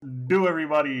do,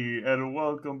 everybody? And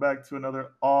welcome back to another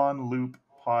On Loop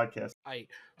podcast. Right.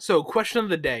 So, question of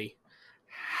the day: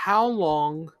 how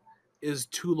long is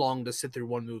too long to sit through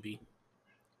one movie?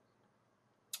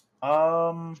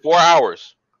 4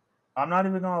 hours. I'm not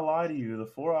even gonna lie to you. The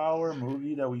 4 hour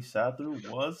movie that we sat through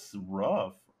was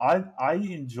rough. I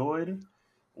enjoyed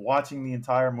watching the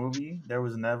entire movie. There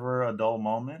was never a dull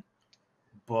moment,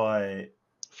 but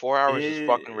 4 hours is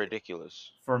fucking it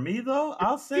ridiculous. for me though,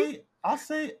 I'll say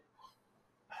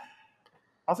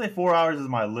 4 hours is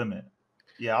my limit.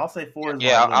 Yeah, I'll say four is my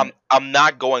Yeah, limit. I'm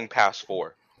not going past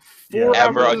 4 Yeah,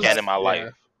 ever hours, again in my yeah.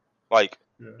 life. Like,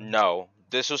 Yeah. no,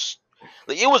 this was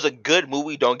like it was a good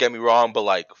movie. Don't get me wrong, but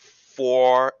like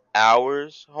 4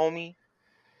 hours, homie.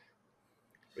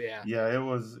 Yeah. Yeah, it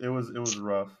was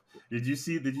rough. Did you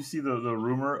see the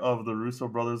rumor of the Russo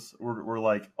brothers were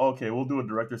like, okay, we'll do a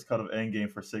director's cut of Endgame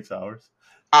for 6 hours.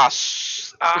 Did you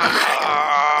watch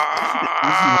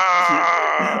it?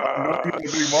 I know you're a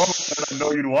big Marvel fan. I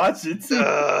know you'd watch it too.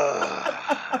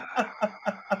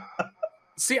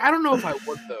 See, I don't know if I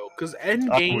would though, because I would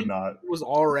Endgame not. was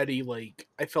already like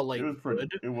I felt like It was pretty.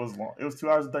 good. It was long. It was 2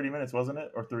 hours and 30 minutes, wasn't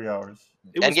it, or 3 hours?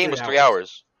 It was Endgame 3 was hours. 3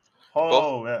 hours. Both.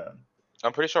 Oh man.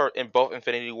 I'm pretty sure in both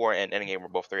Infinity War and Endgame were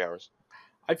both 3 hours.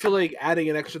 I feel like adding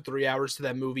an extra 3 hours to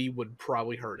that movie would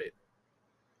probably hurt it.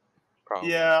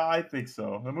 Probably. Yeah, I think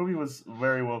so. The movie was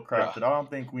very well crafted. I don't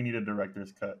think we need a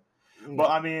director's cut.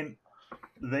 But I mean,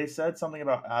 they said something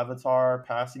about Avatar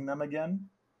passing them again.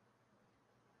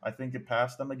 I think it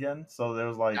passed them again. So there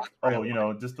was like,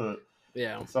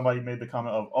 Yeah. somebody made the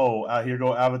comment of, here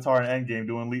go Avatar and Endgame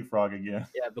doing leapfrog again.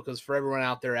 Yeah, because for everyone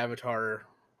out there, Avatar,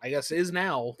 I guess, is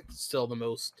now still the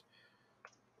most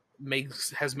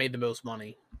has made the most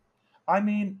money. I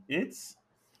mean,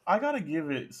 I gotta give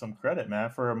it some credit,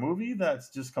 man, for a movie that's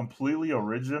just completely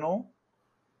original.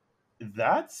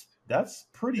 That's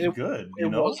pretty good. It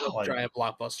was a like, giant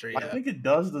blockbuster. Yeah. I think it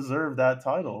does deserve that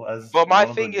title as But my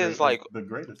one of thing is, like, the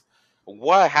greatest.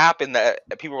 what happened that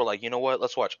people were like, you know what?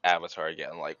 Let's watch Avatar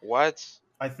again. Like, what?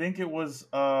 I think it was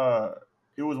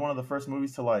one of the first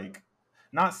movies to like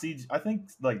not CG. I think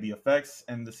like the effects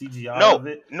and the CGI of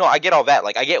it. No, I get all that.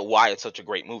 Like, I get why it's such a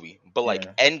great movie. But like,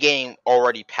 Yeah. Endgame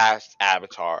already passed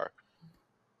Avatar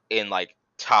in like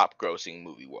top grossing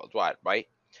movie worldwide, right?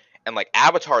 And like,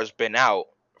 Avatar's been out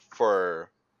for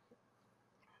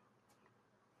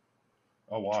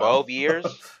A while. 12 years.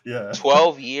 Yeah.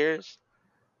 12 years.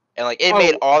 And like, it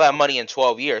made all that money in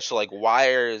 12 years. So like,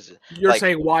 You're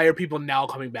saying why are people now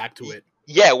coming back to it?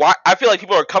 Yeah, why? I feel like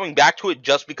people are coming back to it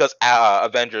just because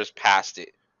Avengers passed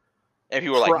it, and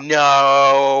people were like,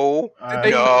 "No,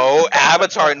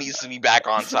 Avatar needs to be back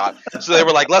on top." So they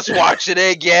were like, "Let's watch it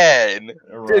again."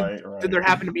 Right. Did there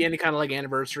happen to be any kind of like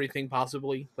anniversary thing,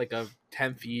 possibly like a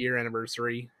 10th year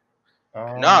anniversary?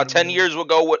 No, 10 years would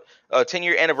go. What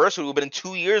 10-year anniversary would have been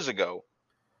 2 years ago.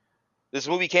 This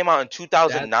movie came out in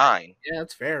 2009. Yeah,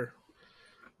 that's fair.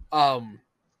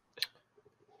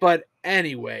 But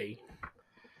anyway,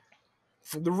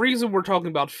 the reason we're talking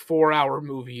about 4-hour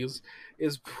movies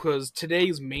is because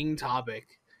today's main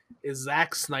topic is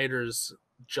Zack Snyder's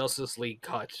Justice League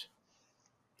cut.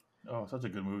 Oh, such a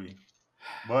good movie.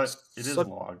 But it is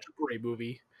long. A great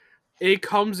movie. It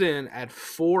comes in at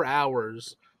 4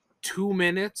 hours, 2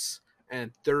 minutes,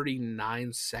 and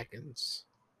 39 seconds.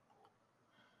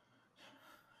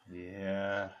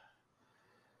 Yeah.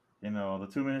 The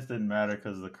 2 minutes didn't matter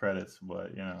because of the credits,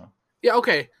 but Yeah,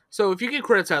 okay. So if you get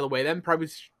credits out of the way, then probably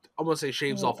I'm gonna say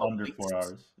shaves off under 4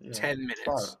 hours. Yeah. 10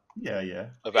 minutes. Yeah.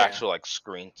 Of actual like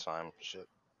screen time shit.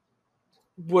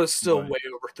 Was still way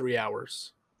over 3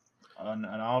 hours. And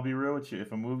I'll be real with you.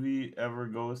 If a movie ever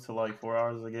goes to like 4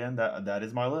 hours again, that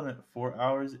is my limit. 4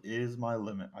 hours is my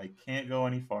limit. I can't go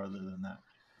any farther than that.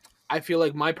 I feel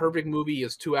like my perfect movie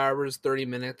is 2 hours, 30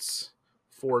 minutes.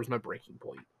 4 is my breaking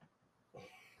point.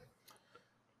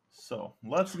 So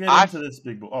let's get into this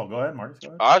big. Oh, go ahead, Marcus. Go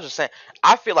ahead. I was just saying.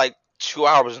 I feel like 2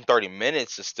 hours and 30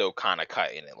 minutes is still kind of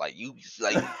cutting it. Like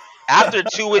after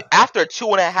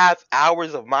 2.5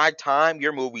 hours of my time,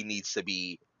 your movie needs to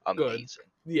be amazing. Good.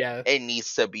 Yeah, it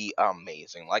needs to be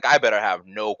amazing. Like, I better have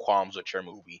no qualms with your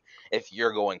movie if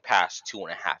you're going past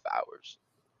 2.5 hours.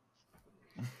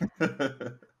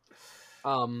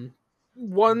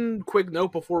 One quick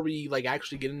note before we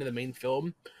actually get into the main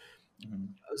film. Mm-hmm.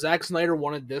 Zack Snyder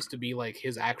wanted this to be like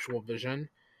his actual vision,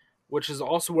 which is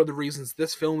also one of the reasons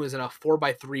this film is in a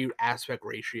 4:3 aspect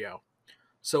ratio.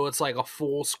 So it's like a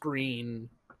full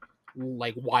screen,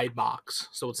 like wide box.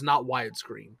 So it's not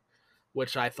widescreen,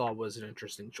 which I thought was an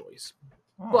interesting choice.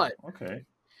 But okay,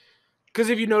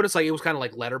 because if you notice, it was kind of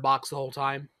like letterbox the whole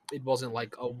time. It wasn't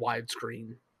like a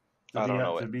widescreen. I don't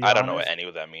know To it. be I don't know what honest, any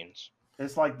of that means.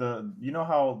 it's like you know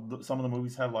how some of the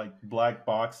movies have like black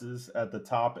boxes at the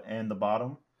top and the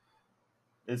bottom.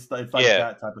 It's like Yeah.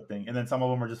 that type of thing, and then some of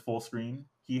them are just full screen.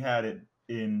 He had it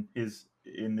in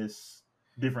this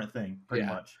different thing, pretty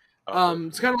Yeah. much. Okay.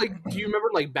 It's kind of like, do you remember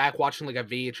like back watching like a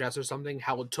VHS or something,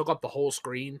 how it took up the whole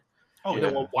screen, Oh and yeah,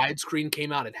 then when widescreen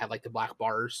came out, it had like the black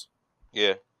bars.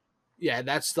 Yeah. Yeah,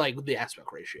 that's like the aspect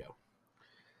ratio.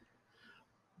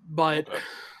 But Okay.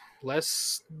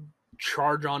 let's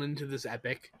charge on into this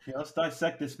epic. yeah. Let's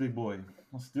dissect this big boy.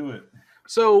 Let's do it.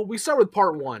 So we start with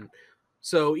part one.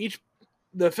 So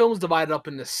the film is divided up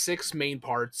into 6 main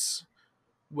parts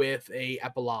with a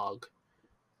epilogue.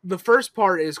 The first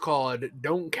part is called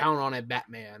 "Don't Count on It,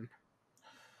 Batman."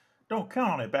 Don't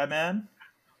count on it, Batman.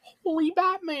 Holy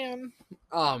Batman!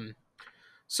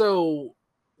 So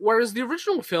whereas the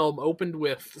original film opened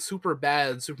with super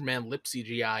bad Superman lip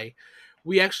CGI,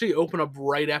 we actually open up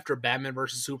right after Batman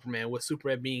versus Superman, with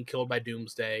Superman being killed by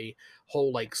Doomsday,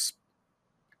 whole like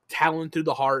talon through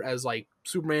the heart as like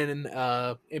Superman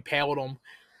impaled him,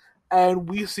 and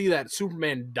we see that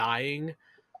Superman dying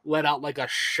let out like a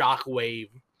shockwave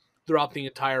throughout the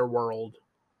entire world,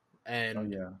 Oh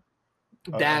and yeah,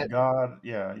 a that god.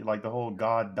 Yeah, like the whole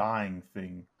god dying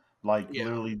thing. Like yeah,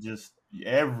 literally, just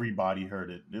everybody heard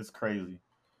it. It's crazy.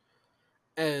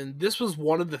 and this was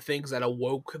one of the things that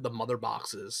awoke the mother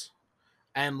boxes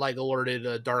and like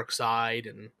alerted Dark Side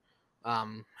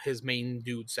and his main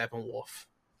dude Steppenwolf.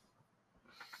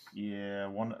 Yeah,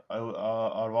 one out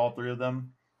of all three of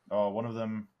them, one of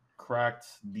them cracked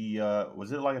the.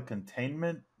 Was it like a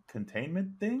containment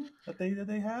thing that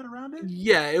they had around it?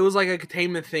 Yeah, it was like a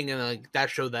containment thing, and like that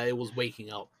showed that it was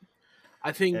waking up.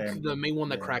 I think the And main one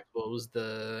that yeah, cracked was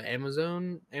the yeah,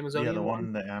 the Amazonian one one.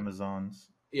 in the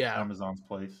Yeah, Amazon's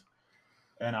place.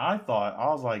 And I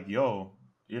was like, yo,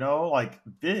 like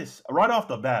this right off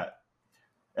the bat.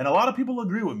 And a lot of people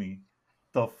agree with me.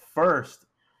 The first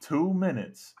 2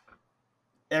 minutes,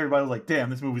 everybody was like, damn,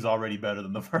 this movie's already better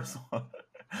than the first one.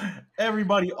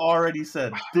 Everybody already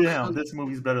said, damn, this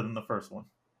movie's better than the first one.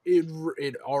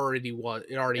 it already was.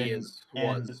 It already And is.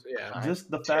 and Was yeah. I just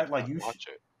the did fact, like not watch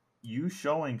it. you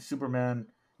showing Superman,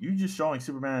 you just showing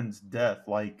Superman's death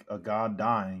like a god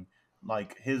dying,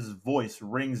 like his voice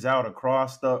rings out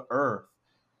across the earth,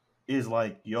 is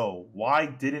like, yo, why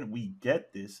didn't we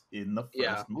get this in the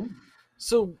Yeah. first movie?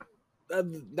 So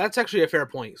that's actually a fair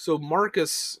point. So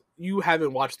Marcus, you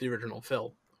haven't watched the original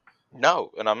film,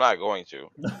 No, and I'm not going to.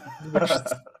 which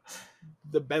is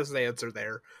the best answer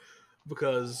there,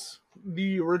 because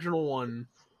the original one,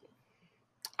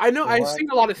 I know I've What? seen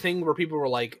a lot of things where people were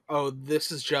like, "Oh,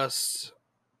 this is just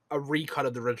a recut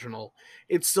of the original.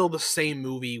 It's still the same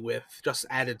movie with just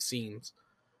added scenes,"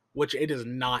 which it is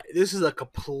not. This is a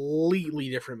completely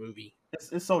different movie.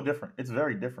 It's so different. It's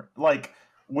very different. Like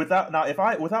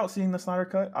without seeing the Snyder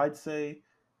cut, I'd say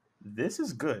this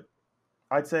is good.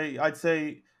 I'd say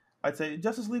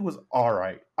Justice League was all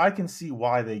right. I can see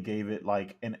why they gave it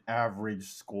like an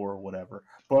average score or whatever.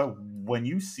 But when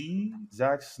you see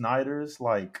Zack Snyder's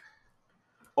like,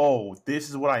 oh, this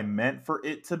is what I meant for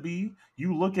it to be,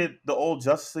 you look at the old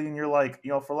Justice League and you're like,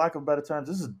 for lack of better terms,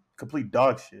 this is complete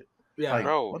dog shit. Yeah, Like,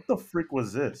 Bro, what the freak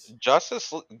was this?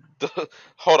 Justice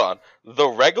hold on. The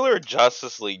regular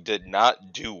Justice League did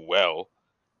not do well.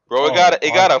 Bro, Oh,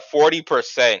 it got a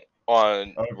 40%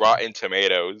 on okay. Rotten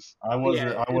Tomatoes. I yeah.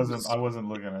 wasn't. I It wasn't. I was. wasn't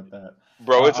looking at that.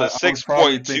 Bro, it's a I was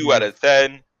probably 6.2 thinking out of. of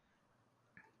 10.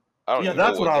 I don't Yeah, even know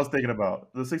that's what what I the was thinking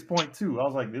about. The 6.2. I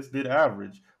was like, this did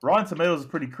average. Rotten Tomatoes is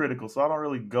pretty critical, so I don't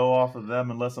really go off of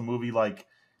them unless a movie like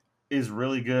is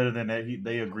really good and then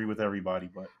they agree with everybody.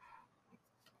 But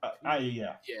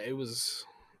yeah. Yeah, it was.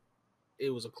 It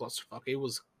was a clusterfuck. It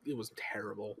was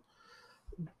terrible.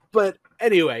 But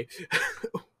anyway,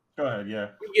 Go ahead. Yeah.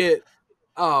 we get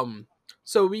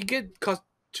so we get cut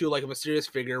to like a mysterious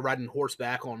figure riding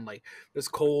horseback on like this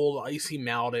cold icy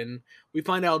mountain. We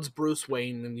find out it's Bruce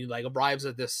Wayne, and he like arrives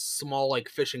at this small like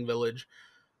fishing village,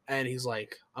 and he's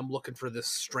like, I'm looking for this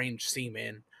strange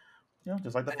seaman.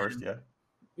 Just like the first. And Yeah.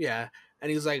 yeah, and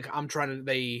he's like, I'm trying to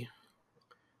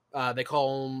they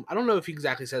call him, I don't know if he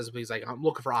exactly says, but he's like, I'm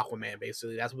looking for Aquaman,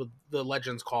 basically. That's what the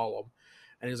legends call him.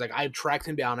 And he's like, I tracked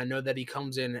him down. I know that he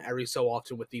comes in every so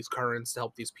often with these currents to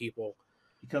help these people.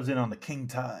 He comes in on the King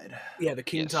Tide. Yeah, the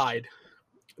King Yes. Tide.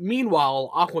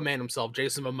 Meanwhile, Aquaman himself,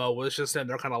 Jason Momoa, was just sitting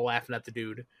there kind of laughing at the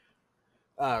dude,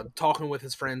 talking with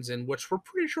his friends, in which we're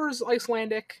pretty sure is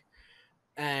Icelandic.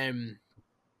 And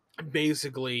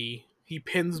basically, he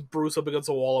pins Bruce up against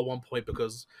a wall at one point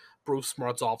because Bruce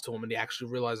smarts off to him and he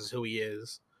actually realizes who he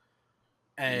is.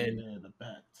 And yeah, the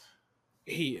bat.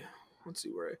 he, let's see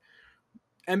where,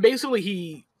 And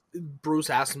basically, Bruce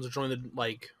asks him to join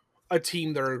a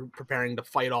team they're preparing to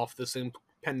fight off this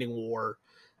impending war,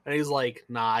 and he's like,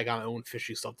 "Nah, I got my own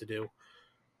fishy stuff to do."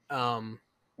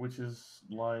 Which is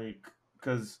like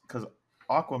because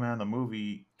Aquaman the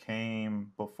movie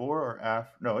came before or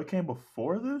after? No, it came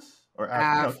before this or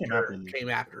after? No, it came after this. Came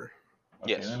after.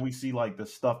 Okay, Yes. and then we see like the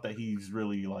stuff that he's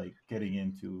really like getting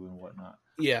into and whatnot.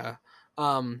 Yeah.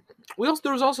 There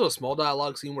was also a small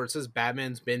dialogue scene where it says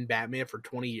Batman's been Batman for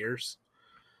 20 years,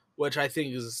 which I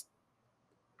think is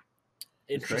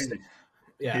interesting.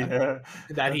 Yeah.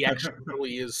 That he actually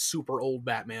really is super old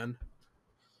Batman.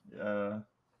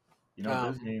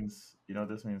 This means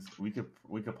we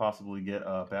could possibly get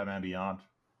Batman Beyond.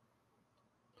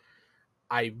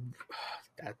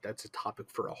 That's a topic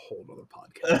for a whole other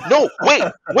podcast. No, wait,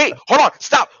 hold on,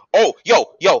 stop. Oh,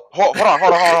 yo, hold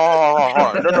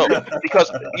on. No,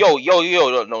 because no,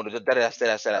 that's.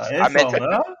 I meant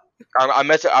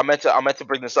to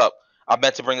bring this up.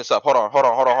 Hold on.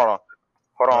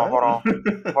 I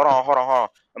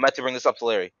meant to bring this up to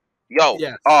Larry. Yo,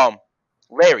 yes.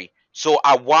 Larry. So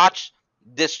I watched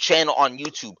this channel on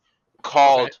YouTube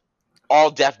called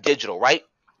All Def Digital, right?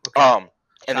 Okay.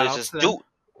 And there's this dude.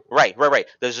 Right.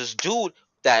 There's this dude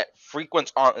that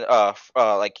frequents on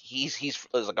like he's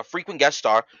like a frequent guest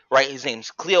star, right? His name's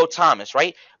Cleo Thomas,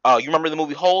 right? You remember the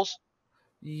movie Holes?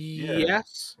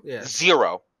 Yes.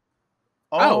 Zero.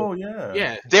 Oh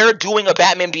yeah. They're doing a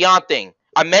Batman Beyond thing.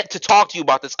 I meant to talk to you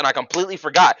about this and I completely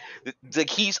forgot.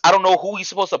 I don't know who he's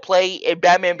supposed to play in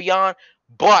Batman Beyond,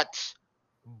 but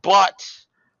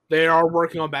they are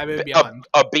working on Batman Beyond.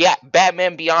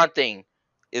 Batman Beyond thing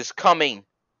is coming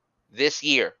this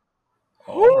year.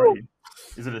 Alrighty.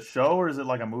 Is it a show or is it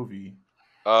like a movie?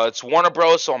 It's Warner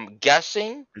Bros. So I'm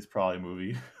guessing it's probably a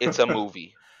movie. It's a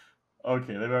movie.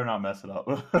 Okay, they better not mess it up.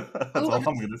 That's all I'm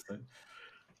gonna say.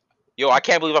 Yo, I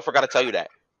can't believe I forgot to tell you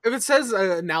that. If it says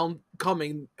now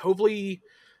coming, hopefully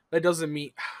that doesn't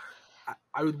mean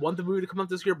I would want the movie to come out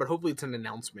this year, but hopefully it's an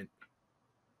announcement.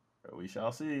 We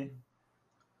shall see.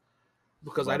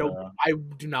 Because I do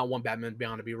not want Batman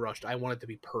Beyond to be rushed. I want it to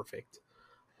be perfect.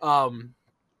 He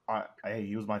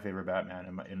was my favorite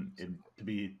Batman, in to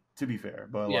be fair,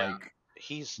 but yeah.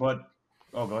 go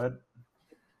ahead.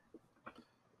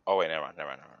 Oh wait, never mind.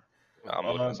 I'm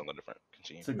looking at something different.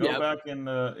 Continue. To go back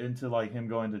into like him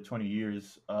going to 20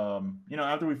 years,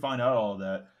 after we find out all of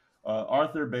that,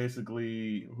 Arthur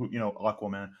basically,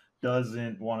 Aquaman,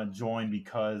 doesn't want to join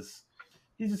because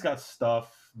he's just got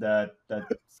stuff that's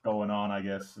going on, I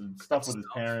guess, stuff with his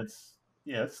parents.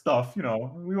 Yeah, stuff.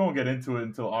 We won't get into it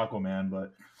until Aquaman,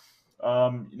 but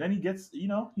then he gets,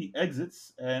 he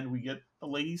exits, and we get the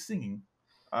ladies singing.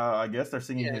 I guess they're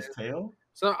singing his tale.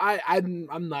 So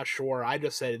I'm not sure. I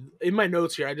just said in my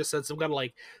notes here. I just said some kind of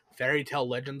like fairy tale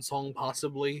legend song,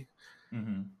 possibly.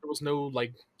 Mm-hmm. There was no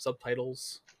like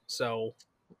subtitles, so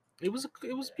it was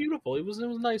beautiful. It was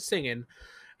nice singing.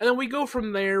 And then we go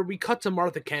from there. We cut to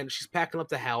Martha Kent. She's packing up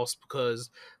the house because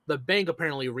the bank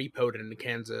apparently repoed it into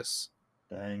Kansas.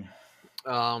 Dang.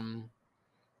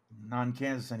 Not in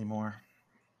Kansas anymore.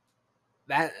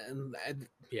 Not in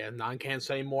Kansas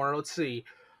anymore. Let's see.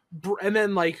 And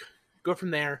then go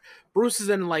from there. Bruce is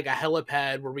in a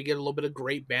helipad where we get a little bit of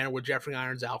great banner with Jeffrey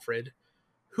Irons Alfred,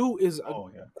 who is a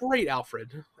great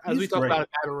Alfred. As we talked about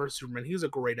Batman vs Superman, he's a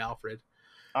great Alfred.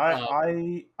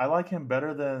 I like him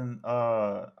better than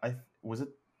was it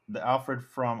the Alfred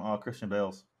from Christian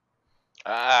Bale's?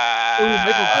 I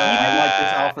like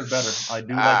this Alfred better. I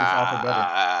do like this Alfred better.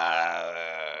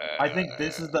 I think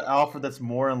this is the Alfred that's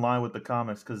more in line with the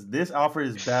comics because this Alfred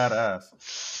is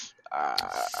badass.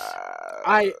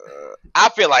 I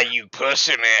feel like you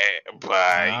pushing it,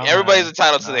 but everybody's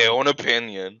entitled to their own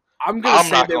opinion. I'm gonna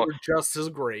say they were just as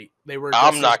great.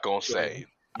 I'm not gonna say.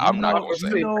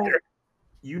 The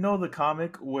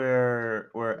comic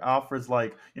where Alfred's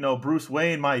like, Bruce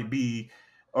Wayne might be,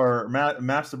 or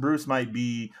Master Bruce might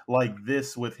be like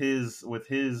this with his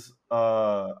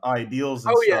ideals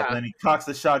and stuff, and then he cocks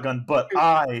the shotgun, but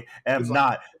I am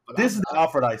not. This is the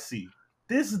Alfred I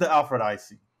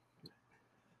see.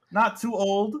 Not too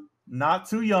old, not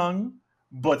too young,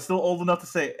 but still old enough to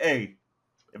say, hey,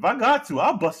 if I got to,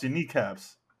 I'll bust your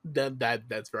kneecaps.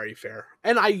 That's very fair.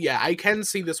 And I can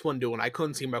see this one doing. I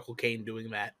couldn't see Michael Caine doing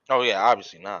that. Oh yeah,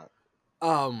 obviously not.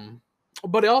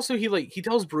 But also he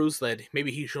tells Bruce that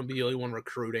maybe he shouldn't be the only one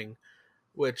recruiting,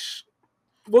 which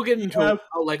we'll get into a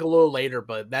little later,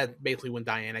 but that basically when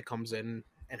Diana comes in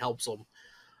and helps him.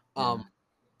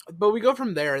 But we go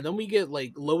from there, and then we get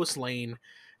Lois Lane,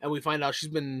 and we find out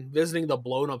she's been visiting the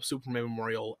blown up Superman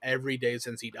memorial every day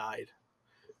since he died.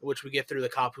 Which we get through the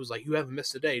cop who's like, "You haven't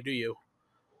missed a day, do you?"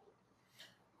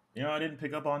 I didn't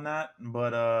pick up on that,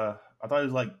 but I thought it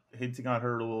was like hinting on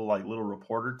her little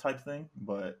reporter type thing.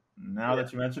 But now Yeah.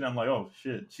 that you mention it, I'm like, oh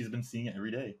shit, she's been seeing it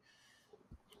every day.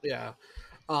 Yeah.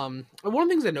 And one of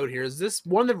the things I note here is this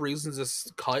one of the reasons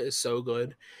this cut is so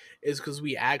good is because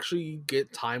we actually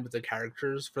get time with the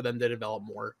characters for them to develop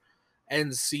more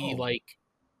and see Oh, like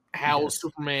how yes,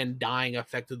 Superman dying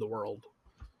affected the world.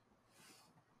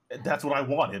 that's what I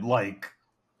wanted. Like,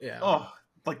 Yeah. oh,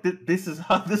 like this is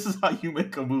how you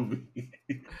make a movie.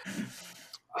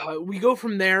 We go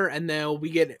from there, and then we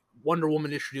get Wonder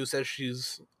Woman introduced as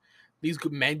these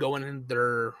men going in,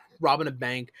 they're robbing a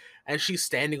bank, and she's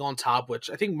standing on top, which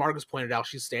I think Marcus pointed out.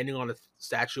 She's standing on a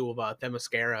statue of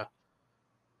Themyscira.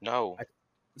 No,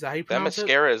 Is that how you that pronounce it?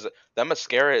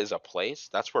 mascara is a place.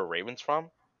 That's where Raven's from.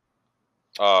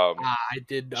 I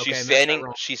did. Okay, She's I messed that standing.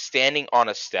 wrong. She's standing on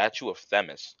a statue of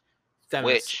Themis, Themis.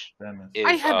 which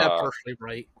I is had that partially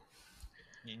right.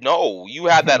 no, you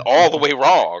had that all the way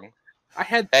wrong. I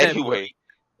had Anyway,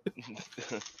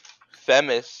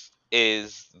 Themis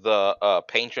is the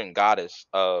patron goddess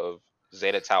of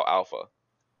Zeta Tau Alpha.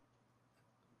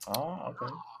 Oh,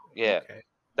 okay. Yeah, Okay.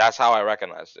 that's how I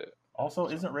recognized it. Also,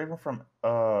 isn't Raven from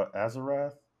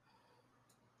Azarath?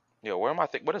 Yo, where am I?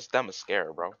 What is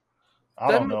Themyscira, bro?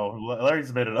 I don't know.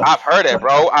 Larry's made it up. I've heard it,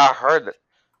 bro. I heard it.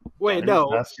 Wait, Maybe no.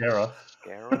 mascara.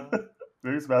 Mascara?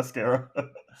 Maybe it's mascara.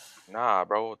 Nah,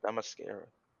 bro. Themyscira.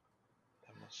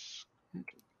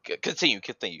 Continue.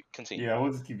 Yeah,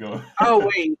 we'll just keep going. Oh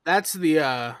wait, that's the.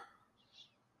 I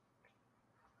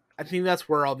think that's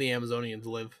where all the Amazonians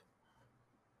live.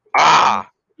 Ah.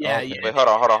 Yeah, Okay. yeah. Wait, hold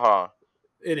on.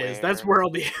 It is. That's where all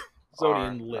the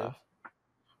Amazonians live.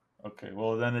 Okay,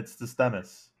 well then it's the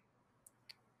Themis.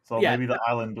 So Yeah, maybe the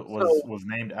island was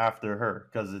named after her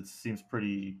because it seems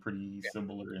pretty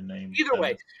similar in name. Either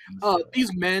way,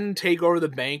 these men take over the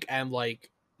bank and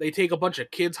like they take a bunch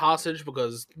of kids hostage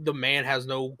because the man has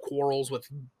no quarrels with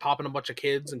popping a bunch of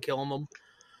kids and killing them.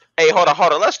 Hey, hold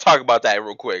on. Let's talk about that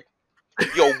real quick.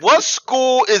 Yo, what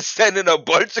school is sending a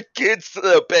bunch of kids to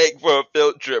the bank for a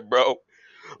field trip, bro?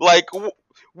 Like,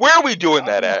 where are we doing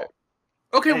that at?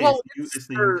 Okay, hey, well, it's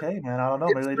the UK, man. I don't know.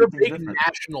 It's Maybe they their do things big different.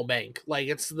 national bank. Like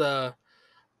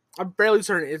I'm fairly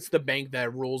certain it's the bank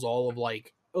that rules all of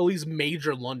like at least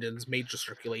major London's major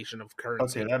circulation of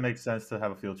currency. Okay, that makes sense to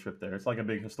have a field trip there. It's like a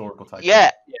big historical type. Yeah,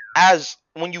 thing. as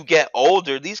when you get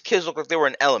older, these kids look like they were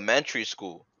in elementary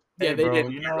school. Yeah, hey, they bro,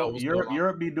 didn't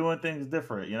Europe be doing things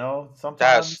different.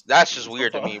 Sometimes That's just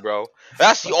weird to me, bro.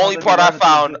 That's the only part I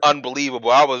found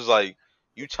unbelievable. I was like,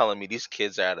 you telling me these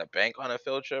kids are at a bank on a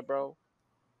field trip, bro?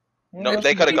 No,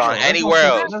 they could have gone anywhere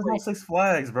else. There's no Six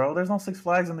Flags, bro. There's no Six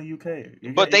Flags in the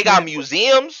UK. But they got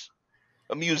museums.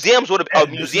 A museum would have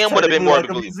been more like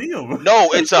a museum.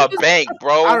 No, it's a bank,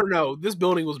 bro. I don't know. This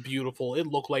building was beautiful. It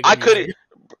looked like I couldn't.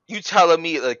 You telling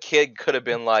me a kid could have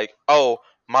been like, "Oh,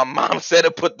 my mom said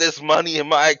to put this money in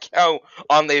my account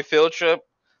on their field trip."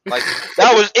 Like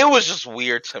it was just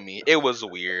weird to me. It was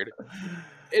weird.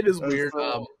 It is weird.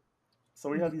 So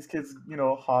we have these kids,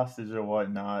 hostage or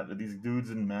whatnot. These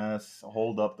dudes in mass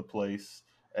hold up the place,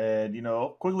 and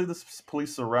quickly the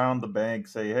police surround the bank.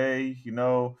 Say, hey,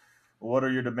 what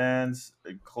are your demands?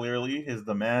 And clearly, his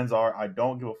demands are: I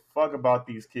don't give a fuck about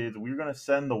these kids. We're gonna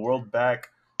send the world back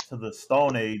to the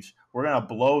Stone Age. We're gonna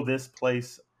blow this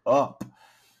place up.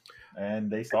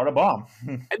 And they start a bomb.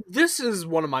 This is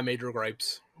one of my major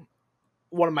gripes.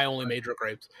 One of my only major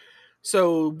gripes.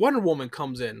 So Wonder Woman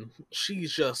comes in.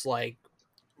 She's just like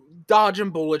dodging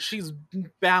bullets. She's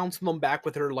bouncing them back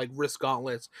with her like wrist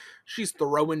gauntlets. She's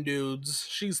throwing dudes.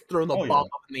 She's throwing the bomb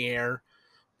up in the air.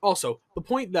 Also, the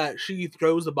point that she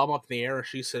throws the bomb up in the air and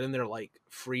she's sitting there like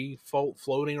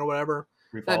floating or whatever.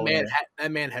 That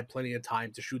man had plenty of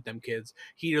time to shoot them kids.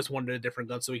 He just wanted a different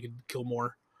gun so he could kill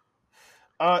more.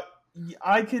 I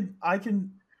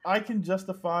can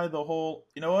justify the whole.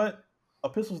 You know what? A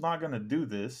pistol's not gonna do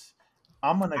this.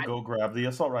 I'm gonna go grab the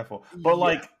assault rifle. But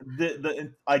like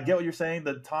the I get what you're saying.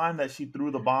 The time that she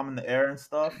threw the bomb in the air and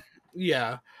stuff.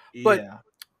 Yeah, but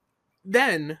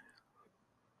then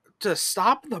to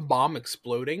stop the bomb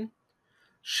exploding,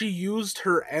 she used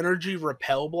her energy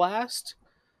repel blast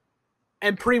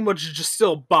and pretty much just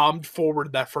still bombed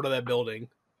forward that front of that building.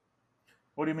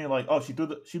 What do you mean? Like, oh, she threw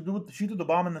the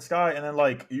bomb in the sky and then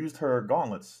like used her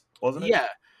gauntlets, wasn't it? Yeah,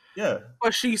 yeah.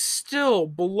 But she's still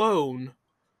blown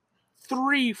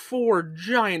 3-4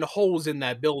 giant holes in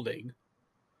that building.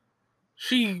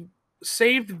 She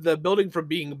saved the building from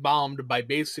being bombed by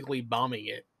basically bombing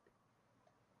it.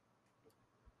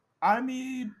 I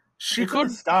mean, she could in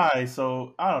the sky,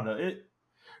 so I don't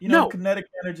know. Kinetic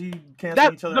energy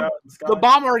canceling each other out in the sky. The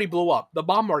bomb already blew up.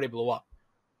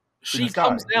 She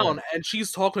comes down and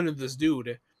she's talking to this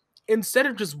dude. Instead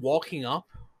of just walking up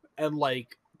and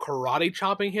like karate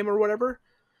chopping him or whatever,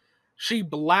 she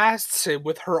blasts him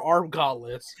with her arm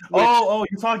gauntlets. You're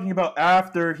talking about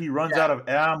after he runs out of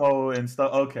ammo and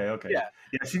stuff. Okay. Yeah,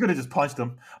 she could have just punched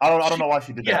him. I don't know why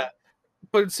she did that.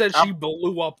 But instead, she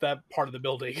blew up that part of the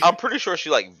building. I'm pretty sure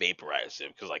she like vaporized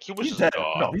him because like he was just dead.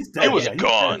 gone. No, he's dead. He was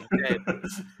gone.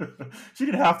 She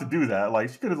didn't have to do that. Like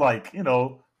she could have like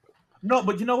No,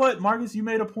 but you know what, Marcus, you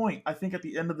made a point. I think at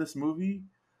the end of this movie,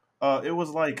 it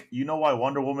was like, you know why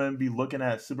Wonder Woman be looking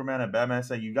at Superman and Batman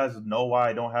saying, you guys know why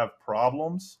I don't have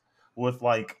problems with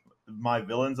like my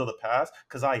villains of the past?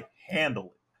 Because I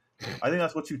handle it. I think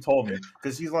that's what you told me.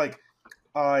 Because she's like,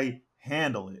 I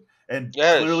handle it. And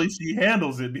clearly she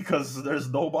handles it because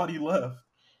there's nobody left.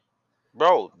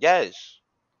 Bro, yes.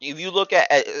 If you look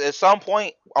at some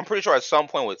point, I'm pretty sure at some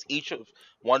point with each of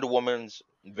Wonder Woman's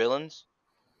villains,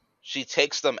 she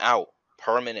takes them out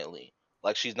permanently.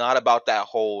 Like she's not about that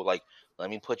whole like, let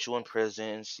me put you in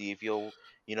prison, see if you'll,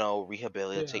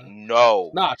 rehabilitate. Yeah.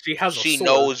 No. Nah, she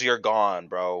knows you're gone,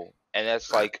 bro. And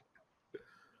that's like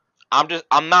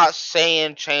I'm not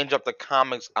saying change up the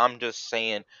comics. I'm just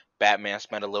saying Batman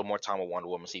spent a little more time with Wonder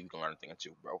Woman, see if you can learn anything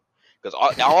too, bro. Because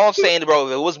all I'm saying, bro,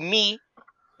 if it was me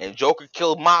and Joker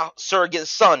killed my surrogate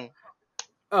son.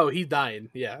 Oh, he's dying,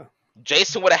 yeah.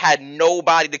 Jason would have had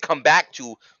nobody to come back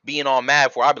to being all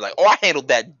mad for. I'd be like, I handled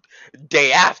that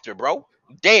day after, bro.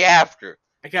 Day after.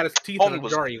 I got his teeth in a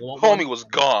jar. Homie was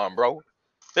gone, bro.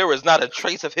 There was not a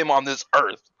trace of him on this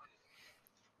earth.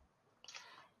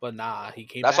 But nah, he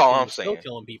came back. That's all I'm saying. Still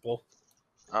killing people.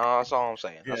 That's all I'm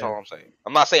saying. Yeah. That's all I'm saying.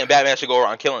 I'm not saying Batman should go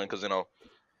around killing because,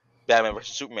 Batman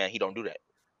versus Superman, he don't do that.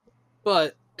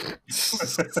 But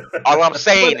all I'm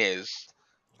saying is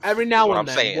every now and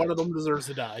then, one of them deserves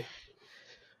to die.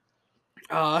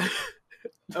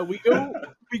 We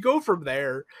go from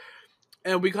there,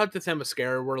 and we got to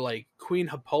Themyscira where like Queen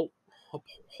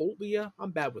Hippolyta,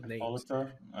 I'm bad with names.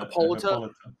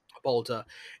 Hippolyta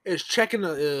is checking.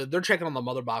 They're checking on the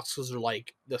mother box because they're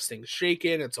like, this thing's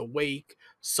shaking, it's awake,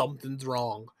 something's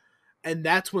wrong, and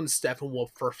that's when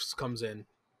Steppenwolf first comes in.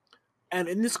 And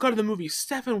in this part of the movie,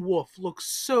 Steppenwolf looks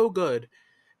so good.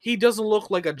 He doesn't look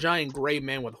like a giant gray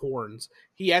man with horns.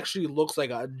 He actually looks like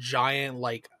a giant,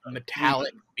 like,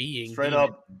 metallic being. Straight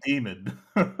up demon.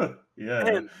 Yeah.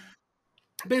 And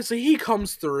basically, he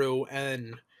comes through,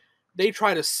 and they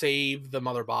try to save the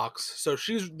mother box. So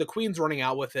the Queen's running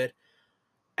out with it,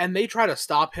 and they try to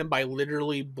stop him by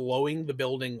literally blowing the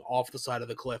building off the side of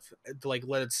the cliff to, like,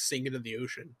 let it sink into the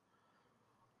ocean.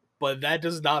 But that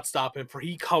does not stop him, for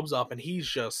he comes up, and he's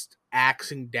just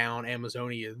axing down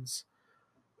Amazonians.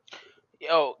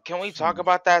 Yo, can we talk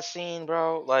about that scene,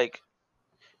 bro? Like,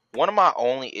 one of my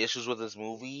only issues with this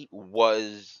movie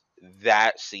was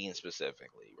that scene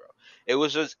specifically, bro. It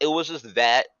was just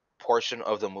that portion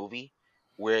of the movie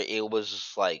where it was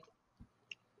just like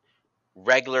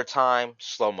regular time,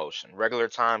 slow motion, regular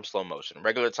time, slow motion,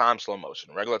 regular time, slow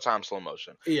motion, regular time, slow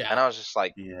motion. Yeah. And I was just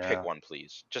like, pick one,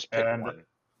 please. Just pick one.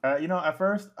 At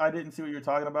first I didn't see what you were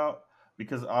talking about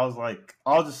because I was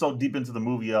just so deep into the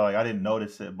movie, like I didn't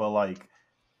notice it. But like,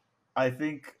 I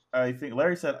think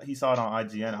Larry said he saw it on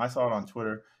IGN. I saw it on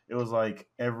Twitter. It was like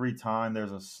every time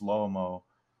there's a slow-mo,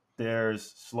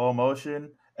 there's slow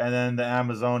motion, and then the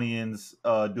Amazonians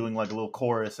doing like a little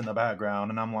chorus in the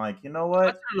background. And I'm like, you know what?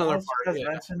 That's another part.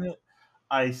 Mention it.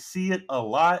 I see it a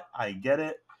lot. I get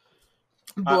it.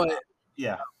 But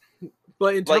yeah.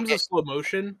 But in terms of slow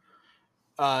motion,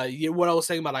 what I was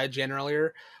saying about IGN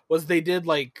earlier was they did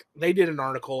an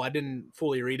article. I didn't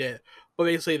fully read it, but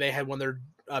basically they had one of their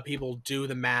people do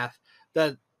the math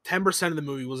that 10% of the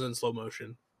movie was in slow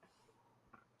motion.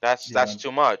 That's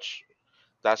too much.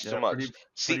 That's too much.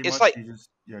 It's like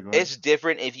it's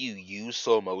different if you use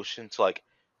slow motion to like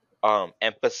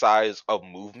emphasize a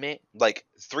movement. Like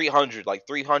 300,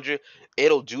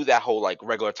 it'll do that whole like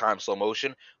regular time slow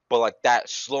motion, but like that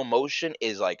slow motion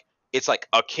is like it's like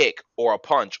a kick or a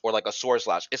punch or like a sword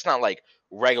slash. It's not like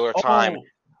regular time.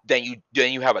 Then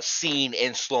you have a scene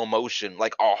in slow motion,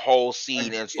 like a whole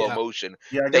scene in slow motion.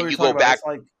 Yeah, then you go back.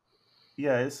 I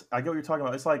get what you're talking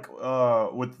about. It's like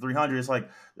with 300, it's like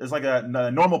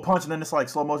a normal punch, and then it's like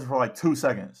slow motion for like 2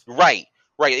 seconds. Right.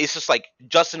 It's just like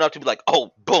just enough to be like,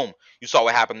 oh, boom, you saw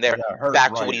what happened there.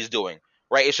 Back to what he's doing.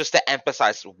 Right. It's just to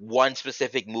emphasize one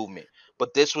specific movement.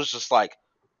 But this was just like,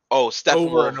 oh,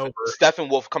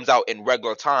 Steppenwolf comes out in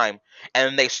regular time, and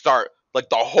then they start. Like,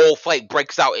 the whole fight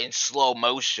breaks out in slow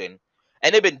motion.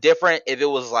 And it'd been different if it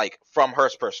was, like, from her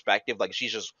perspective. Like,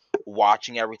 she's just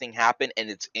watching everything happen, and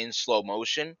it's in slow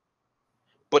motion.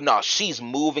 But no, she's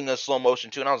moving in slow motion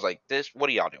too, and I was like, what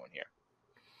are y'all doing here?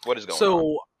 What is going on?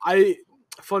 So,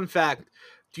 fun fact,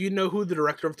 do you know who the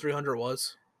director of 300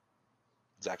 was?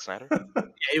 Zack Snyder?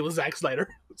 Yeah, it was Zack Snyder.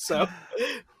 So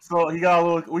he got a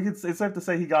little. It's safe to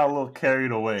say he got a little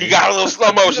carried away. He got a little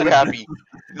slow motion happy.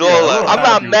 I'm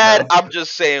not mad. I'm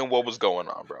just saying what was going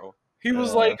on, bro. He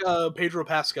was like Pedro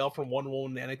Pascal from Wonder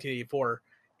Woman in 1984.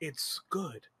 It's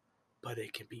good, but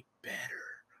it can be better.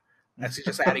 As he's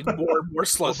just adding more and more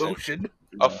slow motion.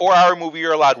 A 4-hour movie,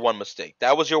 you're allowed one mistake.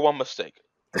 That was your one mistake.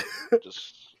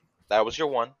 That was your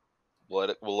one.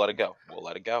 We'll let it go. We'll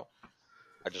let it go.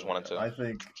 I just wanted to. I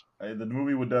think the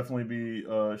movie would definitely be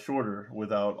shorter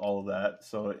without all of that.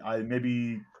 So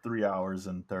maybe 3 hours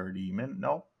and 30 minutes.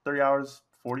 No, 3 hours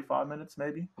 45 minutes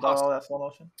maybe without all that slow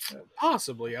motion. Yeah.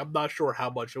 Possibly. I'm not sure how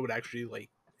much it would actually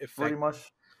affect.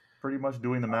 Pretty much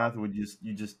doing the math would you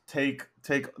just take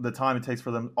the time it takes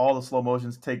for them, all the slow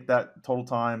motions, take that total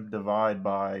time, divide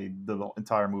by the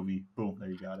entire movie. Boom, there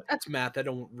you got it. That's math. I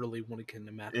don't really want to get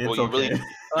into math. Well, you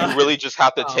really just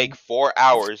have to take 4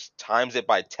 hours, times it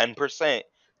by 10%,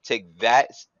 take that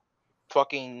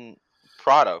fucking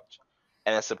product,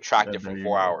 and then subtract it from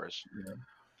 4 hours. Yeah.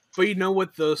 But you know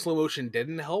what the slow motion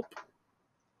didn't help?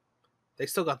 They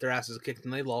still got their asses kicked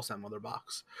and they lost that mother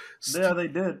box. Yeah, they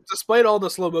did. Despite all the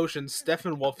slow motion,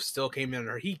 Steppenwolf still came in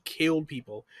there. He killed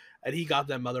people and he got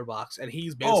that mother box. And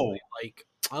he's basically like,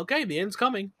 okay, the end's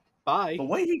coming. Bye.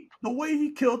 The way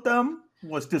he killed them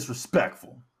was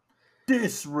disrespectful.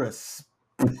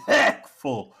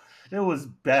 Disrespectful. It was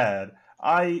bad.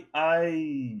 I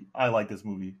like this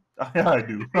movie. I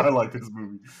do. I like this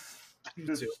movie.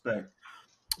 Disrespect.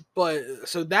 But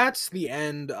so that's the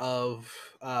end of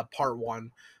part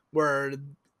 1, where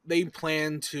they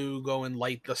plan to go and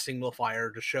light the single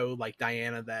fire to show like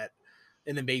Diana that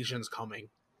an invasion's coming.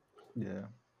 Yeah.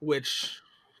 Which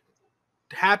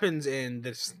happens in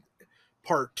this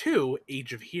part 2,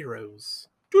 Age of Heroes.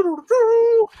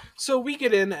 So we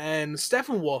get in and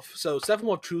Steppenwolf. So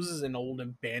Steppenwolf chooses an old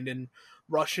abandoned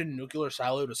Russian nuclear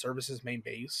silo to serve as his main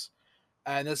base.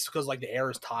 And that's because like the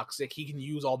air is toxic. He can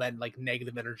use all that like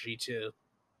negative energy to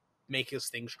make his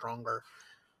thing stronger.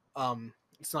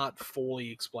 It's not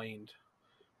fully explained,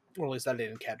 or at least I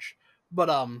didn't catch.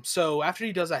 But so after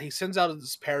he does that, he sends out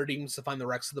his parademons to find the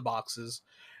wrecks of the boxes,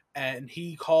 and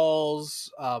he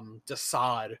calls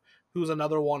Desaad, who's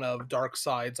another one of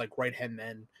Darkseid's like right hand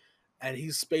men, and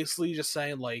he's basically just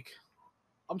saying like,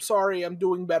 "I'm sorry, I'm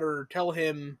doing better. Tell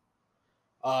him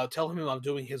I'm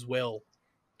doing his will."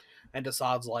 And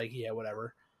Desaad's like, yeah,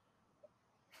 whatever.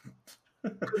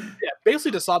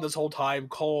 Basically Desaad this whole time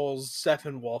calls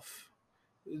Steppenwolf.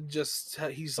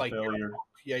 He's like, failure.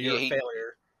 You're a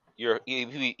failure.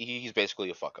 He's basically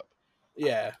a fuck up.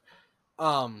 Yeah.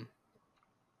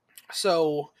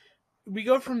 So we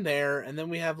go from there, and then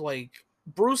we have like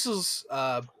Bruce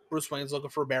Wayne's looking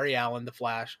for Barry Allen, the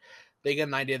Flash. They get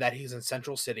an idea that he's in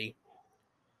Central City.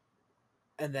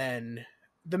 And then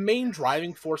the main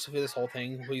driving force of this whole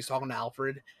thing, when he's talking to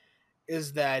Alfred,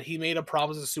 is that he made a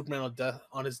promise to Superman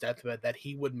on his deathbed that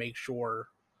he would make sure,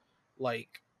 like,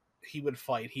 he would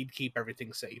fight. He'd keep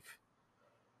everything safe.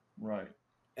 Right.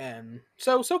 And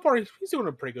so far, he's doing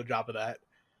a pretty good job of that.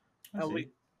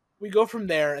 We go from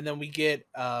there, and then we get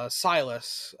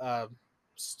Silas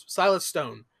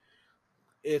Stone.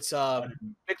 It's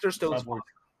Victor Stone's Cyborg.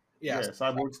 Yeah,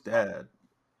 Cyborg's dad.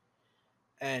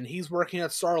 And he's working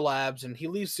at Star Labs, and he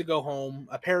leaves to go home.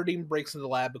 A Parademon breaks into the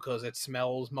lab because it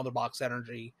smells Mother Box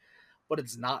energy, but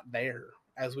it's not there.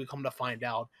 As we come to find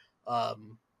out,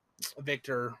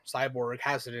 Victor Cyborg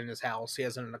has it in his house. He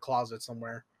has it in a closet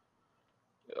somewhere.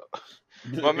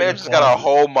 Yeah. My man just got a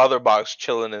whole Mother Box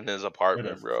chilling in his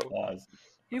apartment, bro.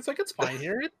 He's like, it's fine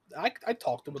here. I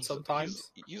talk to him sometimes.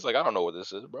 He's like, I don't know what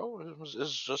this is, bro.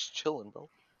 It's just chilling,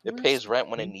 bro. It pays rent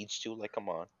when it needs to. Like, come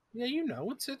on. Yeah,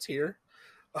 it's here.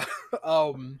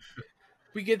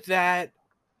 We get that.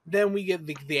 Then we get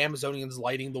the Amazonians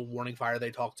lighting the warning fire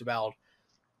they talked about.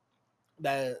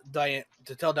 That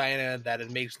to tell Diana that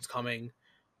invasion's coming,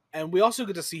 and we also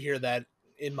get to see here that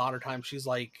in modern times she's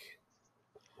like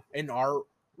an art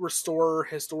restorer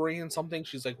historian something.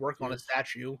 She's like working on a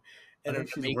statue in an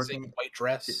amazing white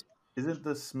dress. Isn't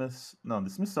the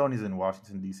Smithsonian's in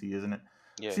Washington D.C., isn't it?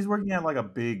 Yeah. She's working at like a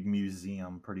big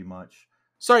museum, pretty much.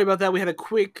 Sorry about that. We had a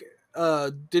quick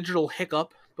digital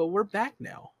hiccup, but we're back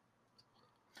now.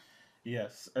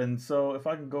 Yes, and so if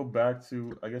I can go back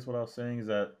to, I guess what I was saying is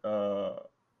that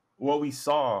what we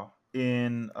saw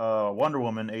in Wonder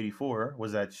Woman 84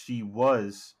 was that she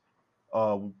was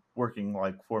working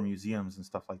like for museums and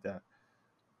stuff like that,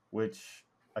 which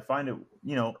I find it,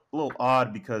 a little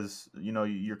odd because,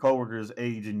 your coworkers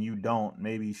age and you don't.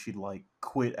 Maybe she'd like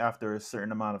quit after a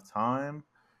certain amount of time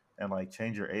and like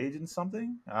change her age and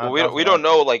something. Well, That's we what I don't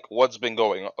know think. like what's been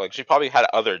going on. Like she probably had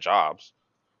other jobs.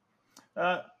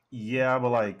 Uh, yeah, but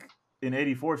like in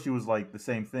 '84, she was like the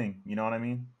same thing. You know what I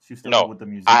mean? She was still No, with the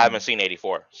I haven't museum. seen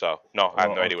 84, so no, I have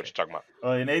Well, no idea what okay. you're talking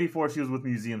about. In '84, she was with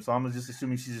museum, so I'm just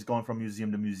assuming she's just going from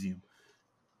museum to museum.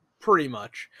 Pretty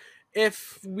much.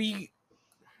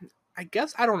 I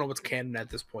guess I don't know what's canon at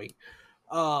this point.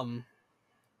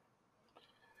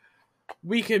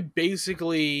 We can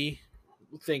basically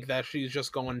think that she's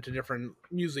just going to different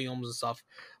museums and stuff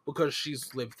because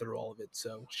she's lived through all of it,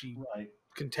 so she Right.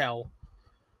 can tell.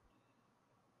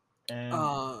 And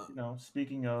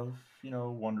speaking of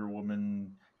Wonder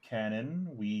Woman canon,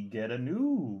 we get a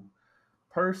new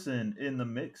person in the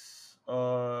mix.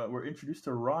 We're introduced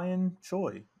to Ryan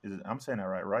Choi. I'm saying that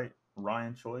right? Right?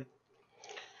 Ryan Choi.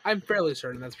 I'm fairly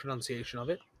certain that's pronunciation of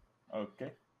it.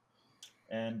 Okay.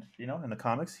 And in the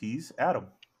comics, he's Adam.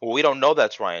 Well, we don't know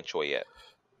that's Ryan Choi yet.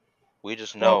 We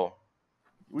just Well, know.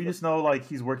 we just know like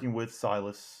he's working with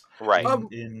Silas, Right.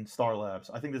 in Star Labs.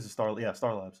 I think this is Star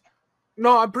Labs.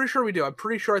 No, I'm pretty sure we do. I'm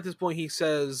pretty sure at this point he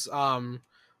says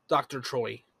Dr.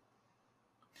 Choi.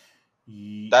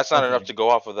 That's not enough to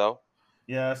go off of, though.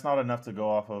 Yeah, it's not enough to go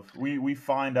off of. We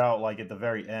find out like at the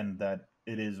very end that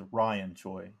it is Ryan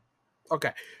Choi.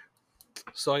 Okay.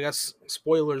 So I guess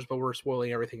spoilers, but we're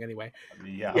spoiling everything anyway.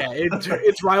 Yeah. Yeah,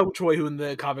 it's Ryan Choi who in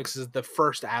the comics is the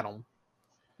first Adam.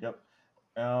 Yep.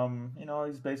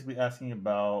 He's basically asking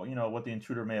about, what the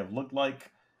intruder may have looked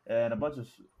like, and a bunch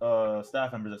of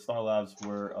staff members at Star Labs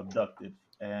were abducted,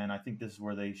 and I think this is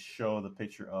where they show the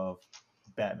picture of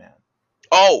Batman.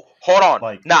 Oh, hold on.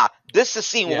 Like, nah, this is the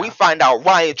scene where we find out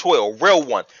Ryan Choi, a real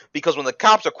one, because when the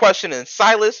cops are questioning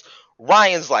Silas,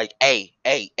 Ryan's like, hey,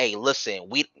 listen,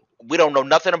 we don't know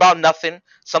nothing about nothing.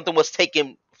 Something was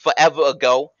taken forever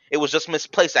ago. It was just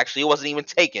misplaced, actually. It wasn't even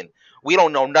taken. We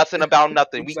don't know nothing about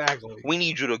nothing. Exactly. We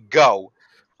need you to go.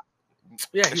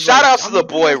 Yeah. Shout outs to the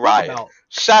boy Ryan.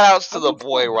 Shout outs to the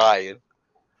boy Ryan.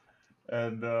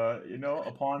 And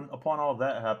upon all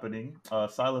that happening,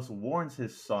 Silas warns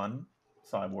his son,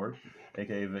 Cyborg,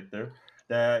 aka Victor,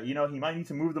 that he might need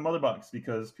to move the mother box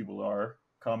because people are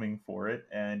coming for it,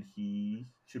 and he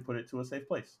should put it to a safe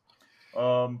place.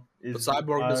 But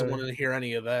Cyborg doesn't want to hear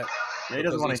any of that. Yeah, he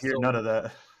doesn't want to hear none of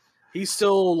that. He's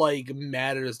still like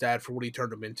mad at his dad for what he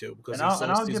turned him into because he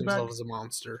still sees himself as a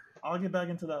monster. I'll get back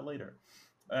into that later.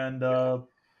 And go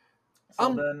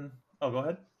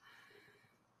ahead.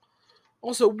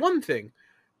 Also, one thing,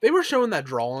 they were showing that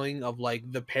drawing of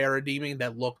like the parademon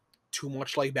that looked too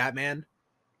much like Batman.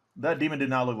 That demon did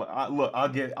not look like. Look,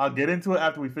 I'll get into it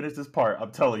after we finish this part.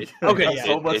 I'm telling you. Okay,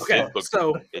 yeah.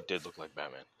 It did look like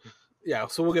Batman. Yeah,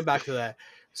 so we'll get back to that.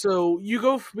 So we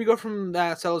go from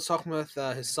that. Silas talking with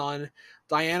his son.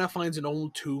 Diana finds an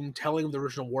old tomb telling of the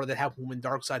original war that happened when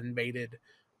Darkseid invaded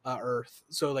Earth.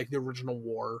 So like the original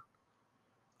war.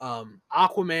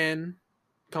 Aquaman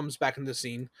comes back into the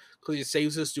scene because he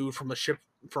saves this dude from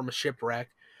a shipwreck.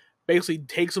 Basically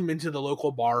takes him into the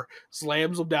local bar,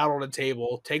 slams him down on a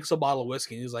table, takes a bottle of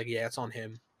whiskey, and he's like, "Yeah, it's on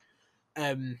him."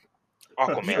 Aquaman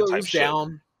he goes type down.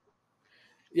 Shit.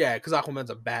 Yeah, because Aquaman's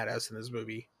a badass in this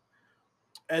movie.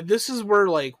 And this is where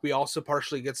like we also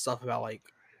partially get stuff about like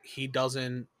he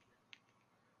doesn't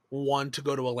want to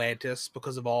go to Atlantis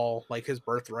because of all like his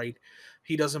birthright.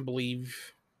 He doesn't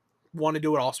want to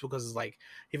do it also because it's like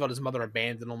he felt his mother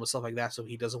abandoned him and stuff like that, so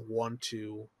he doesn't want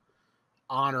to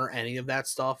honor any of that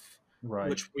stuff. Right.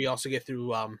 Which we also get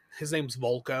through his name's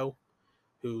Volko,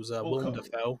 who's Willem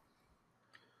Dafoe.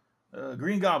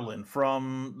 Green Goblin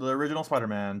from the original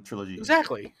Spider-Man trilogy.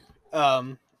 Exactly.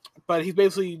 But he's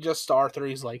basically just Arthur.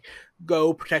 He's like,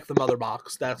 go protect the mother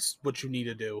box. That's what you need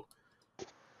to do.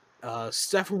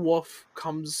 Steppenwolf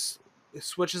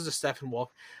switches to Steppenwolf,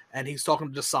 and he's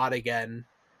talking to Desaad again.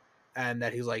 And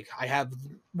that he's like, I have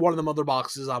one of the mother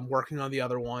boxes. I'm working on the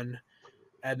other one.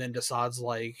 And then Desaad's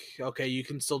like, okay, you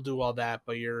can still do all that,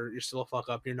 but you're still a fuck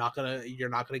up. You're not gonna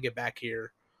get back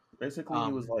here. Basically,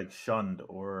 he was like shunned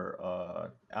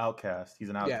or outcast. He's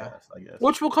an outcast, I guess.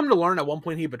 Which we'll come to learn at one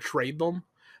point he betrayed them,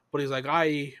 but he's like,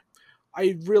 I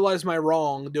realized my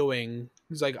wrongdoing.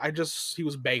 He's like, he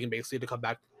was begging basically to come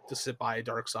back to sit by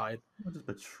Darkseid. Just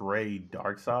betray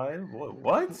Darkseid?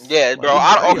 What? Yeah, bro.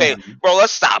 Bro.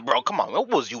 Let's stop, bro. Come on, what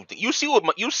was you think? You see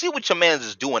what your man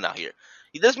is doing out here.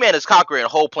 This man is conquering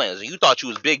whole planets, and you thought you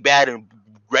was big, bad, and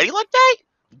ready like that?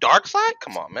 Darkseid?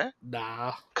 Come on, man.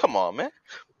 Nah. Come on, man.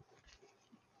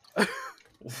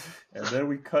 And then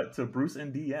we cut to Bruce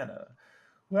and Deanna,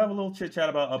 we have a little chit chat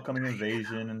about upcoming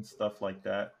invasion and stuff like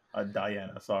that.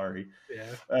 Diana, sorry. Yeah.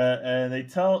 And it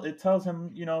tells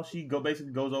him, she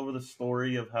basically goes over the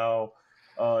story of how,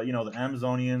 the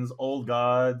Amazonians, old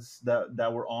gods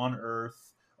that were on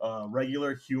Earth,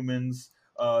 regular humans,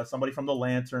 somebody from the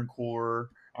Lantern Corps.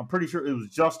 I'm pretty sure it was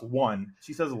just one.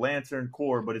 She says Lantern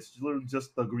Corps, but it's literally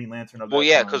just the Green Lantern of Well, that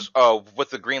yeah, time. because with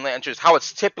the Green Lanterns, how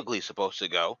it's typically supposed to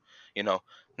go,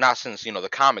 not since the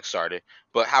comic started,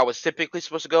 but how it's typically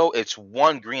supposed to go, it's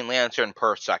one Green Lantern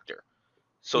per sector.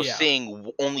 So Yeah.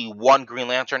 seeing only one Green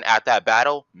Lantern at that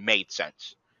battle made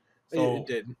sense. It So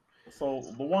did. So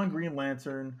the one Green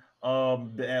Lantern,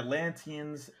 the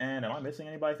Atlanteans, and am I missing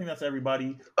anybody? I think that's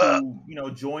everybody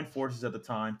who joined forces at the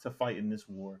time to fight in this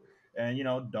war. And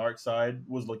Darkseid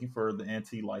was looking for the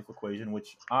anti-life equation,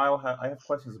 which I have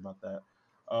questions about that.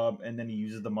 And then he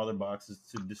uses the mother boxes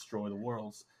to destroy the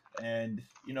worlds. And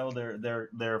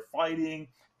they're fighting.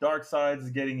 Darkseid's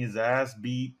getting his ass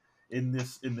beat in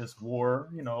this war.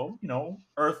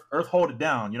 Earth hold it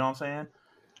down. You know what I'm saying?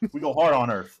 We go hard on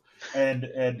Earth, and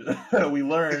we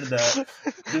learn that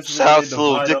this is when they Sounds a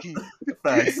little divide up dicky.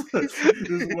 facts. This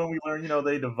is when we learn,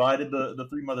 they divided the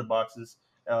three mother boxes.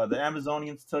 The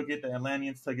Amazonians took it, the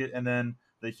Atlanteans took it, and then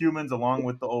the humans, along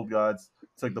with the old gods,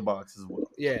 took the box as well.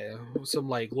 Yeah, some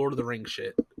like Lord of the Rings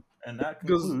shit. And that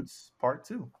Because concludes part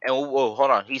 2. And whoa, hold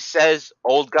on. He says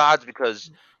old gods because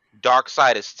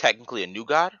Darkseid is technically a new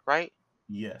god, right?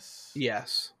 Yes.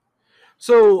 yes.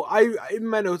 So I in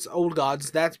my notes, old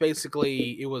gods. That's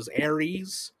basically it was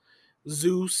Ares,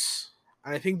 Zeus,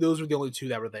 and I think those were the only two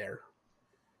that were there.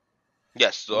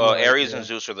 Yes, Right, Ares yeah. and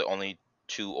Zeus are the only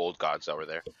two old gods that were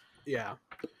there. Yeah.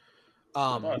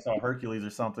 I thought I saw Hercules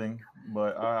or something,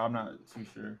 but I'm not too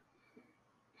sure.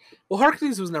 Well,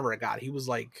 Hercules was never a god. He was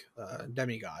like a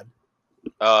demigod.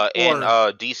 In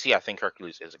DC, I think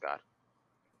Hercules is a god.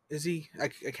 Is he? I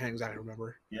can't exactly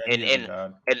remember. Yeah, In he is a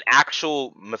god. in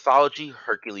actual mythology,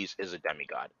 Hercules is a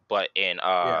demigod, but in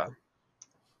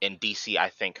DC, I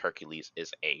think Hercules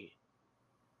is a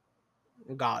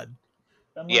God.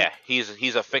 yeah.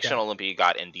 He's a fictional Olympian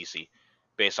god in DC,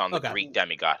 based on the Greek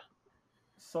demigod.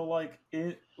 So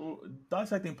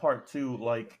dissecting part 2,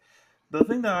 the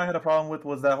thing that I had a problem with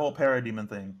was that whole parademon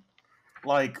thing.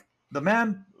 Like, the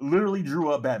man literally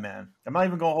drew up Batman. I'm not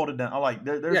even gonna hold it down. I'm like,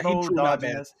 there's no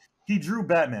dodging this. He drew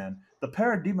Batman. The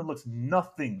parademon looks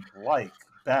nothing like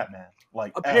Batman.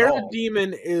 Like, a at all.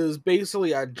 parademon is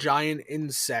basically a giant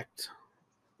insect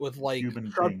with like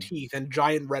sharp teeth and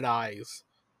giant red eyes.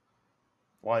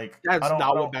 Like, that's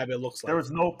not what Batman looks like. There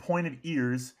was no pointed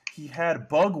ears. He had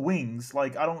bug wings.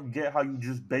 Like, I don't get how you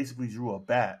just basically drew a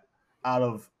bat out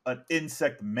of an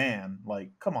insect man.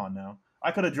 Like, come on now. I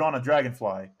could have drawn a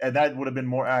dragonfly, and that would have been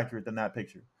more accurate than that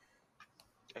picture.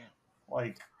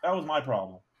 Like, that was my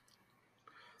problem.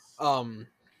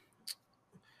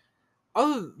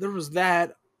 There was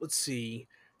that. Let's see.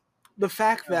 The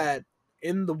fact that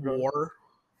in the war,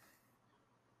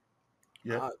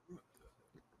 I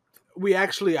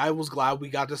was glad we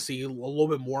got to see a little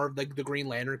bit more of the Green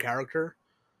Lantern character,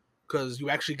 because you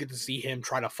actually get to see him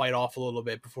try to fight off a little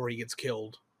bit before he gets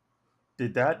killed.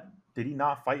 Did he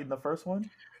not fight in the first one?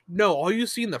 No, all you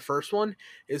see in the first one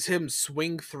is him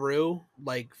swing through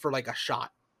for a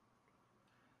shot.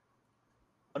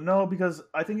 No, because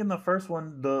I think in the first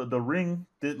one the ring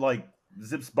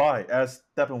zips by as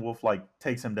Steppenwolf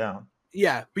takes him down.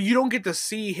 Yeah, but you don't get to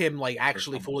see him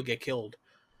actually fully get killed.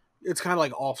 It's kind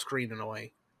of off screen in a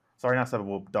way. Sorry, not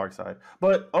Steppenwolf, Darkseid.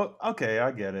 But okay,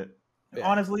 I get it. Yeah.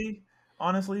 Honestly,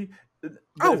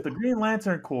 if the Green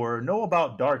Lantern Corps know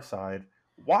about Darkseid,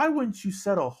 why wouldn't you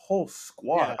set a whole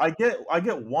squad? Yeah. I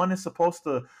get one is supposed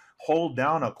to hold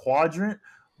down a quadrant,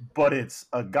 but it's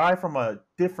a guy from a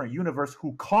different universe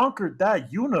who conquered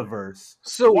that universe.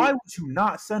 So why would you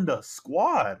not send a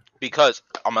squad? Because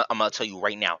I'm gonna tell you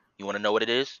right now. You want to know what it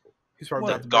is?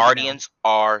 The Guardians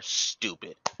are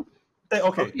stupid.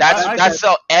 Okay, that's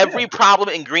every problem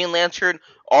in Green Lantern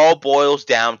all boils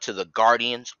down to the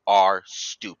Guardians are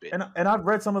stupid. And I've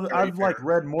read I've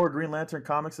read more Green Lantern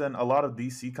comics than a lot of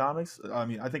DC comics. I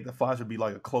mean, I think the Flash would be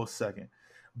a close second.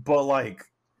 But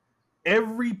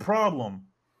every problem,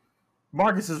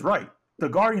 Marcus is right. The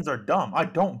Guardians are dumb. I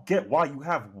don't get why you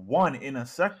have one in a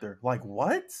sector.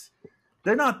 What?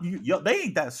 They're not. They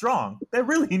ain't that strong. They're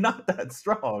really not that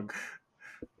strong.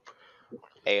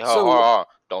 Hey,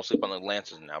 don't sleep on the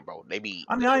lanterns now, bro. They be.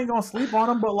 I mean, I ain't gonna sleep on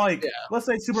them, but let's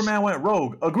say Superman went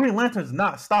rogue. A Green Lantern's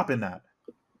not stopping that.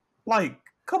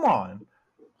 Come on.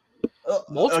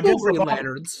 Multiple Green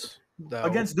Lanterns. Though.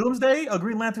 Against Doomsday, a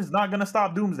Green Lantern's not gonna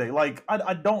stop Doomsday.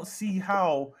 I don't see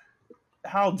how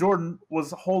Jordan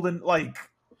was holding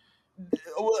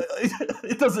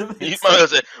It doesn't make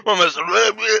sense. It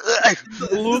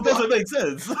doesn't make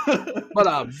sense.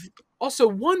 But also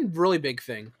one really big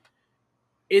thing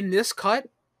in this cut,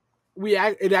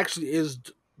 it actually is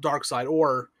Darkseid,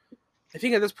 or I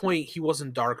think at this point he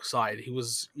wasn't Darkseid. He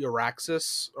was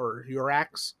Uraxis or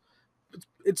Urax.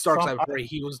 It's Darkseid before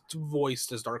he was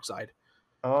voiced as Darkseid,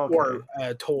 or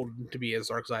told to be as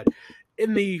Darkseid.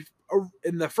 In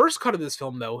the first cut of this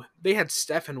film, though, they had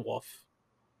Steppenwolf.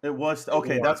 It was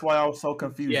that's why I was so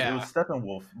confused. Yeah. It was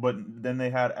Steppenwolf, but then they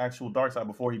had actual Darkseid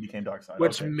before he became Darkseid,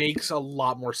 which makes a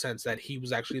lot more sense that he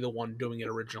was actually the one doing it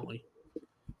originally.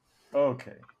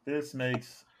 Okay, this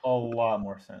makes a lot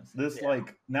more sense. This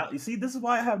now you see, this is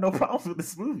why I have no problems with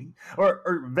this movie,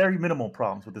 or very minimal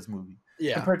problems with this movie,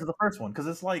 compared to the first one, because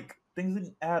it's like things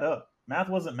didn't add up. Math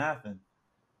wasn't mathing.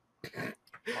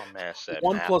 Oh man, said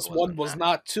 1 + 1 was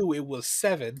not 2; it was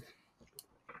 7.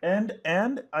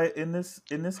 And I in this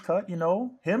cut, you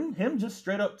know, him just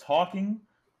straight up talking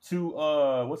to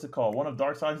what's it called? One of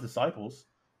Darkseid's disciples.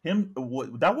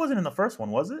 That wasn't in the first one,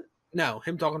 was it? No,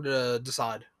 him talking to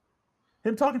Desaad.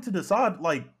 Him talking to Desaad,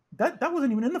 like that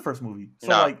wasn't even in the first movie. So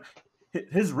like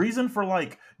his reason for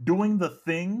like doing the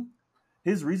thing,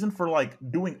 his reason for like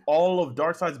doing all of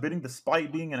Darkseid's bidding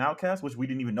despite being an outcast, which we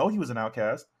didn't even know he was an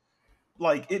outcast.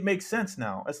 Like, it makes sense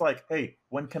now. It's like, hey,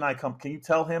 when can I come? Can you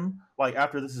tell him, like,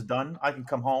 after this is done, I can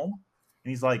come home? And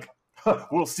he's like,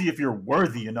 we'll see if you're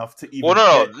worthy enough to even.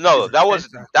 Well, no, that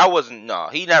wasn't. No,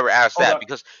 he never asked that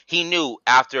because he knew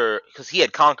because he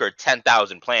had conquered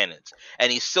 10,000 planets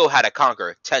and he still had to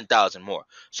conquer 10,000 more.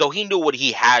 So he knew what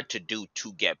he had to do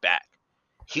to get back.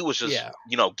 He was just,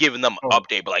 giving them an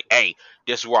update, but like, hey,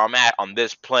 this is where I'm at on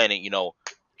this planet,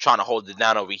 trying to hold it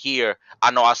down over here. I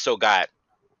know I still got.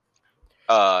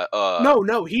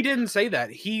 No, he didn't say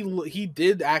that. He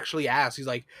did actually ask. He's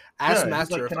like, ask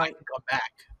Master if I can come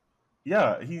back.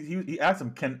 Yeah, he asked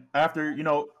him, after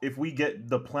if we get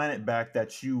the planet back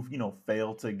that you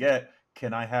failed to get,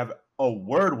 can I have a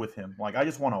word with him? Like, I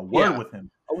just want a word with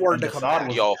him. A word to come back.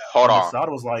 Hold on.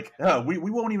 Desaad was like, we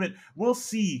won't even. We'll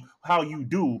see how you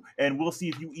do, and we'll see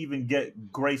if you even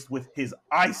get graced with his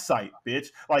eyesight, bitch.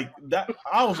 Like that.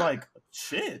 I was like,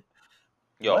 shit.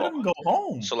 Let him go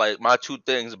home. So like my two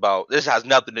things about this has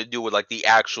nothing to do with like the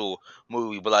actual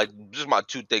movie, but like just my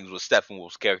two things with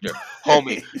Steppenwolf's character.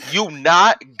 Homie, you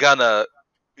not gonna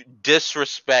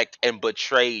disrespect and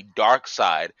betray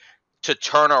Darkseid to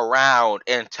turn around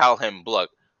and tell him,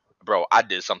 look, bro, I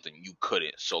did something you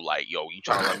couldn't. So like, you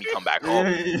trying to let me come back home?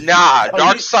 Nah,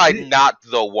 Darkseid not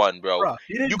the one, bro.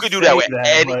 You could do that with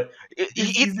any.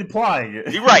 He's implying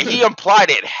it. You're right. He implied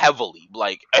it heavily.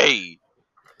 Like, hey,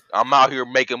 I'm out here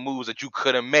making moves that you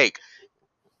couldn't make.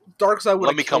 Darkseid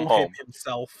would have killed him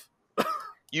himself.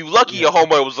 You lucky your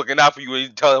homeboy was looking out for you and you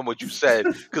tell him what you said,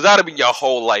 because that'd have been your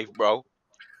whole life, bro.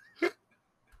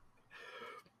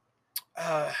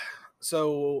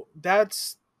 So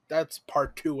that's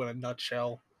part 2 in a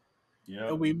nutshell. Yeah.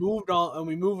 And we move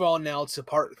on now to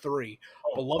part 3.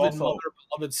 Beloved mother,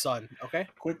 beloved son. Okay.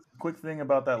 Quick thing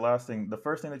about that last thing. The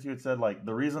first thing that you had said, like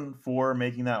the reason for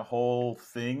making that whole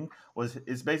thing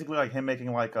it's basically like him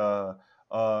making like a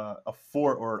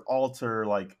fort or an altar,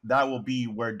 like that will be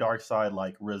where Darkseid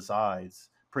like resides,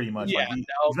 pretty much. Yeah, like he's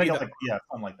making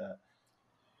something like that.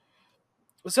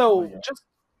 So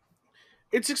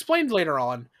it's explained later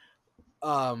on,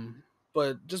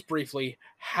 but just briefly,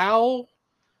 how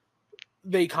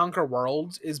they conquer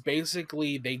worlds is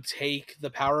basically they take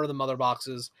the power of the mother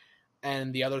boxes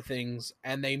and the other things,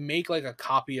 and they make like a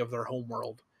copy of their home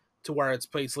world to where it's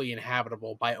basically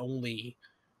inhabitable by only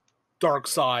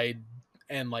Darkseid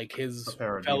and like his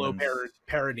fellow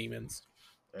parademons.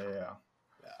 Yeah.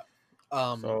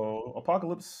 So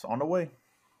apocalypse on the way.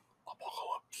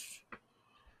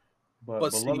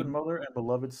 But beloved mother and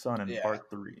beloved son in part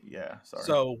 3. Yeah, sorry.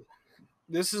 So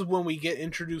this is when we get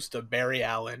introduced to Barry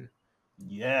Allen.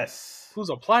 Yes. Who's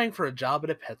applying for a job at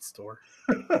a pet store.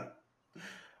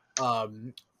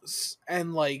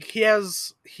 And like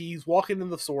he's walking in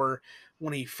the store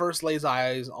when he first lays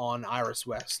eyes on Iris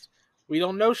West. We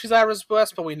don't know she's Iris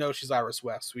West, but we know she's Iris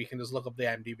West. We can just look up the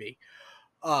IMDb.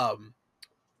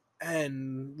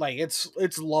 And like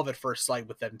it's love at first sight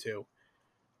with them too.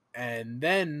 And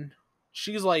then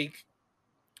she's like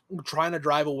trying to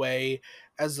drive away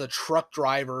as the truck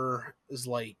driver is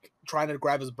like trying to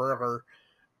grab his burger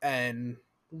and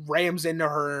rams into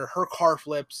her car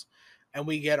flips, and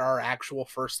we get our actual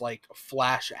first like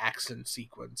flash action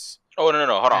sequence. Oh no,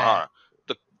 hold on.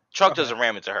 The truck doesn't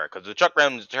ram into her, because the truck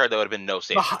rammed into her, there would have been no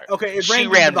saving her. Okay, she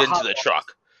rammed into the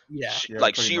truck. Yeah,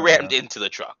 she rammed into the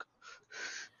truck.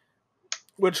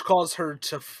 which caused her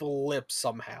to flip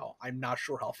somehow. I'm not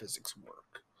sure how physics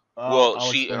work. Well,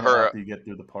 I'll she explain it her after you get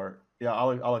through the part. Yeah,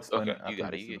 I'll explain okay. it after You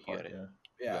got it. get through You the part. got it.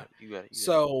 Yeah. Yeah. You got it.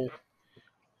 So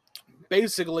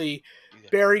basically,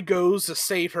 Barry goes to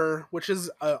save her, which is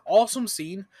an awesome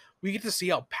scene. We get to see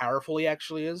how powerful he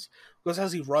actually is, because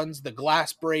as he runs, the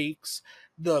glass breaks,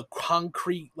 the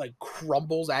concrete like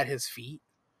crumbles at his feet.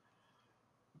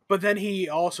 But then he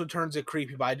also turns it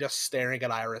creepy by just staring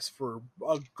at Iris for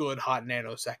a good hot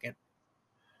nanosecond,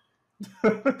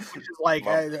 which is like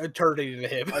an eternity to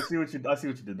him. I see what you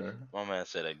did there. My man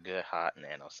said a good hot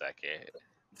nanosecond.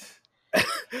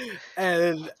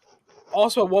 And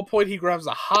also, at one point, he grabs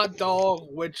a hot dog,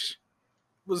 which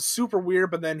was super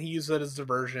weird, but then he used it as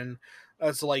diversion,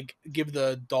 to like give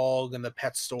the dog in the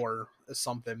pet store as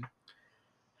something.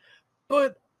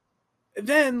 But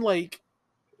then, like,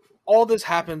 all this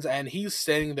happens, and he's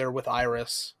standing there with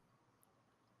Iris,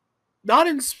 not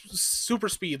in super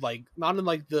speed, like not in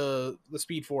like the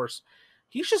Speed Force.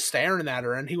 He's just staring at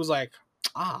her, and he was like,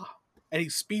 "Ah," and he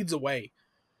speeds away.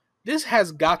 This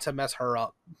has got to mess her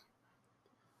up.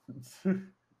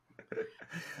 And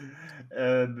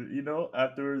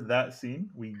after that scene,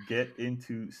 we get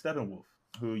into Steppenwolf,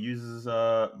 who uses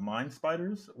mind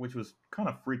spiders, which was kind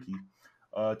of freaky,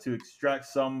 to extract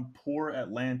some poor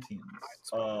Atlanteans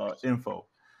info.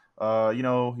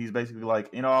 He's basically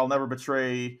like, I'll never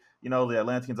betray, the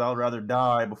Atlanteans. I'll rather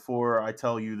die before I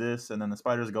tell you this. And then the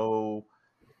spiders go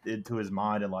into his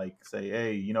mind and like say,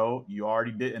 hey, you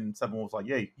already did. And Steppenwolf's like,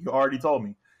 hey, you already told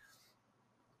me.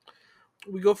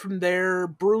 We go from there.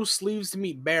 Bruce leaves to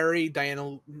meet Barry.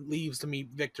 Diana leaves to meet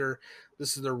Victor.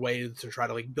 This is their way to try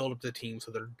to like build up the team,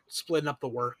 so they're splitting up the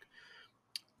work.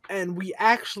 And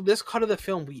this cut of the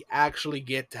film, we actually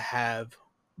get to have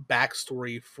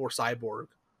backstory for Cyborg,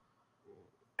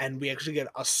 and we actually get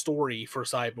a story for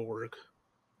Cyborg.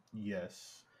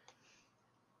 Yes.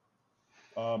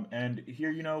 And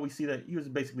here, we see that he was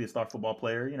basically a star football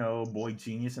player, boy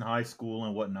genius in high school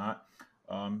and whatnot,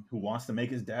 who wants to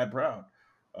make his dad proud.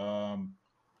 And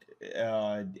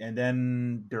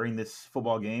then during this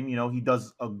football game, he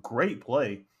does a great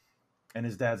play, and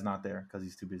his dad's not there because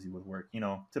he's too busy with work.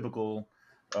 Typical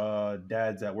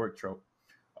dads at work trope.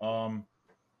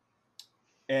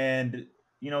 And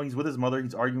he's with his mother.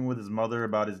 He's arguing with his mother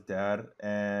about his dad,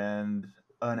 and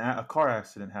a car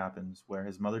accident happens where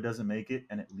his mother doesn't make it,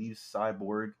 and it leaves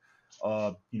Cyborg,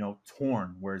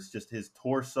 torn, where it's just his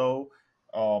torso,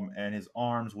 and his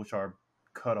arms, which are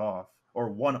cut off, or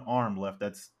one arm left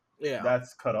that's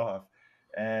cut off,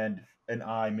 and an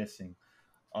eye missing.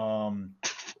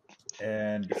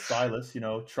 And Silas,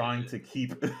 trying to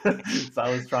keep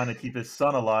Silas trying to keep his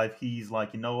son alive. He's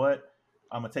like, you know what?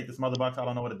 I'm gonna take this mother box. I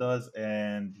don't know what it does,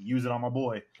 and use it on my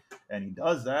boy. And he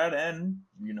does that, and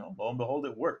lo and behold,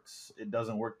 it works. It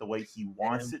doesn't work the way he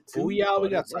wants it to. Booyah! We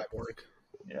got Cyborg.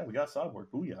 Yeah, we got Cyborg.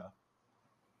 Booyah!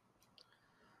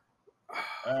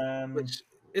 Which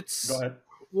it's go ahead.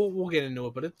 We'll get into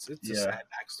it, but it's a sad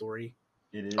backstory.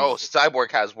 It is. Oh,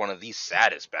 Cyborg has one of the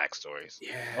saddest backstories.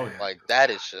 Yeah. Oh, yeah. Like that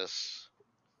is just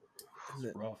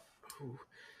rough.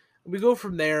 We go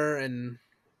from there, and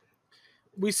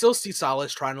we still see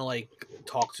Silas trying to like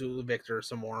talk to Victor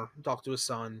some more, talk to his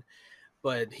son,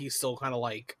 but he's still kind of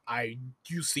like,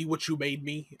 you see what you made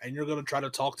me, and you're gonna try to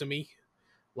talk to me,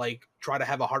 like try to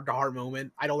have a heart to heart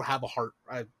moment. I don't have a heart,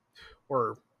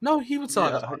 no, he would still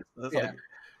have a heart.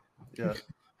 Yeah.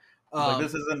 Like,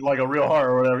 this isn't like a real heart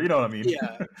or whatever. You know what I mean?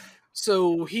 Yeah.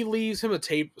 So he leaves him a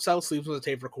tape. Silas leaves him a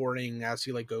tape recording as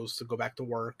he like goes to go back to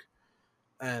work.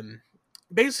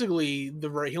 Basically,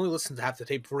 he only listens to half the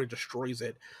tape before he destroys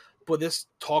it. But this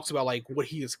talks about like what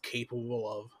he is capable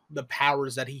of, the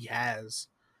powers that he has,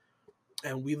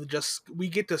 and we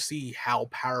get to see how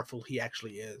powerful he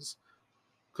actually is,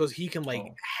 because he can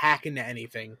like hack into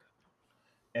anything.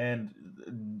 And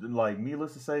like,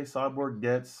 needless to say, Cyborg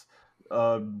gets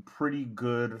a pretty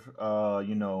good, a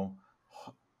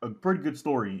pretty good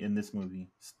story in this movie.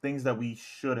 Things that we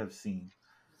should have seen.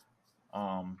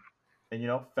 And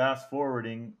fast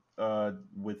forwarding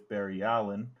with Barry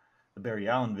Allen, the Barry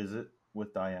Allen visit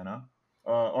with Diana,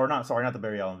 not the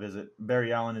Barry Allen visit.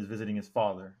 Barry Allen is visiting his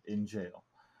father in jail,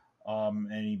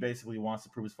 and he basically wants to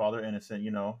prove his father innocent.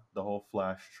 The whole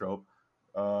Flash trope.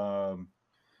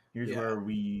 Here's where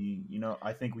we,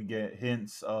 I think we get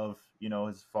hints of,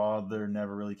 his father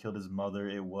never really killed his mother.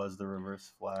 It was the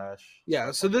Reverse Flash.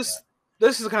 Yeah. So this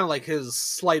is kind of like his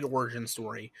slight origin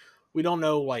story. We don't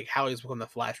know like how he's become the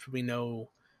Flash, but we know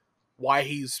why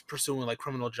he's pursuing like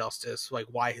criminal justice, like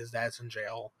why his dad's in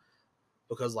jail,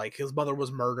 because like his mother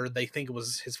was murdered. They think it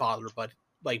was his father, but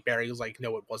like Barry was like,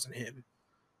 no, it wasn't him.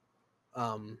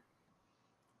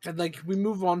 And like we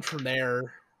move on from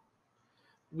there,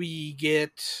 we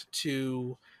get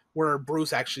to where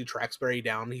Bruce actually tracks Barry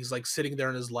down. He's like sitting there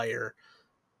in his lair,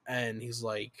 and he's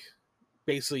like,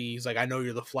 basically, he's like, "I know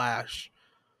you're the Flash."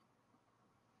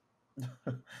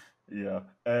 Yeah,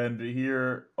 and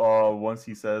here, once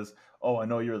he says, "Oh, I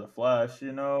know you're the Flash,"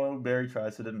 Barry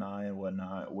tries to deny and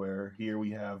whatnot. Where here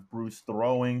we have Bruce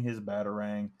throwing his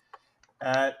batarang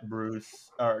at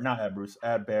Bruce, or not at Bruce,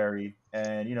 at Barry,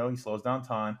 and he slows down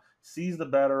time, sees the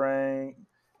batarang,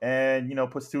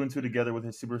 and puts two and two together with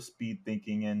his super speed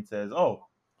thinking, and says, "Oh,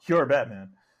 you're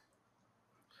Batman."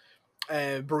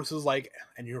 And Bruce is like,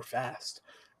 "And you're fast."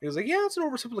 He was like, "Yeah, it's an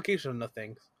oversimplification of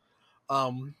things."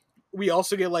 Um, we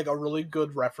also get like a really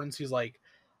good reference. He's like,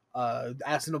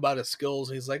 asking about his skills.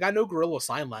 And he's like, "I know Gorilla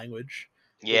Sign Language,"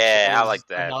 which Yeah, I is like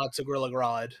a that. nod to Gorilla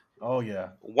Grodd. Oh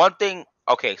yeah. One thing,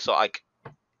 okay, so like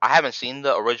I haven't seen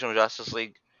the original Justice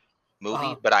League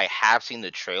movie, but I have seen the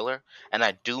trailer, and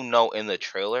I do know in the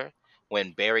trailer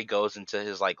when Barry goes into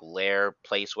his like lair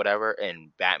place, whatever,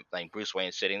 and Bruce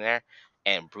Wayne's sitting there,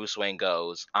 and Bruce Wayne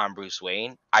goes, "I'm Bruce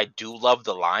Wayne." I do love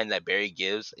the line that Barry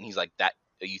gives, and he's like, "That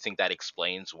you think that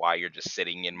explains why you're just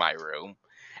sitting in my room?"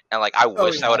 And like I Oh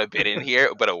wish that yeah. would have been in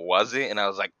here, but it wasn't, and I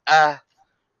was like,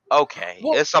 okay,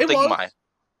 Well, it's it something was. my.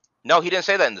 No, he didn't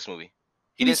say that in this movie.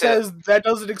 He He didn't say that. says that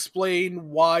doesn't explain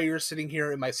why you're sitting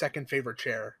here in my second favorite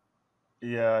chair.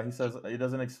 Yeah, he says he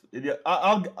doesn't. Yeah,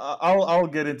 I'll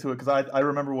get into it because I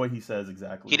remember what he says He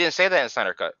exactly. didn't say that in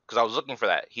Snyder Cut because I was looking for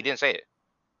that. He didn't say it.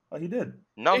 Oh, he did.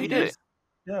 No, Yeah, he he didn't. does.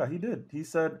 Yeah, he did. He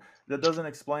said that doesn't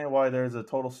explain why there's a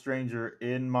total stranger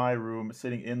in my room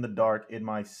sitting in the dark in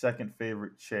my second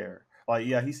favorite chair. Like,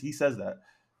 yeah, he says that.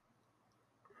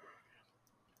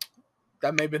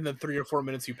 That may have been the 3 or 4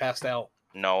 minutes you passed out.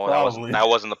 No, Probably. that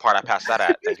wasn't the part I passed that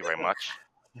at. Thank you very much.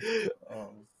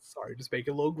 Sorry, just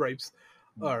making little grapes.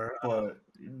 Or But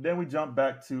then we jump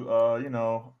back to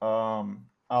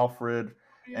Alfred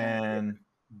and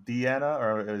Deanna,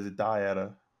 or is it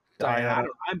Diana? Diana. Diana.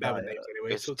 I'm bad with Diana. names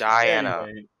anyway, It's so it's fine. Diana.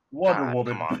 Anyway, Wonder God, come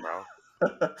Woman. on,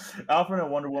 bro. Alfred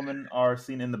and Wonder Woman are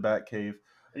seen in the Batcave.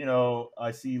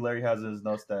 I see Larry has in his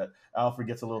notes that Alfred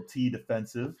gets a little T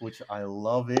defensive, which I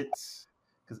love it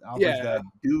because Alfred's Yeah. that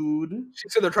dude. She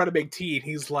said they're trying to make tea, and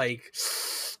he's like,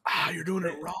 "You're doing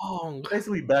it wrong."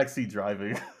 Basically, backseat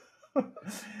driving.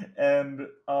 And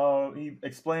he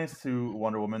explains to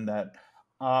Wonder Woman that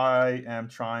I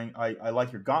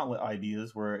like your gauntlet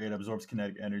ideas where it absorbs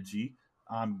kinetic energy.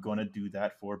 I'm going to do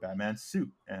that for Batman's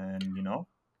suit. And,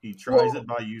 he tries it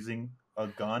by using a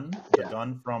gun, the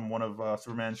gun from one of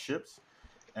Superman's ships,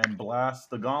 and blasts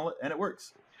the gauntlet, and it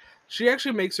works. She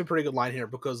actually makes a pretty good line here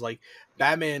because, like,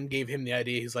 Batman gave him the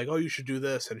idea. He's like, "Oh, you should do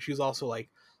this," and she's also like,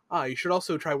 you should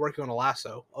also try working on a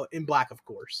lasso in black, of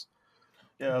course."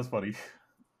 Yeah, that's funny.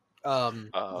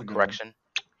 Correction.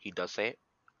 He does say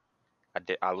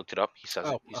it. I looked it up. He says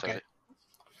it. He says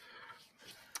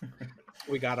it.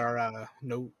 We got our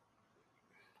note.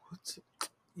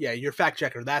 Yeah, your fact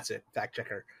checker. That's it, fact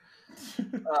checker.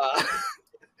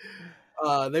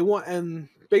 They want, and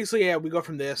basically, yeah, we go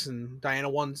from this, and Diana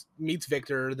meets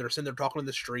Victor. They're sitting there talking in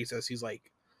the streets as he's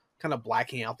like kind of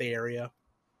blacking out the area,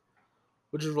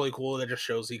 which is really cool. That just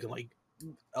shows he can like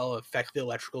affect the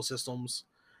electrical systems.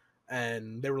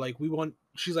 And they were like,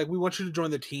 she's like, "We want you to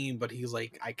join the team," but he's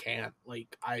like, "I can't.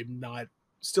 Like, I'm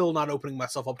still not opening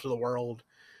myself up to the world."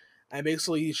 And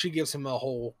basically, she gives him a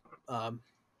whole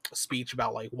speech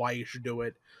about like why you should do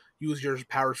it, use your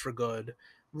powers for good,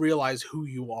 realize who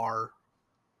you are.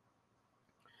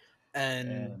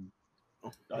 And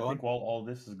I think while all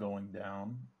this is going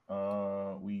down,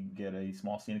 we get a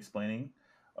small scene explaining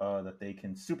that they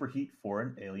can superheat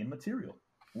foreign alien material,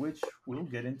 which we'll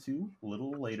get into a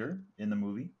little later in the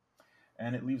movie.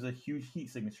 And it leaves a huge heat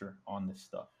signature on this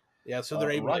stuff. Yeah, so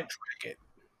they're able to track it.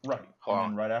 Right.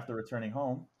 And then right after returning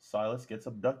home, Silas gets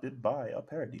abducted by a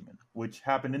parademon, which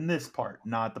happened in this part,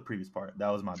 not the previous part.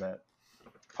 That was my bad.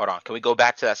 Hold on. Can we go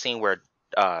back to that scene where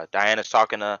Diana's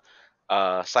talking to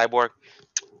Cyborg?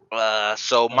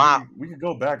 We could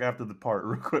go back after the part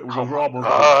real quick.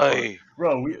 We're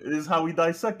this is how we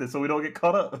dissect it, so we don't get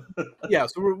caught up. Yeah,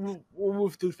 so we'll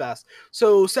move through fast.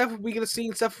 So we get a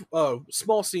scene.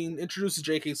 Small scene introduces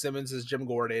J.K. Simmons as Jim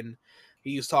Gordon.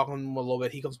 He's talking a little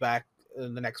bit. He comes back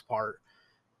in the next part.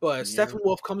 But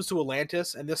Steppenwolf comes to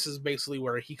Atlantis, and this is basically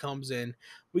where he comes in.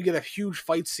 We get a huge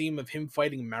fight scene of him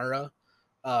fighting Mara.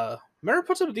 Mara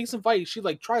puts up a decent fight. She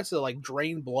like tries to like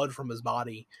drain blood from his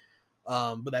body.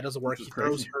 But that doesn't work. He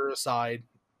throws her aside.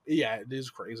 Yeah, it is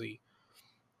crazy.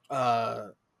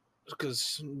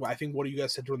 Because I think what you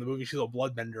guys said during the movie, she's a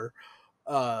bloodbender.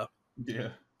 Yeah.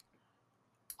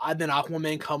 And then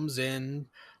Aquaman comes in.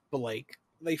 but like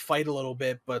they fight a little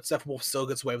bit, but Steppenwolf still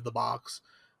gets away with the box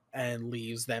and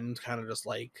leaves them kind of just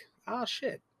like, ah,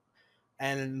 shit.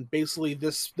 And basically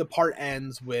the part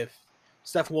ends with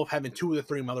Steppenwolf having 2 of the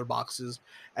 3 mother boxes,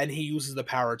 and he uses the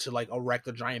power to like erect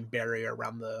a giant barrier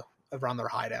around their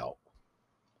hideout.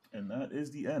 And that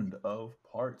is the end of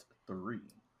part 3.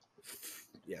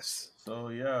 Yes. So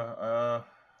yeah,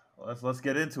 let's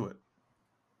get into it.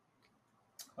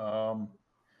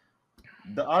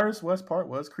 The Iris West part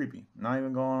was creepy. Not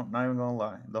even gonna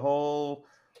lie.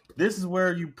 This is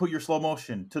where you put your slow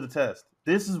motion to the test.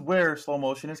 This is where slow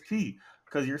motion is key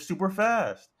because you're super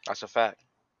fast. That's a fact.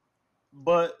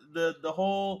 But the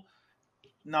whole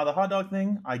the hot dog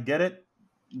thing, I get it.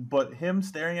 But him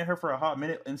staring at her for a hot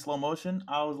minute in slow motion,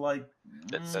 I was like,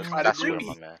 that's weird,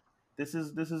 my man. This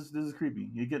is creepy.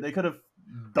 They could have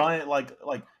done it like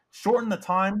shorten the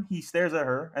time he stares at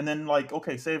her, and then like,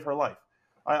 okay, save her life.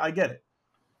 I get it.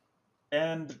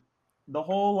 And the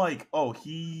whole like, oh,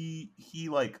 he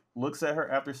like looks at her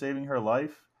after saving her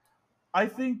life. I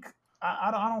think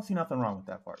I don't see nothing wrong with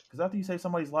that part, because after you save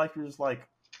somebody's life, you're just like,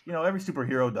 every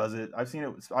superhero does it. I've seen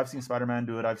it. I've seen Spider-Man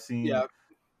do it. I've seen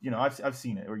I've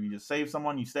seen it where you just save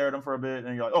someone, you stare at them for a bit,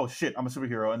 and you're like, oh shit, I'm a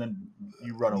superhero, and then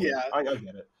you run away. Yeah, I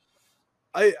get it.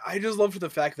 I just love for the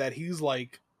fact that he's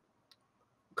like,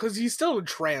 because he's still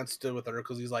entranced with her,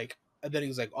 because he's like, and then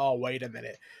he's like, oh, wait a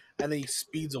minute, and then he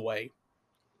speeds away.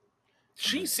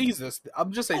 She sees this.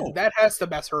 I'm just saying, that has to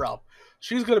mess her up.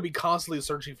 She's going to be constantly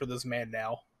searching for this man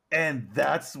now. And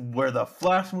that's where the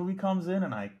Flash movie comes in,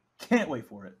 and I can't wait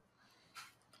for it.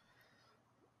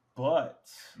 But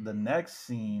the next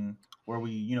scene where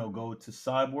we, go to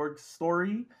Cyborg's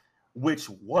story, which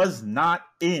was not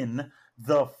in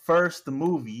the first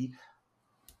movie.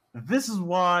 This is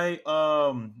why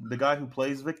the guy who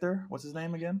plays Victor, what's his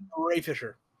name again? Ray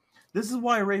Fisher. This is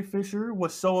why Ray Fisher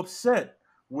was so upset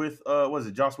with was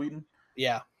it Joss Whedon?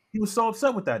 Yeah. He was so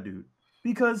upset with that dude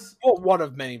because one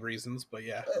of many reasons, but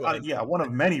yeah. One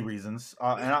of many reasons.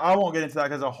 And I won't get into that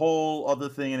because a whole other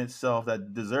thing in itself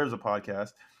that deserves a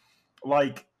podcast.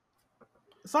 Like,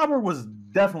 Cyborg was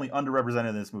definitely underrepresented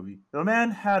in this movie. The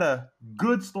man had a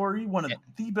good story, one of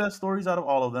the best stories out of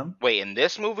all of them. Wait, in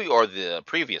this movie or the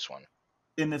previous one?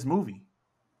 In this movie.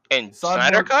 In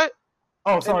Snyder Cut?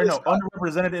 Oh, sorry, no,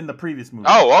 underrepresented in the previous movie.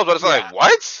 Oh, I was like,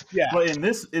 what? Yeah. But in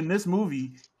this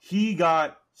movie, he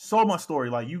got so much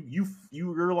story. Like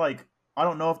you're like, I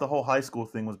don't know if the whole high school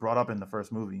thing was brought up in the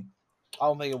first movie. I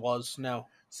don't think it was. No.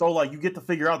 So like you get to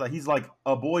figure out that he's like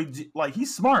a boy, like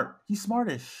he's smart. He's smart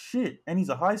as shit, and he's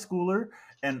a high schooler.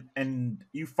 And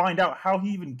you find out how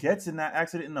he even gets in that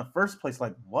accident in the first place.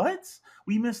 Like, what?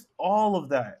 We missed all of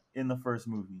that in the first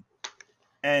movie.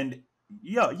 And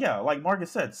yeah, like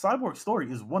Marcus said, Cyborg's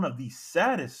story is one of the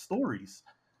saddest stories.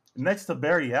 Next to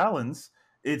Barry Allen's,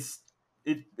 it's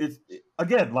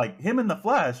again, like him and the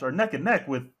Flash are neck and neck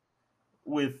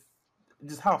with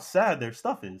just how sad their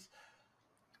stuff is.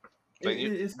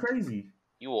 It's crazy.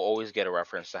 You will always get a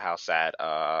reference to how sad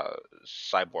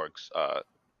Cyborg's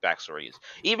backstory is.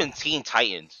 Even Teen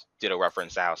Titans did a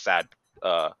reference to how sad,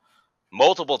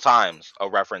 multiple times a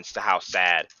reference to how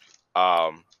sad,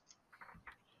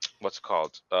 what's it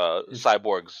called?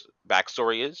 Cyborg's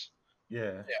backstory is.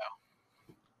 Yeah.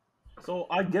 So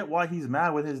I get why he's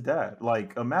mad with his dad.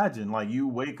 Like, imagine, like, you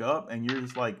wake up and you're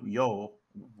just like, yo,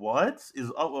 what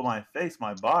is up with my face,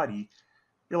 my body?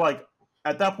 You're like,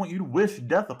 at that point, you'd wish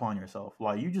death upon yourself.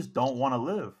 Like, you just don't want to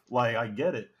live. Like, I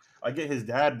get it. I get his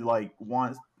dad, like,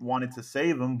 wanted to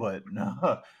save him, but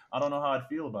no, I don't know how I'd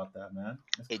feel about that, man.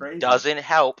 It's crazy. It doesn't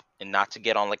help, and not to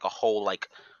get on, like, a whole, like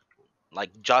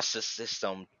justice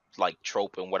system, like,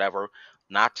 trope and whatever,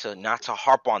 not to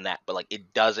harp on that, but, like,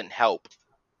 it doesn't help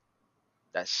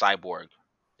that Cyborg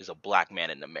is a black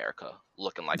man in America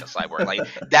looking like a cyborg. Like,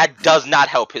 that does not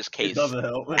help his case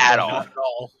at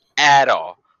all. At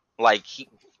all. Like, he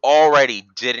already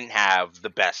didn't have the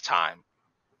best time.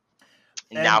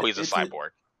 And now he's a cyborg.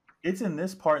 It's in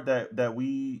this part that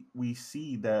we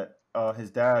see that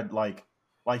his dad, like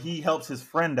he helps his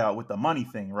friend out with the money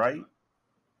thing, right?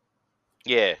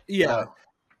 Yeah.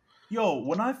 Yo,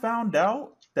 when I found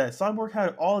out that Cyborg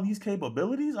had all of these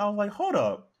capabilities, I was like, hold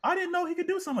up. I didn't know he could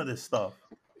do some of this stuff.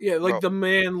 Yeah, like, the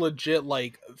man legit,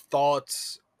 like,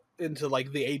 thoughts into,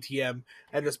 like, the ATM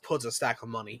and just puts a stack of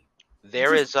money.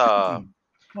 There is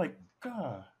like,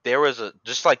 God. There is a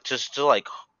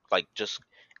just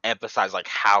emphasize like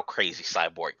how crazy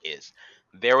Cyborg is.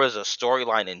 There was a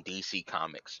storyline in DC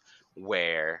Comics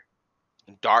where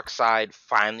Darkseid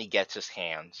finally gets his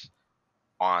hands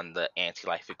on the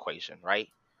anti-life equation, right?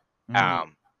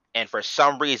 And for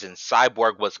some reason,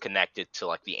 Cyborg was connected to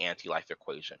like the anti-life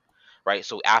equation. right?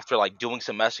 So after like doing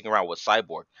some messing around with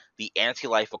Cyborg, the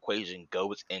anti-life equation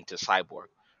goes into Cyborg,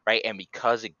 right? And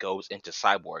because it goes into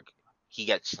Cyborg, he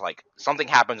gets like something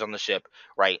happens on the ship,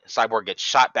 right? Cyborg gets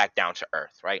shot back down to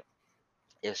Earth, right?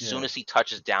 As soon Yeah. as he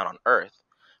touches down on Earth,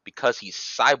 because he's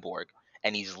Cyborg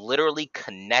and he's literally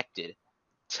connected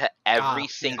to every Yeah, I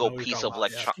single know what you're piece talking of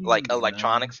about. Yeah. Jeez, man.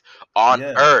 electronics on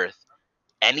Yeah. Earth,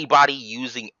 anybody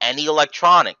using any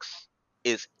electronics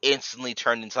is instantly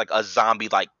turned into like a zombie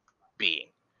like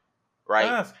being, right?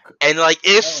 That's And like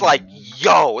it's like, man.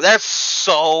 yo, that's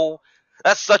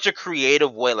such a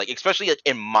creative way, like especially like,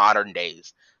 in modern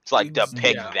days to like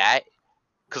depict Yeah. that.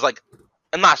 Because like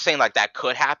I'm not saying like that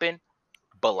could happen,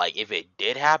 but like if it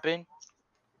did happen,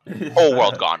 whole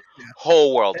world Yeah. gone,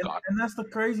 whole world gone. And that's the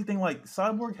crazy thing. Like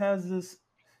Cyborg has this.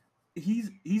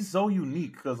 He's so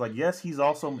unique because like yes he's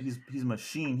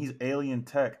machine, he's alien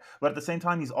tech, but at the same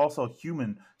time he's also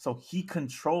human, so he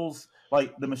controls,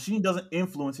 like, the machine doesn't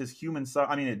influence his human side.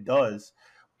 I mean, it does,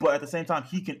 but at the same time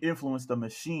he can influence the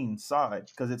machine side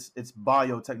because it's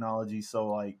biotechnology, so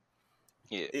like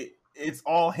Yeah, it's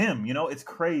all him, it's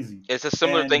crazy. it's a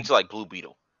similar thing And to like Blue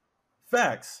Beetle.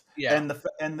 facts. Yeah. And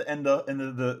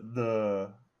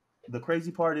the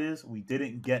crazy part is we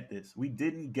didn't get this. We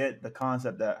didn't get the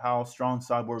concept that how strong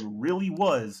Cyborg really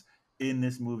was in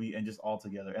this movie and just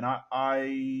altogether. And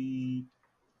I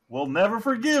will never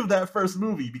forgive that first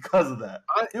movie because of that.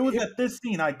 It was at this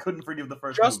scene I couldn't forgive the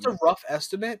first Just movie. a rough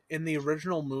estimate, in the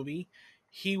original movie,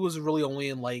 he was really only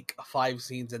in like 5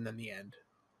 scenes and then the end.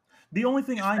 The only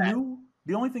thing I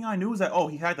knew is that, oh,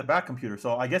 he had the back computer,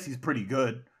 so I guess he's pretty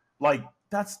good. Like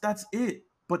that's it.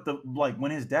 But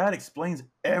when his dad explains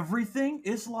everything,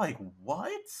 it's like,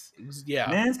 what? Yeah.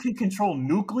 Mans can control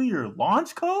nuclear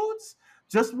launch codes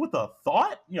just with a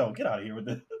thought? Yo, get out of here with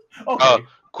this. Okay.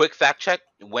 Quick fact check: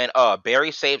 when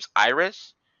Barry saves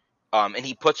Iris, and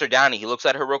he puts her down and he looks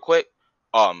at her real quick,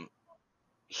 um,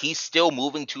 he's still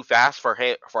moving too fast for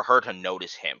her to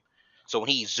notice him. So when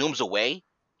he zooms away,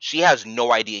 she has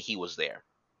no idea he was there.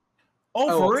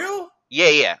 Oh, for real?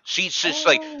 Yeah. She's just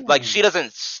like she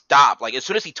doesn't stop. Like as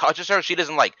soon as he touches her, she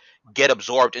doesn't like get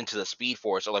absorbed into the speed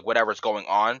force or like whatever's going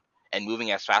on and moving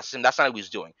as fast as him. That's not what he's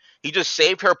doing. He just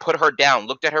saved her, put her down,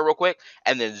 looked at her real quick,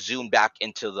 and then zoomed back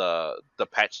into the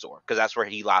pet store because that's where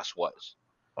he last was.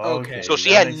 Okay. So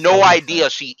she had no idea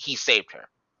he saved her.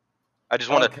 I just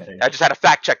had to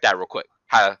fact check that real quick.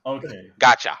 Okay.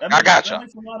 Gotcha. That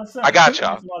makes a lot of sense. I gotcha.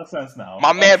 That makes a lot of sense now.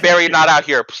 My man Barry not out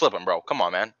here slipping, bro. Come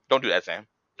on, man. Don't do that, Sam.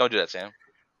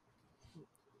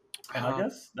 And I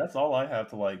guess that's all I have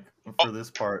to like for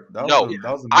this part.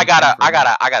 I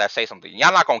gotta say something.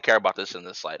 Y'all not gonna care about this in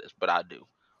the slightest, but I do.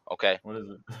 Okay. What is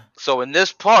it? So in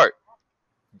this part,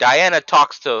 Diana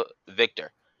talks to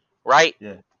Victor, right?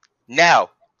 Yeah.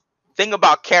 Now, thing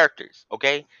about characters,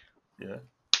 okay? Yeah.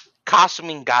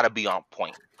 Costuming gotta be on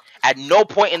point. At no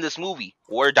point in this movie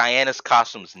were Diana's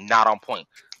costumes not on point.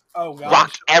 Oh god.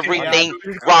 Rocked everything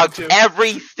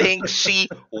she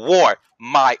wore.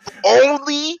 My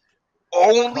only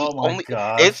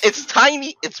it's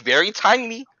tiny. It's very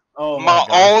tiny. Oh my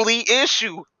only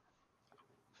issue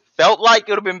felt like it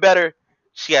would have been better.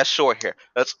 She has short hair.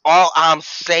 That's all I'm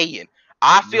saying.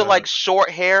 I feel like short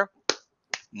hair,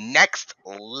 next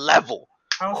level.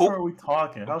 How short are we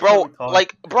talking? Bro,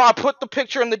 I put the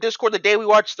picture in the Discord the day we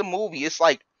watched the movie. It's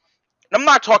like, I'm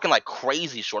not talking like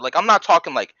crazy short. Like I'm not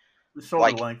talking like the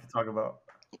shoulder length to talk about.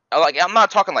 Like I'm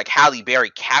not talking like Halle Berry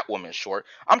Catwoman short.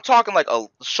 I'm talking like a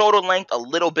shoulder length, a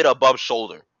little bit above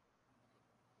shoulder.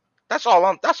 That's all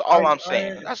I'm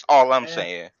saying. That's all I'm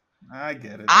saying. I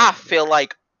get it. I feel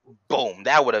like, boom,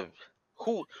 that would have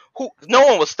who no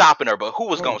one was stopping her, but who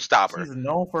was gonna stop her? She's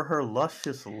known for her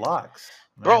luscious locks.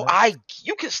 Man. Bro,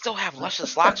 you can still have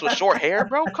luscious locks with short hair,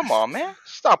 bro. Come on, man.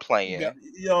 Stop playing.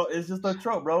 Yo, it's just a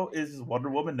trope, bro. Is Wonder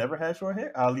Woman never had short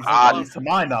hair? At least to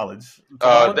my knowledge.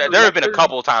 There have been a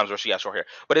couple of times where she has short hair,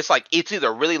 but it's like it's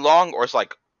either really long or it's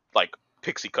like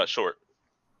pixie cut short.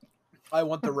 I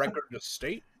want the record to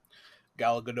state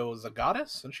Gal Gadot is a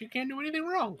goddess and she can't do anything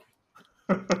wrong.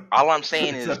 All I'm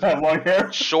saying is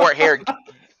short hair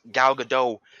Gal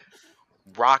Gadot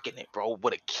rocking it, bro.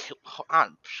 What a kill!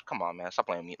 Come on, man. Stop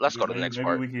playing me. Let's go to the next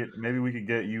part. Maybe we could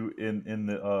get you in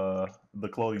the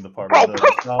clothing department.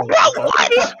 Bro,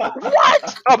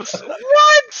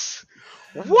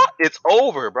 what? It's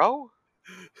over, bro.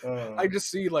 I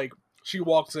just see like she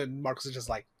walks in. Marcus is just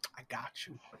like, I got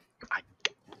you.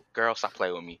 Girl, stop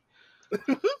playing with me.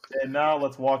 And now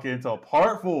let's walk into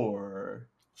part 4.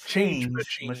 Change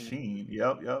machine.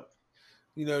 Yep.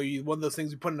 You know, one of those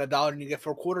things you put in $1 and you get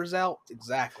 4 quarters out.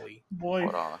 Exactly. Boy,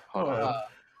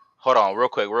 hold on, real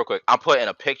quick. I'm putting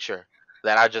a picture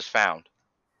that I just found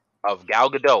of Gal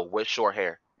Gadot with short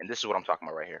hair, and this is what I'm talking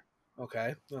about right here.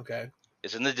 Okay.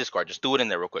 It's in the Discord. Just do it in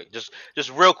there real quick. Just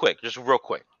real quick.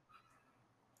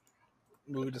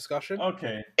 Movie discussion.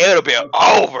 Okay. It'd have been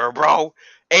over, bro.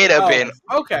 It'd have been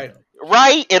okay.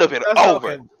 Right. It'd have been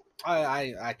over. Okay.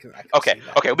 I can Okay. see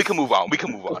that. Okay. We can move on.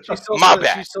 My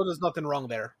bad. She still does nothing wrong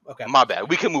there. Okay. My bad.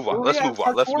 We can move on. Let's move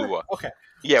on. Okay.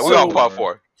 Yeah, we're on part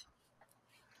 4.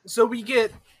 So we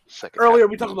get earlier.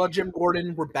 We talked about Jim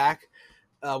Gordon. We're back.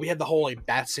 We had the whole like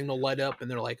bat signal light up,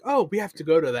 and they're like, "Oh, we have to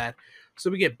go to that." So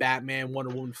we get Batman,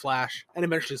 Wonder Woman, Flash, and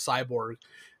eventually Cyborg.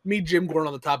 Meet Jim Gordon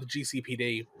on the top of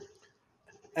GCPD,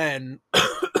 and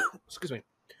excuse me.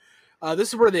 This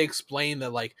is where they explain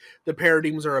that like the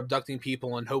parademons are abducting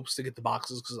people in hopes to get the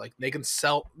boxes because like they can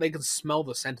smell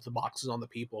the scent of the boxes on the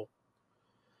people.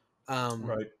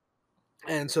 Right.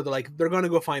 And so they're going to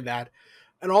go find that,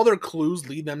 and all their clues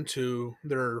lead them to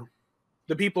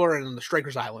the people are in the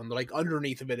Strikers Island. They're like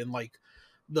underneath of it in like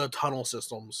the tunnel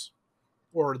systems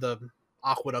or the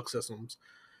aqueduct systems.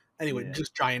 Anyway,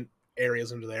 just giant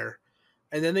areas under there.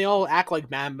 And then they all act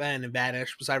like madmen and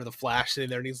vanish beside the Flash sitting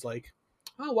there, and he's like,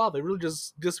 "Oh wow, they really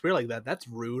just disappear like that. That's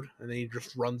rude." And then he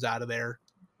just runs out of there.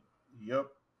 Yep,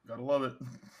 gotta love it.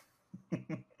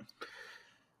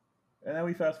 And then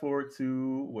we fast forward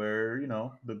to where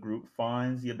the group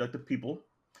finds the abducted people,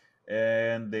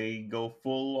 and they go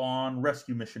full on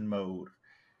rescue mission mode.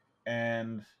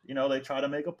 And they try to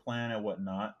make a plan and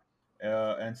whatnot.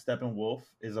 And Steppenwolf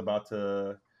is about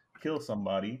to kill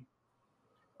somebody.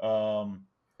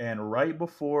 And right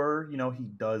before he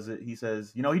does it, he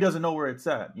says he doesn't know where it's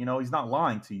at. He's not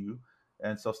lying to you.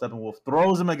 And so Steppenwolf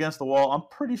throws him against the wall. I'm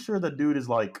pretty sure the dude is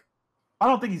like, I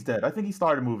don't think he's dead. I think he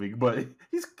started moving, but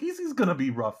he's gonna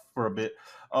be rough for a bit.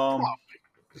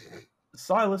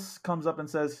 Silas comes up and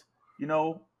says,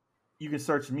 you can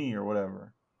search me or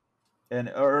whatever.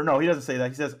 Or no, he doesn't say that.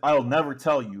 He says, I'll never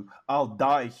tell you. I'll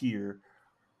die here,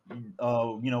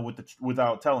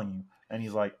 without telling you. And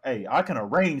he's like, hey, I can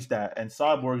arrange that. And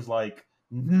Cyborg's like,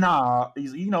 nah.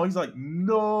 He's like,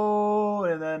 no.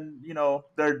 And then,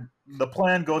 the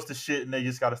plan goes to shit, and they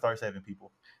just got to start saving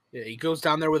people. Yeah, he goes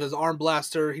down there with his arm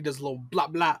blaster. He does a little blah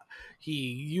blah.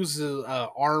 He uses a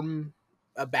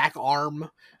back arm,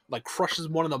 like crushes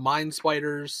one of the mind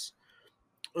spiders.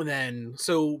 And then,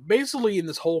 so basically in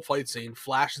this whole fight scene,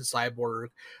 Flash and Cyborg,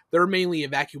 they're mainly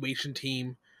evacuation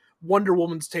team. Wonder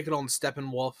Woman's taking on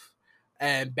Steppenwolf,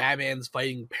 and Batman's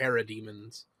fighting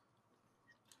parademons.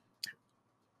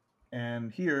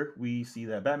 And here we see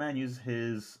that Batman uses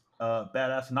his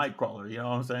badass Nightcrawler, you know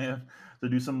what I'm saying, to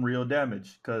do some real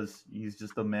damage, because he's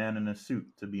just a man in a suit,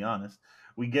 to be honest.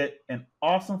 We get an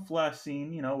awesome Flash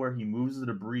scene, where he moves the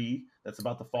debris that's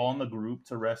about to fall on the group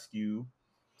to rescue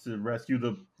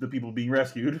the people being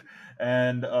rescued,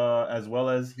 and as well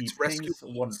as he pings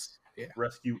one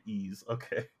rescue ease.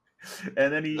 Okay.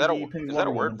 And then he pings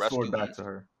Wonder Woman's sword back to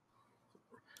her.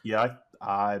 Yeah,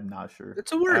 I'm not sure.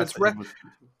 It's a word.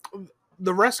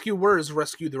 The rescue word is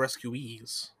rescue the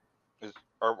rescuees.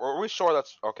 Are we sure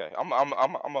that's okay?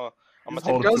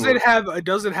 It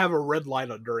doesn't have a red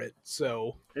line under it,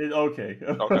 so okay.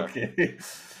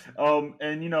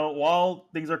 And while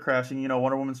things are crashing,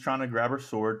 Wonder Woman's trying to grab her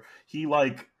sword. He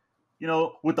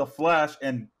with the Flash,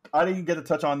 and I didn't get to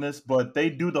touch on this, but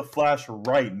they do the Flash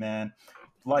right, man.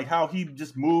 Like how he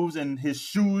just moves and his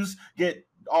shoes get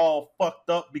all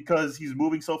fucked up because he's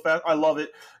moving so fast. I love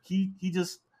it. He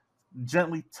just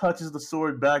gently touches the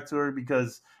sword back to her,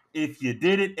 because if you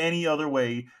did it any other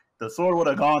way, the sword would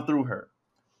have gone through her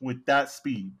with that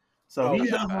speed. So he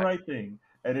does the right thing,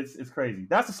 and it's crazy.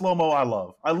 That's the slow-mo I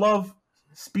love. I love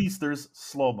speedsters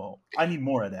slow-mo. I need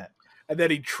more of that. And then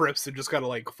he trips and just kind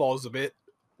of falls a bit,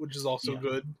 which is also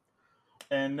good.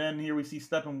 And then here we see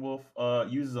Steppenwolf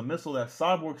uses a missile that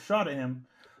Cyborg shot at him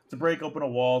to break open a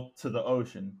wall to the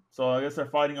ocean. So I guess they're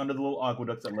fighting under the little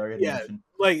aqueducts that Larry had mentioned.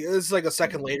 It's like a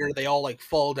second later, they all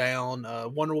fall down.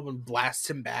 Wonder Woman blasts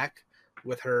him back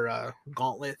with her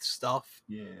gauntlet stuff.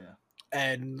 Yeah.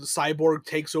 And Cyborg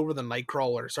takes over the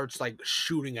Nightcrawler, starts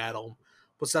shooting at him.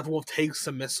 But Steppenwolf takes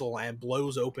the missile and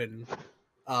blows open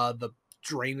the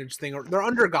drainage thing. They're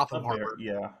under Gotham Harbor.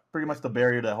 Yeah, pretty much the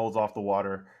barrier that holds off the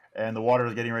water. And the water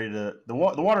is getting ready to... The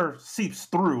water seeps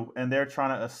through, and they're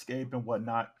trying to escape and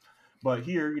whatnot. But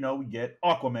here, we get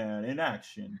Aquaman in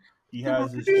action. He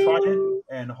has his trident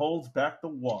and holds back the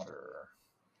water.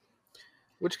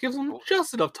 Which gives him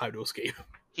just enough time to escape.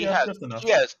 He has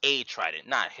a trident,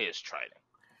 not his trident.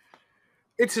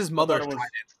 It's his mother's trident.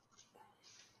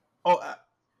 Oh,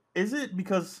 is it?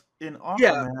 Because in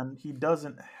Aquaman, he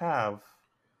doesn't have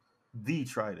the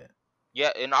trident.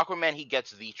 Yeah, in Aquaman he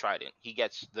gets the trident. He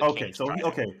gets the Okay, King's so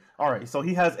trident. all right. So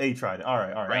he has a trident. All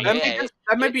right, Right. That, Yeah.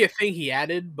 that might be a thing he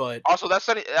added, but Also,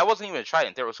 that wasn't even a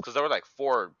trident. There were like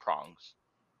 4 prongs.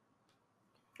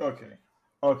 Okay.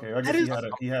 Okay, I that guess is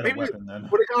he had a maybe weapon then.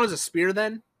 would it count as a spear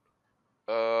then?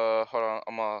 Hold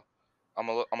on.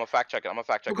 I'm a fact check it. I'm a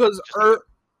fact check it. Because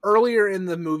earlier in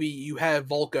the movie, you have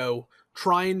Volko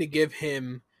trying to give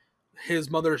him his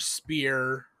mother's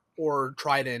spear or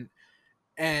trident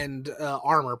and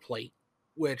armor plate,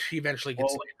 which he eventually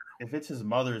gets Well, if it's his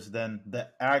mother's, then the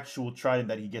actual trident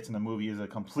that he gets in the movie is a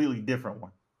completely different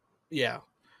one. Yeah.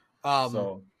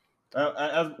 So,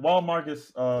 as while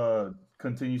Marcus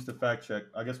continues to fact check,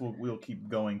 I guess we'll keep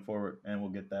going forward and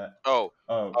we'll get that.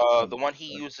 The one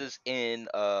he uses in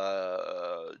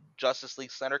Justice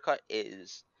League Center Cut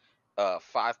is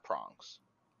 5 prongs.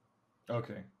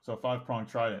 Okay, so 5-prong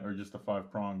trident or just a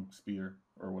 5-prong spear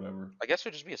or whatever. I guess it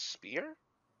would just be a spear.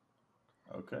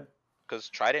 Okay. Because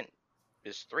trident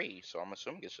is 3, so I'm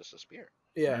assuming it's just a spear.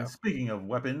 Yeah. And speaking of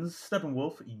weapons,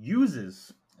 Steppenwolf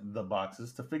uses the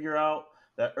boxes to figure out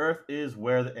that Earth is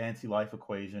where the anti-life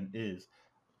equation is.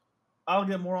 I'll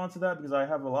get more onto that because I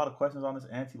have a lot of questions on this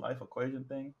anti-life equation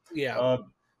thing. Yeah.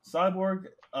 Cyborg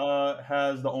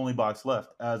has the only box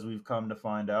left, as we've come to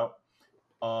find out.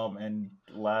 And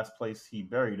last place he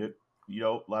buried it,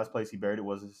 last place he buried it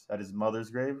was at his mother's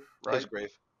grave, right? His grave.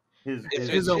 His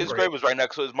grave was right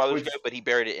next to his mother's grave, but he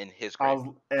buried it in his grave.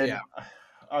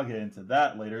 I'll get into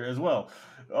that later as well.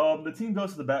 The team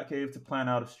goes to the Batcave to plan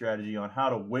out a strategy on how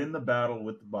to win the battle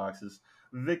with the boxes.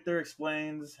 Victor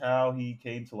explains how he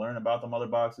came to learn about the mother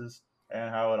boxes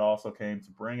and how it also came to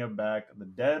bring him back the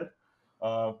dead,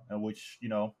 and which,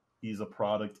 he's a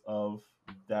product of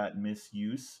that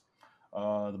misuse.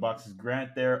 The boxes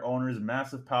grant their owners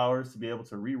massive powers to be able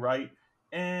to rewrite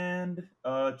and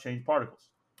change particles.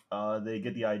 They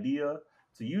get the idea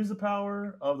to use the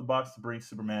power of the box to bring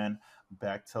Superman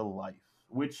back to life,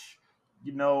 which,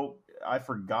 I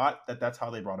forgot that's how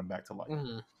they brought him back to life.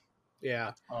 Mm-hmm.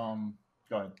 Yeah.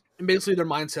 Go ahead. And basically their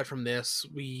mindset from this,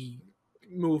 we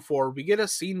move forward. We get a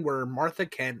scene where Martha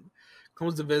Kent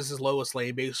comes to visit Lois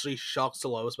Lane, basically shocks to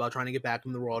Lois about trying to get back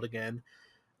in the world again,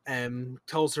 and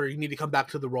tells her you need to come back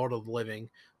to the world of the living.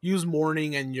 Use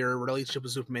mourning and your relationship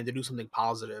with Superman to do something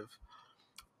positive.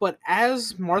 But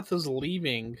as Martha's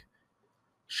leaving,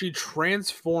 she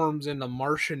transforms into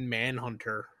Martian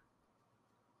Manhunter.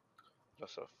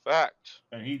 That's a fact.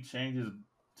 And he changes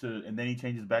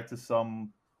back to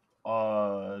some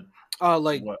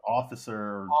like what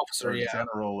officer or yeah,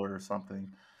 general or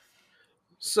something.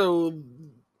 So,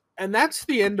 and that's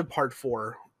the end of part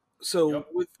 4. So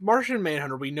with Martian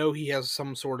Manhunter, we know he has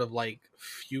some sort of like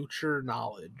future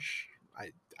knowledge.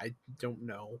 I don't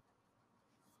know.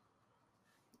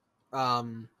 I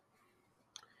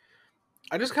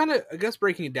just kind of, I guess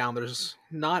breaking it down, there's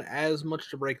not as much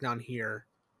to break down here.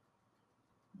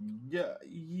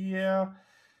 Yeah.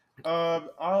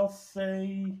 I'll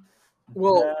say.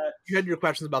 Well, that... you had your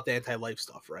questions about the anti-life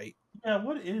stuff, right? Yeah.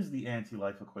 What is the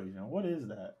anti-life equation? What is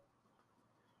that?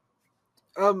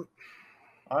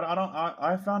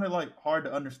 I found it like hard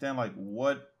to understand. Like,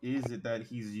 what is it that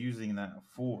he's using that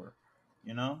for?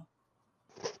 Like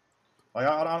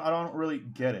I don't really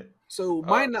get it. So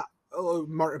mine,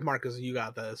 Marcus, you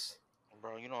got this,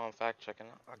 bro. I'm fact checking.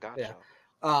 I got you.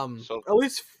 So at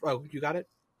least, you got it.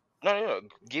 No.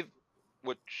 Give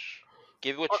what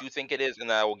you think it is, and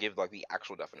then I will give like the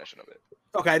actual definition of it.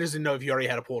 Okay, I just didn't know if you already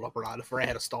had it pulled up or not. If I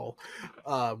had a stall,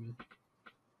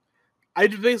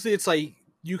 it's like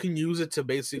you can use it to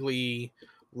basically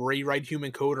rewrite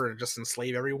human code or just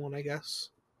enslave everyone, I guess.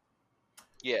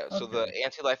 Yeah. So the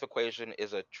anti-life equation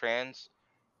is a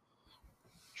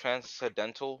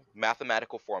transcendental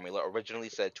mathematical formula originally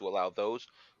said to allow those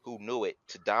who knew it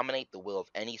to dominate the will of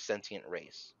any sentient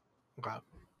race. Okay.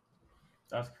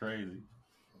 That's crazy.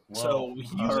 Well, so he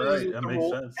uses it to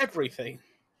roll everything.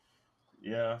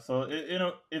 Yeah, so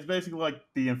it's basically like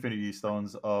the Infinity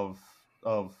Stones of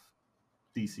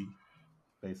DC,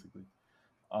 basically.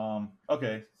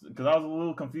 Okay, because I was a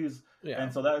little confused,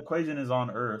 and so that equation is on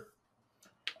Earth.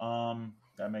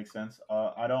 That makes sense.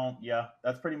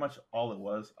 That's pretty much all it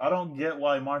was. I don't get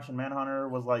why Martian Manhunter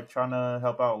was like trying to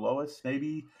help out Lois.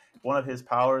 Maybe one of his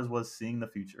powers was seeing the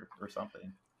future or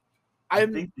something. I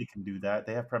think they can do that.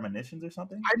 They have premonitions or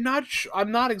something.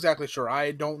 I'm not exactly sure.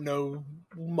 I don't know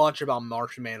much about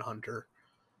Martian Manhunter.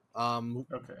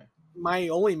 Okay. My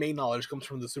only main knowledge comes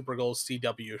from the Supergirl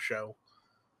CW show.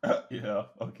 Yeah.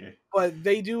 Okay. But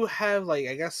they do have like,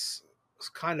 I guess,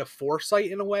 kind of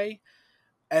foresight in a way,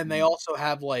 and they also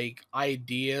have like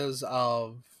ideas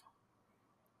of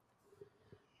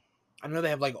I know they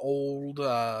have like old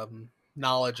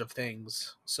knowledge of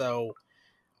things, so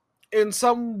in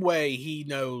some way he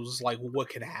knows like what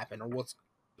can happen or what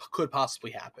could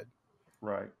possibly happen.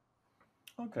 Right.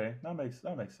 Okay, that makes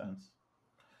sense.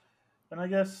 And I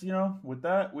guess, with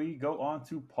that, we go on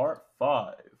to part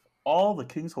 5. All the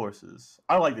King's Horses.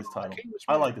 I like this title.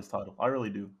 I like this title. I really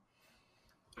do.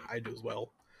 I do as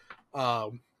well.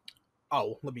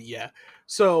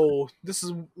 So this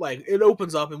is like, it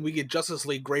opens up and we get Justice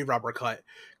League grave robber cut.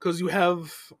 Because you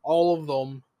have all of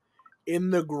them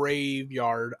in the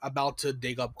graveyard about to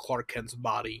dig up Clark Kent's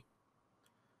body.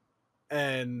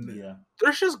 And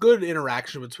there's just good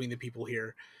interaction between the people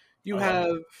here. You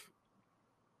have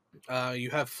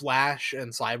Flash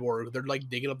and Cyborg. They're like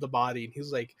digging up the body, and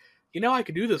he's like, I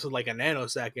could do this in like a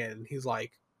nanosecond. And he's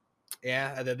like,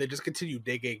 yeah, and then they just continue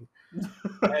digging.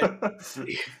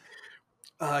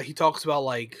 He talks about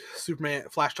like Superman.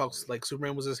 Flash talks like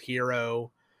Superman was his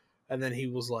hero, and then he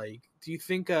was like, "Do you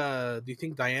think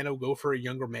Diana will go for a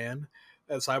younger man?"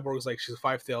 And Cyborg's like, "She's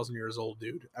 5,000 years old,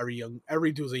 dude.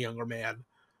 Every dude's a younger man."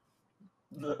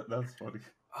 That's funny.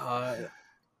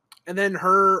 And then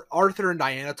Arthur and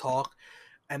Diana talk,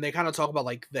 and they kind of talk about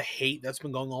like the hate that's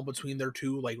been going on between their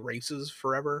two like races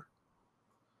forever.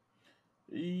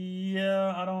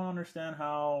 Yeah, I don't understand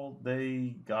how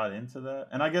they got into that.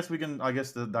 And I guess we can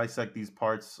dissect these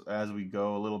parts as we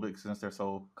go a little bit since they're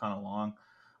so kind of long.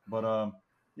 But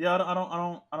yeah,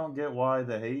 I don't get why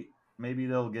the hate. Maybe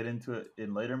they'll get into it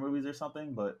in later movies or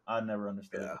something, but I never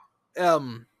understood. Yeah.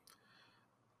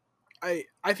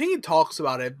 I think it talks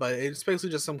about it, but it's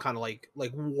basically just some kind of like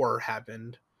war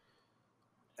happened,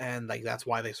 and like that's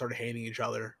why they started hating each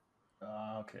other.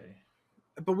 Okay.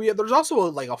 But there's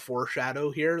also like a foreshadow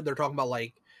here. They're talking about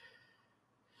like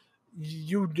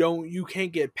you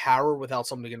can't get power without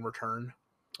something in return,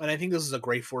 and I think this is a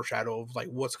great foreshadow of like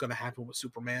what's going to happen with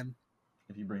Superman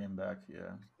if you bring him back.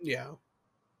 Yeah. Yeah.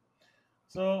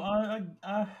 So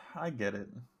I get it.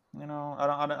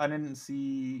 I didn't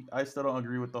see. I still don't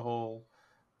agree with the whole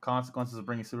consequences of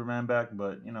bringing Superman back,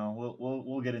 but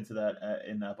we'll get into that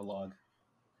in the epilogue.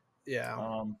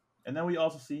 Yeah. And then we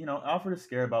also see, Alfred is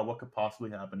scared about what could possibly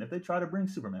happen if they try to bring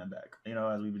Superman back,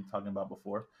 as we've been talking about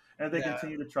before. And if they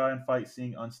continue to try and fight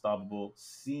seemingly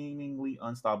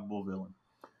unstoppable villain.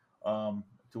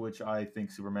 To which I think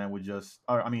Batman would just,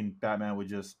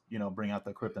 bring out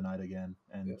the kryptonite again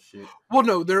and shit. Well,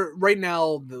 no, they're right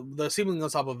now, the seemingly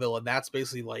unstoppable villain, that's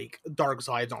basically like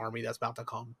Darkseid's army that's about to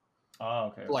come.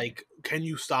 Oh, okay. Like, can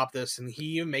you stop this? And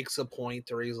he makes a point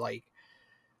where he's like,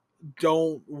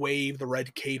 don't wave the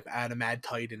red cape at a Mad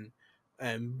Titan.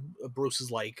 And Bruce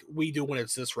is like, we do when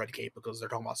it's this red cape, because they're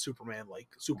talking about Superman. Like,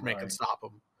 Superman can stop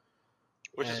him.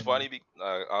 Which is funny.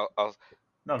 No,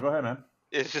 go ahead, man.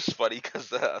 It's just funny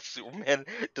because Superman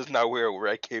does not wear a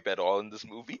red cape at all in this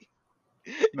movie.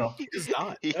 No, he does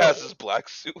not. He has his black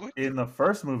suit. In the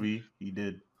first movie, he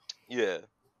did. Yeah.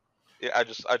 I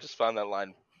just found that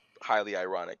line highly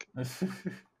ironic.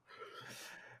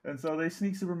 And so they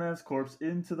sneak Superman's corpse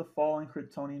into the fallen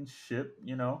Kryptonian ship,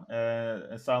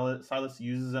 and Silas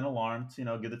uses an alarm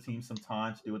to, give the team some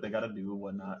time to do what they got to do and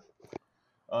whatnot.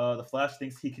 The Flash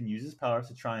thinks he can use his powers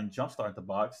to try and jumpstart the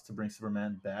box to bring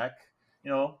Superman back,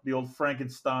 the old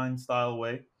Frankenstein-style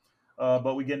way.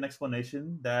 But we get an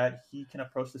explanation that he can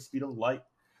approach the speed of light,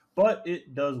 but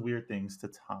it does weird things to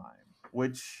time,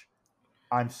 which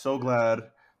I'm so glad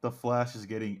the Flash is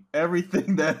getting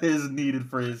everything that is needed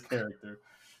for his character.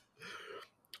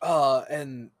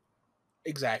 And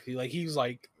exactly, like he's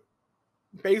like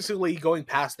basically going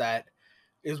past that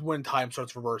is when time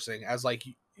starts reversing, as like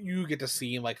you get to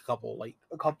see in like a couple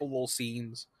little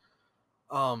scenes.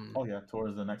 Oh yeah,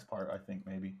 towards the next part, I think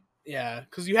maybe. Yeah,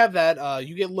 because you have that.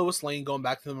 You get Lois Lane going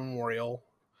back to the memorial,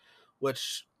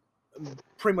 which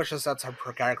pretty much just sets up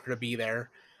her character to be there,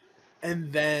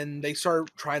 and then they start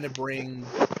trying to bring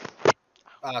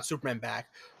Superman back.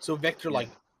 So Victor like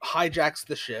hijacks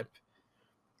the ship,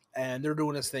 and they're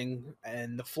doing this thing,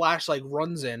 and the Flash like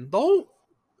runs in.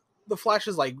 The Flash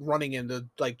is like running in to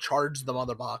like charge the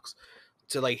mother box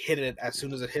to like hit it as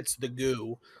soon as it hits the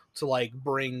goo to like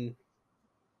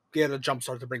get a jump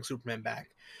start to bring Superman back.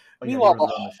 Oh, Meanwhile,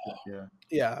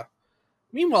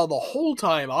 Meanwhile, the whole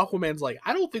time Aquaman's like,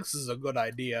 I don't think this is a good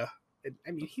idea.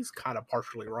 I mean, he's kind of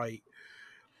partially right.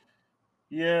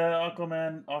 Yeah,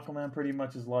 Aquaman pretty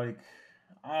much is like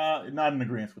not in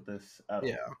agreement with this at all.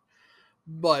 Yeah.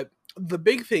 But the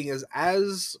big thing is,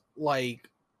 as like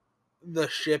the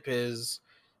ship is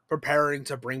preparing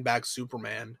to bring back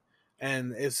Superman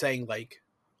and is saying like,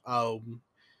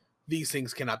 these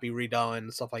things cannot be redone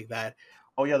and stuff like that.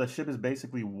 Oh yeah, the ship is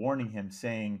basically warning him,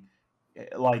 saying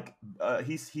like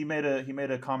he made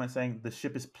a comment saying the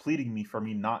ship is pleading me for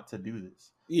me not to do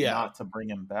this, not to bring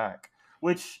him back,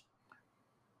 which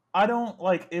I don't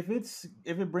like. If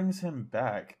it brings him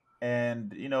back,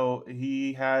 and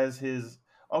he has his,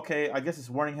 okay, I guess it's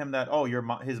warning him that, oh,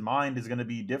 his mind is going to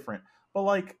be different, but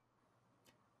like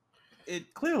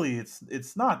it clearly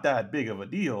it's not that big of a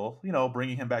deal,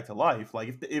 bringing him back to life.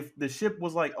 Like if the ship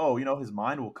was like, oh, his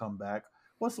mind will come back,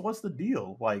 what's the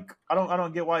deal? Like I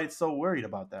don't get why it's so worried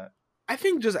about that. I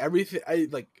think just everything.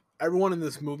 Like everyone in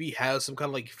this movie has some kind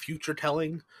of like future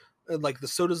telling, and like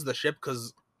so does the ship,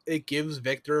 because it gives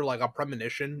Victor like a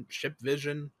premonition, ship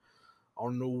vision. I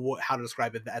don't know how to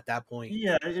describe it at that point.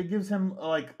 Yeah, it gives him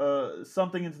like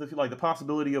something into the, like, the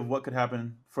possibility of what could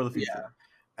happen for the future. Yeah,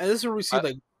 and this is where we see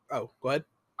like, oh, go ahead.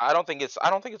 I don't think it's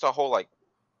a whole like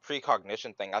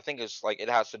precognition thing. I think it's like it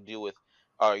has to do with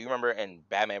you remember in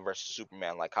Batman versus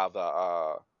Superman, like how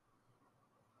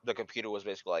the computer was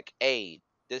basically like, hey,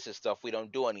 this is stuff we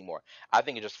don't do anymore. I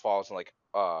think it just falls in like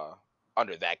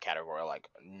under that category, like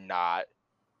not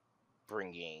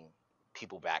bringing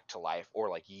people back to life or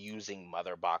like using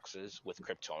mother boxes with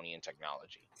Kryptonian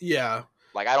technology. Yeah.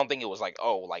 Like I don't think it was like,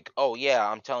 oh yeah,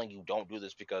 I'm telling you don't do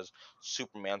this because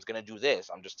Superman's gonna do this.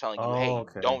 I'm just telling you, hey,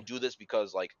 okay. don't do this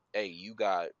because like, hey, you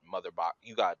got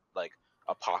you got like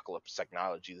apocalypse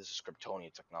technology. This is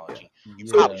Kryptonian technology. You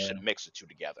probably shouldn't mix the two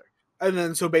together. And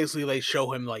then so basically they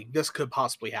show him like this could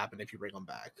possibly happen if you bring him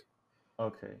back.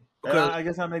 Okay. Because I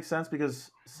guess that makes sense,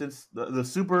 because since the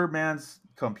Superman's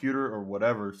computer or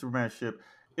whatever, Superman's ship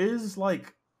is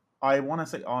like, I don't want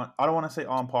to say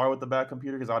on par with the Bat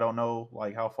computer, because I don't know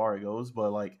like how far it goes,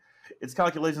 but like its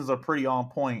calculations are pretty on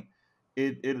point.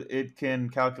 It can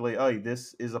calculate, oh,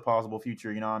 this is a possible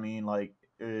future, you know what I mean? Like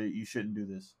you shouldn't do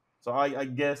this. So I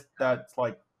guess that's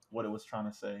like what it was trying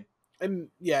to say. And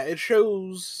yeah, it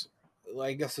shows,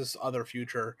 I guess, this other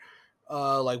future.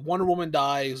 Like Wonder Woman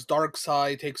dies,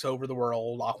 Darkseid takes over the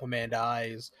world, Aquaman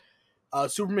dies,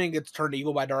 Superman gets turned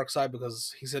evil by Darkseid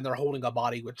because he's in there holding a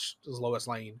body, which is Lois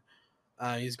Lane.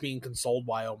 He's being consoled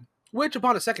by him, which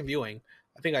upon a second viewing,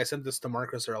 I think I sent this to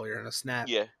Marcus earlier in a snap.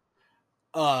 Yeah.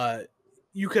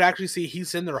 You could actually see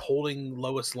he's in there holding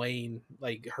Lois Lane,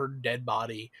 like her dead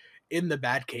body, in the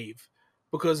Batcave,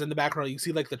 because in the background you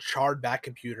see like the charred Bat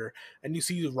computer, and you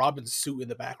see Robin's suit in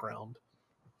the background.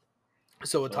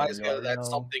 So it ties together that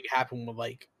something happened with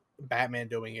like Batman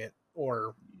doing it,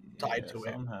 or tied to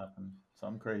it. Something happened.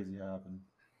 Something crazy happened.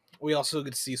 We also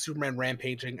get to see Superman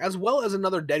rampaging, as well as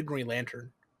another dead Green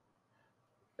Lantern.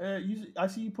 I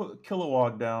see you put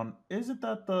Kilowog down. Is it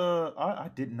that I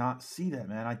did not see that,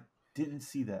 man. I didn't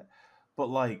see that. But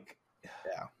like,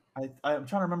 yeah, I'm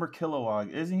trying to remember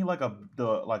Kilowog. Isn't he like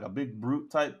a big brute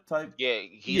type? Yeah,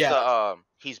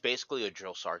 he's basically a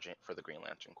drill sergeant for the Green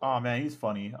Lantern Corps. Oh man, he's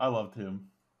funny. I loved him.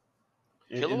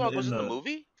 Kilowog was in the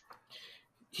movie?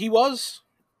 He was.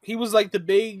 He was like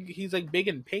he's like big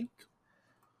and pink.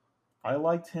 I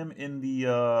liked him in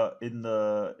the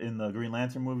Green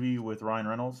Lantern movie with Ryan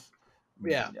Reynolds.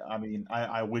 Yeah. I mean,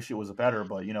 I wish it was better,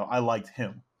 but I liked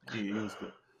him. He was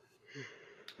good.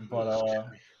 But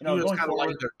he was going forward,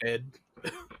 like they're dead.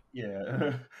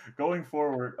 Yeah. Going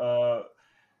forward,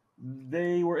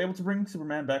 they were able to bring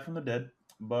Superman back from the dead,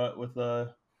 but with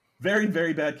a very,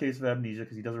 very bad case of amnesia,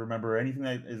 because he doesn't remember anything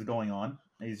that is going on.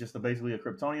 He's just basically a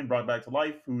Kryptonian brought back to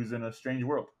life who's in a strange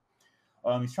world.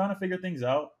 He's trying to figure things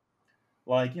out,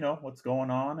 like, what's going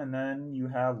on, and then you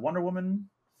have Wonder Woman,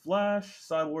 Flash,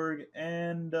 Cyborg,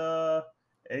 and Aquaman.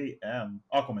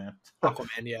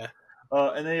 Aquaman, yeah.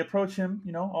 And they approach him,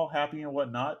 all happy and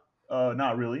whatnot.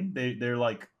 Not really. They're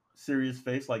like serious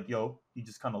face, like, yo, he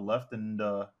just kind of left, and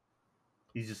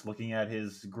he's just looking at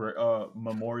his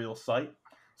memorial site.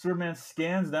 Superman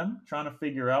scans them, trying to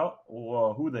figure out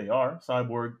who they are.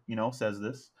 Cyborg, says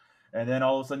this. And then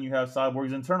all of a sudden you have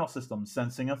Cyborg's internal system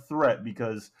sensing a threat,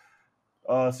 because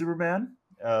Superman,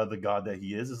 the god that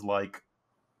he is like,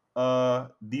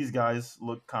 these guys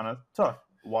look kind of tough.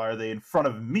 Why are they in front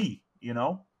of me,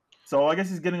 So I guess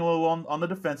he's getting a little on the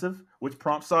defensive, which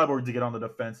prompts Cyborg to get on the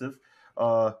defensive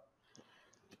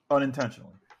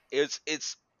unintentionally. It's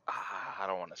I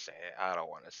don't want to say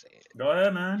it. Go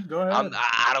ahead, man. Go ahead.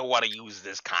 I don't want to use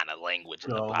this kind of language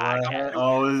in the podcast.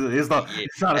 Oh, it's not. He's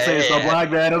trying to say it's the black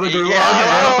man of the group.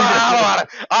 I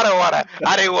don't want to.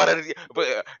 I didn't want to.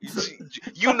 But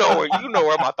you know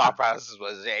where my thought process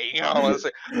was. You know what I'm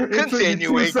saying?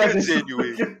 Continuing.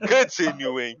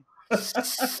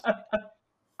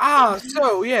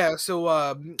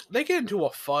 So they get into a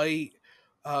fight.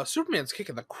 Superman's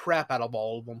kicking the crap out of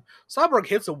all of them. Cyborg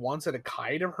hits him once and it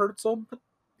kind of hurts him, but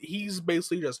he's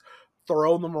basically just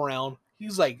throwing them around.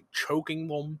 He's like choking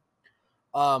them.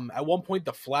 At one point,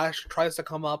 the Flash tries to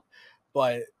come up,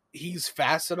 but he's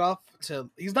fast enough to.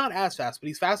 He's not as fast, but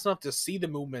he's fast enough to see the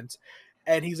movements,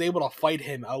 and he's able to fight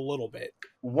him a little bit.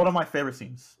 One of my favorite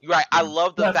scenes. You're right. I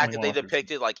love the fact Definitely that one they of my favorite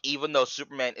depicted like even though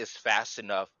Superman is fast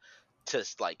enough to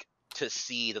to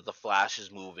see that the Flash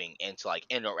is moving and to like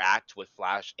interact with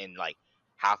Flash and like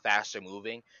how fast they're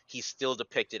moving, he's still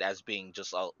depicted as being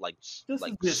just Just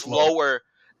like a bit slower.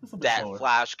 Just a bit That slower.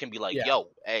 Flash can be like, Yeah. yo,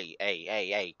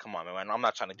 hey, come on, man, I'm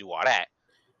not trying to do all that.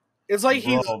 It's like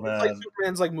Bro, it's like man.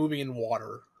 Superman's like moving in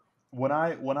water. When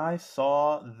I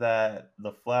saw that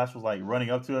the Flash was like running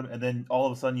up to him, and then all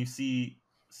of a sudden you see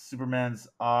Superman's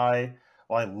eye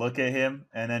like look at him,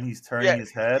 and then he's turning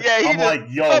his head. Yeah, I'm like,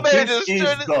 yo, my man this just is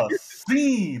turned the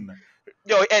scene.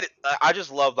 Yo, and I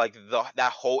just love like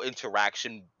that whole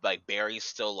interaction. Like Barry's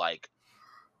still like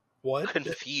What?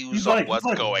 confused on what's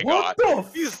going what on.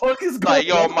 The fuck is going Like,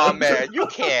 yo, on? my man, you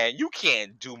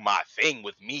can't do my thing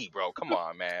with me, bro. Come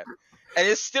on, man. And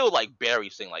it's still like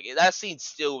Barry's thing. Like that scene's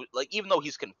still like, even though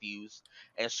he's confused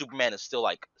and Superman is still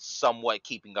like somewhat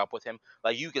keeping up with him,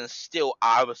 like you can still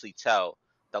obviously tell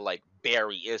that like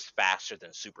Barry is faster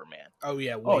than Superman. Oh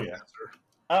yeah, way yeah.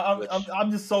 faster.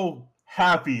 I'm just so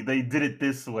happy they did it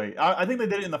this way. I think they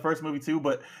did it in the first movie too,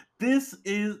 but this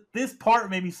part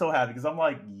made me so happy because I'm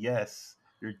like, yes,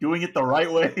 you're doing it the right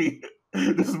way.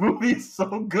 This movie is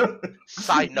so good.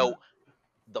 Side note,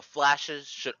 the Flashes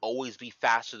should always be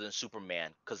faster than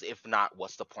Superman, because if not,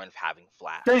 what's the point of having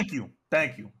Flash? Thank you.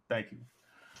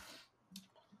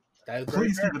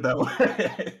 Please keep it that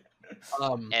way.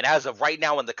 And as of right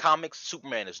now in the comics,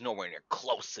 Superman is nowhere near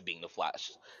close to being the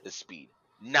Flash's speed.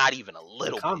 Not even a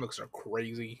little. The comics are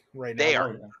crazy right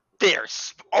now. They're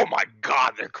oh my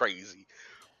god, they're crazy.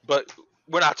 But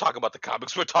we're not talking about the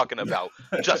comics. We're talking about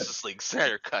Justice League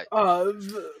Snyder Cut.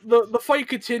 The fight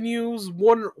continues.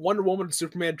 Wonder Woman and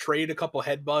Superman trade a couple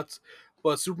headbutts,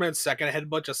 but Superman's second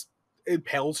headbutt just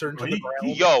impales her into the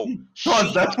ground. Yo,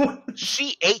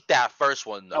 she ate that first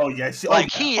one though. Oh yeah,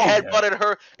 he headbutted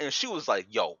her, and she was like,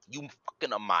 "Yo, you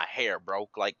fucking up my hair, bro.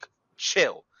 Like,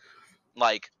 chill."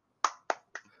 Like,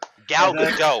 Gal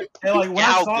Gadot.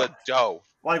 Gal Gadot.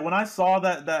 Like when I saw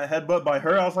that headbutt by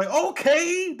her, I was like,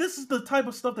 okay, this is the type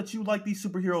of stuff that you like these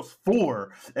superheroes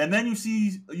for. And then you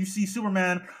see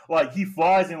Superman, like he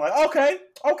flies and like, okay.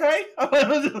 Bam! I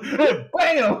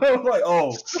was like,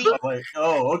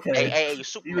 okay. Hey,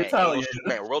 Superman.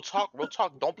 Superman. Real talk.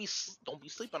 Don't be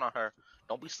sleeping on her.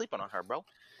 Don't be sleeping on her, bro.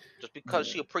 Just because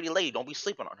she a pretty lady, don't be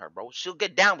sleeping on her, bro. She'll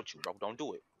get down with you, bro. Don't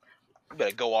do it. You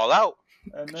better go all out.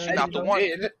 And then, she's not the one.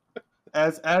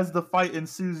 As the fight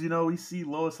ensues, we see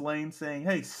Lois Lane saying,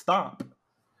 "Hey, stop!"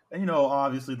 And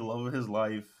obviously the love of his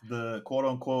life, the quote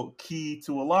unquote key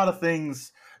to a lot of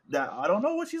things that I don't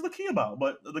know what she's the key about,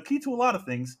 but the key to a lot of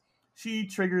things, she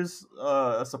triggers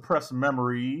a suppressed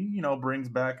memory. Brings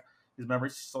back his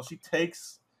memories. So he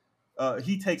takes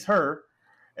her,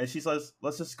 and she says,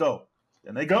 "Let's just go."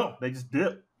 And they go. They just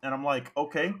dip. And I'm like,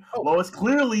 okay, Lois,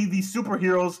 clearly these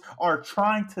superheroes are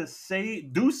trying to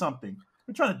do something.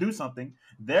 They're trying to do something.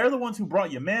 They're the ones who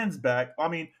brought your man's back. I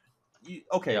mean,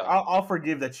 okay, yeah. I'll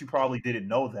forgive that you probably didn't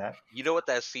know that. You know what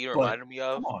that scene reminded me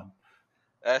of? Come on.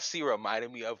 That scene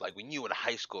reminded me of like when you were in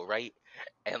high school, right?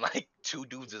 And like two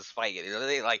dudes is fighting.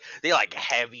 They like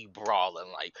heavy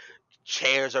brawling, like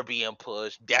chairs are being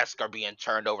pushed, desks are being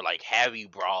turned over, like heavy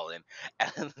brawling.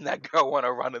 And that girl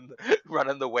wanna run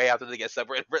in the way after they get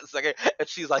separated for a second, and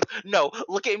she's like, "No,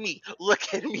 look at me.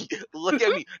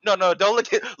 No,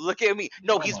 don't look at me.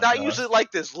 No, he's not usually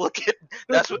like this. Look at."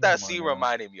 That's what that scene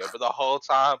reminded me of. But the whole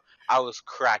time I was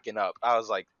cracking up. I was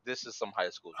like, "This is some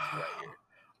high school shit right here."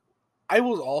 I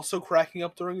was also cracking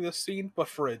up during this scene, but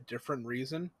for a different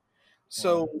reason.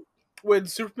 So when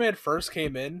Superman first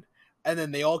came in, and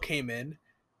then they all came in,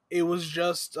 it was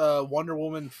just Wonder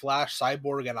Woman, Flash,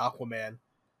 Cyborg, and Aquaman.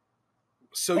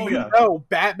 So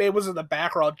Batman was in the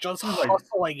background just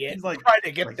hustling it, trying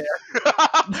to get there.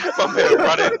 My man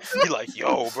running. He's like,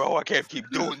 "Yo, bro, I can't keep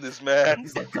doing this, man."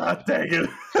 He's like, "God dang it.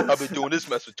 I've been doing this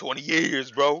mess for 20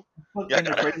 years, bro." And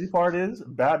the crazy part is,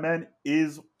 Batman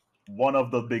is one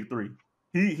of the big three.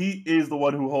 He is the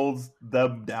one who holds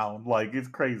them down. Like, it's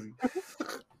crazy.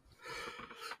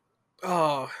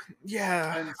 Oh,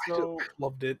 yeah. And so, I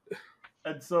loved it.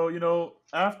 And so,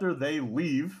 after they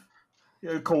leave,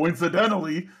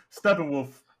 coincidentally, Steppenwolf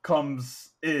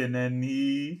comes in and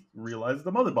he realizes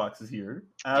the mother box is here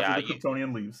after the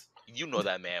Kryptonian leaves. You know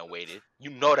that man waited.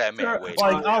 Waited.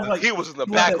 Like, I was like, he was in the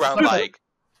background like...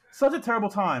 Such a terrible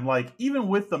time. Like, even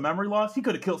with the memory loss, he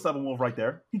could have killed Steppenwolf right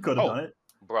there. He could have done it.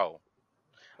 Bro.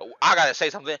 I gotta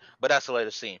say something, but that's a later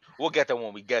scene. We'll get there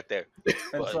when we get there.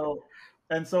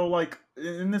 And so, like,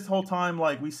 in this whole time,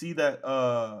 like, we see that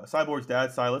Cyborg's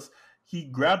dad, Silas, he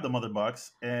grabbed the mother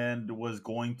box and was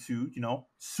going to,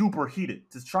 superheat it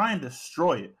to try and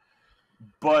destroy it.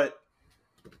 But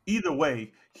either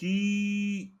way,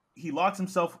 he locks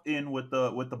himself in with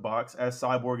the box as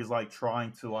Cyborg is like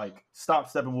trying to like stop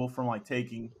Steppenwolf from like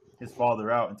taking his father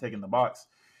out and taking the box.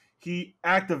 He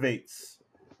activates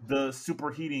the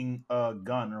superheating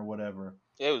gun or whatever.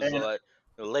 It was like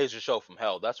a laser show from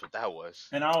hell. That's what that was.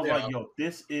 And I was like, yo,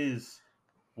 this is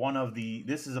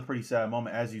a pretty sad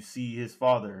moment as you see his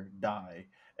father die.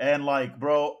 And like,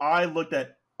 bro, I looked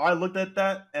at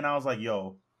that and I was like,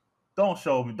 yo, don't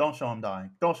show him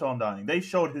dying. Don't show him dying. They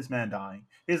showed his man dying.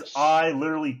 His eye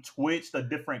literally twitched a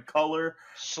different color.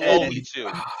 Slowly too.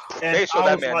 And they showed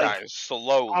that man dying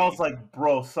slowly. I was like,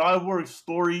 bro, Cyborg's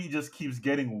story just keeps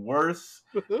getting worse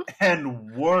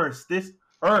and worse. This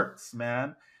hurts,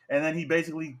 man. And then he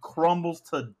basically crumbles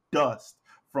to dust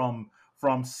from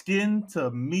skin to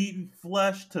meat,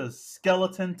 flesh to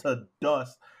skeleton to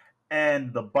dust.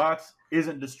 And the box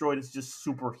isn't destroyed. It's just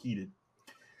superheated.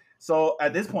 So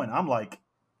at this point, I'm like,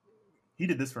 he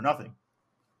did this for nothing.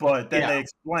 But then they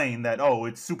explain that, oh,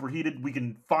 it's superheated. We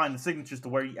can find the signatures to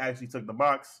where he actually took the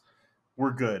box.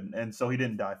 We're good. And so he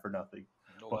didn't die for nothing.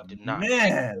 No, but he did not.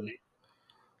 Man,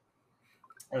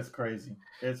 it's crazy.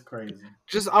 It's crazy.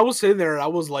 I was sitting there and I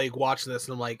was like watching this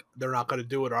and I'm like, they're not going to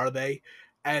do it, are they?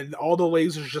 And all the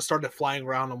lasers just started flying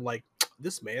around. I'm like,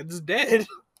 this man's dead.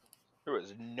 There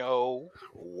was no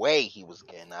way he was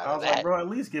getting out of that. I was like, bro, at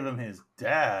least give him his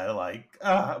dad. Like,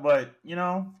 but,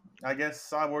 I guess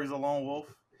Cyborg's a lone wolf.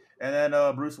 And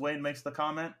then Bruce Wayne makes the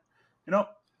comment,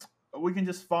 we can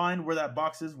just find where that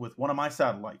box is with one of my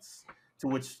satellites. To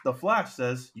which the Flash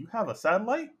says, you have a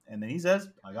satellite? And then he says,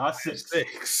 I got 6.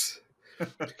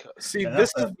 See,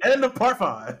 this is end of part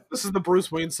 5. This is the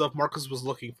Bruce Wayne stuff Marcus was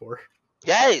looking for.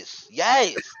 Yes.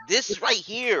 This right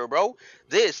here, bro.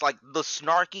 This, like, the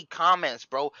snarky comments,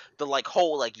 bro. The, like,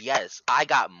 whole, like, yes, I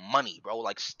got money, bro.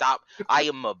 Like, stop. I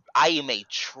am a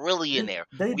trillionaire.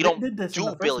 We don't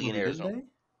do billionaires. Movie,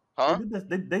 huh?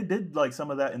 They did, like,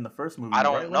 some of that in the first movie. I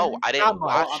don't know. I didn't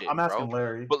watch it, I'm asking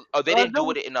Larry. But they didn't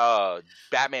do it in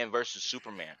Batman versus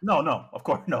Superman. No, of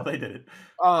course. No, they did it.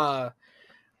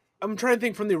 I'm trying to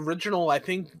think from the original. I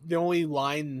think the only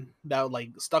line that, like,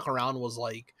 stuck around was,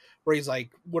 like, where he's like,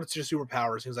 what's your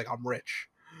superpowers? He's like, I'm rich.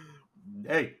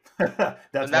 Hey, that's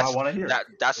what I want to hear.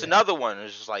 That's another one.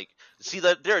 It's just like, see,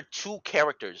 that there are two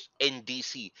characters in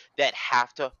DC that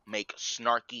have to make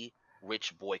snarky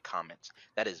rich boy comments.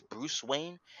 That is Bruce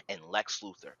Wayne and Lex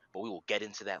Luthor. But we will get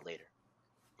into that later.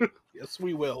 Yes,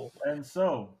 we will. And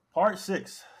so, part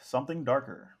 6, Something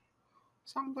Darker.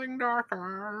 Something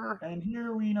darker. And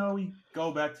here we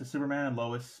go back to Superman and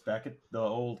Lois back at the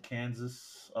old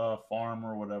Kansas farm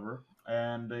or whatever.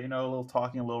 And, a little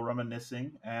talking, a little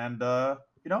reminiscing. And,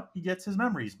 he gets his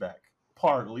memories back.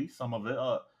 Partly, some of it,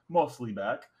 mostly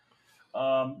back.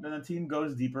 Then the team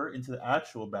goes deeper into the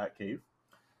actual Batcave.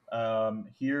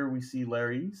 Here we see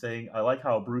Larry saying, I like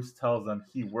how Bruce tells them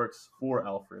he works for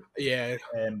Alfred. Yeah.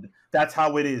 And that's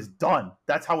how it is done.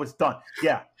 That's how it's done.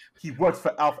 Yeah, he works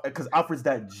for Alfred because Alfred's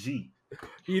that G.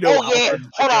 Hold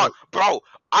on, bro.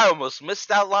 I almost missed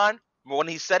that line. When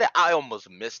he said it, I almost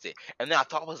missed it. And then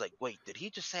I was like, wait, did he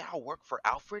just say I work for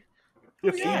Alfred?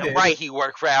 Yeah, right, he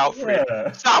worked for Alfred.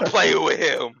 Yeah. Stop playing with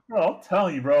him. Bro, I'm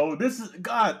telling you, bro. This is,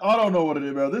 God, I don't know what it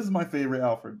is, bro. This is my favorite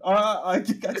Alfred. I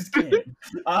just can't.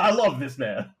 I love this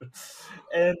man.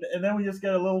 And then we just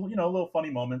get a little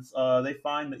funny moments. They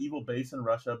find the evil base in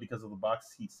Russia because of the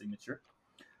box heat signature.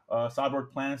 Cyborg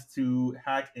plans to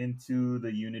hack into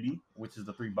the Unity, which is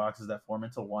the 3 boxes that form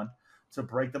into one, to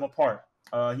break them apart.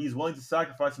 He's willing to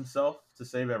sacrifice himself to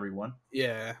save everyone.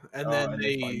 Yeah, and then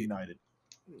they fight united.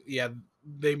 Yeah,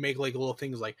 they make like little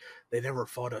things like they never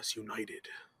fought us united.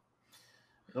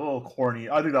 A little corny.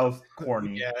 I think that was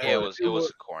corny. Yeah, it was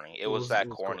corny. It was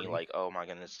corny. Like, oh my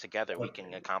goodness, together we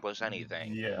can accomplish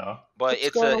anything. Yeah, but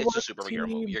it's a superhero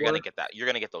movie. You're gonna get that. You're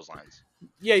gonna get those lines.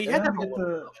 Yeah, you had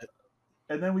to.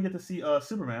 And then we get to see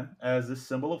Superman as this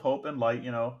symbol of hope and light.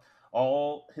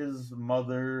 All his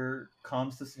mom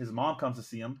comes to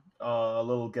see him. A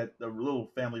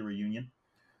little family reunion.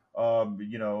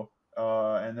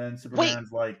 And then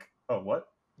Superman's like, oh, what?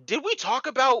 Did we talk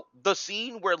about the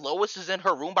scene where Lois is in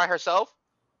her room by herself?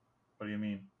 What do you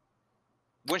mean?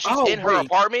 When she's in her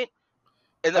apartment,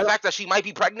 and the fact that she might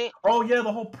be pregnant? Oh yeah,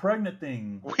 the whole pregnant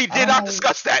thing. We did not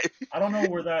discuss that. I don't know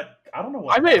where that. I don't know.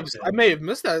 I may have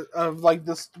missed that of like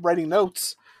this writing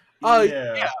notes.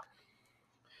 Yeah.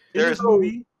 In this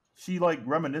movie, she like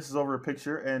reminisces over a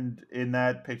picture, and in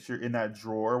that picture, in that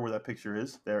drawer where that picture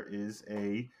is, there is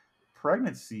a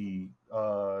pregnancy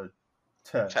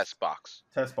test box.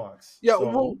 Yeah,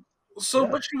 So, so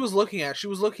yeah. what she was looking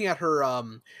at her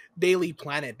Daily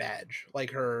Planet badge,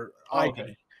 like her ID.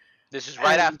 Okay. This is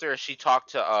right after she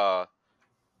talked to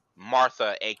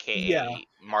Martha, aka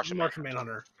Martian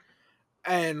Manhunter.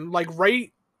 And like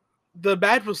the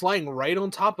badge was lying right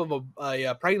on top of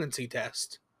a pregnancy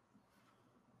test.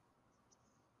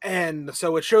 And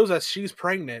so it shows that she's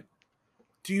pregnant.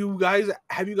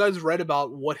 Have you guys read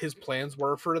about what his plans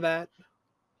were for that?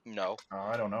 No.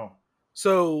 I don't know.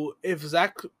 So if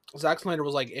Zack Snyder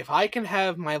was like, if I can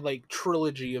have my like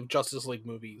trilogy of Justice League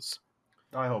movies,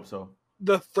 I hope so.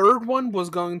 The third one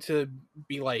was going to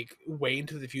be like way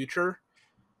into the future,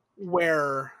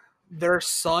 where their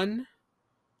son,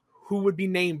 who would be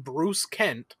named Bruce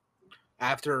Kent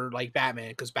after like Batman,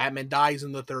 because Batman dies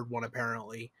in the third one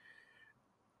apparently,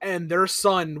 and their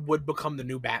son would become the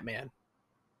new Batman.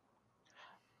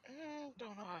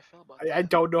 Don't know how I feel about that. I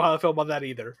don't know how I feel about that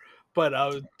either,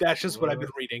 but that's just what I've been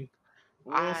reading.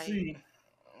 We'll see.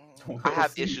 I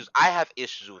have issues. I have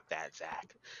issues with that,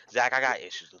 Zach. Zach, I got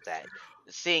issues with that.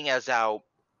 Seeing as how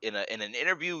in an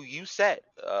interview you said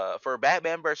for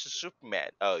Batman versus Superman,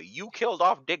 you killed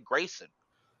off Dick Grayson.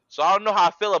 So I don't know how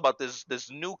I feel about this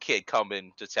new kid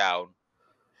coming to town,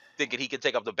 thinking he can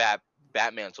take up the Bat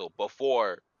mantle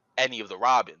before any of the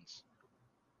Robins.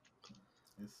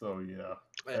 So yeah.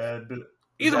 And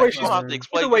either way,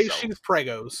 she's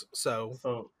pregos.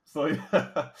 So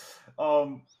yeah.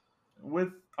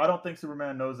 I don't think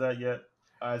Superman knows that yet.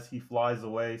 As he flies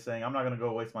away, saying, "I'm not gonna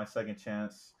go waste my second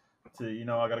chance to,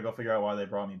 I gotta go figure out why they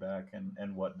brought me back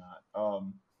and whatnot."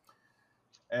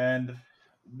 And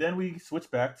then we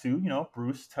switch back to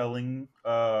Bruce telling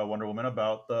Wonder Woman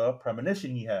about the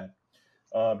premonition he had.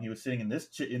 He was sitting in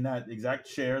in that exact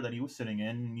chair that he was sitting in,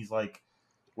 and he's like,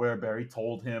 where Barry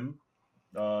told him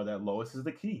that Lois is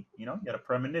the key. He had a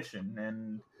premonition,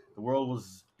 and the world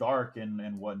was dark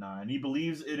and whatnot, and he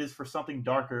believes it is for something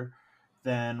darker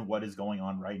than what is going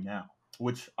on right now.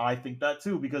 Which I think that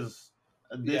too, because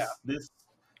this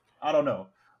I don't know.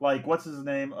 Like, what's his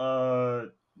name?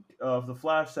 The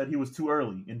Flash said he was too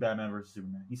early in Batman vs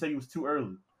Superman. He said he was too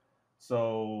early.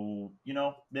 So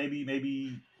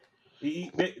maybe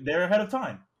they're ahead of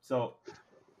time. So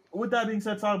with that being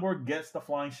said, Cyborg gets the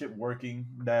flying ship working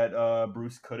that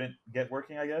Bruce couldn't get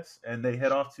working, I guess, and they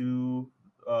head off to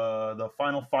the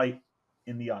final fight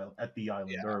at the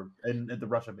island or at the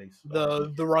Russia base.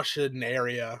 The Russian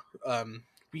area.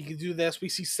 We can do this. We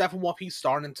see Steppenwolf. He's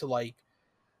starting to like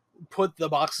put the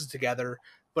boxes together,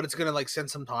 but it's gonna like send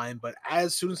some time. But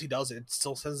as soon as he does it, it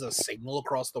still sends a signal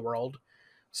across the world.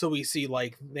 So we see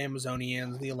like the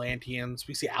Amazonians, the Atlanteans.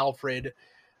 We see Alfred.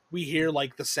 We hear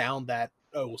like the sound that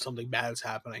something bad is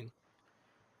happening,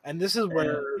 and this is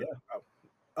where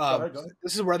go ahead.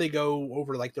 This is where they go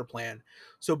over like their plan.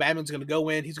 So Batman's going to go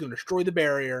in. He's going to destroy the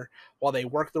barrier while they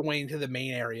work their way into the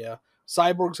main area.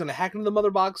 Cyborg's going to hack into the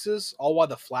mother boxes, all while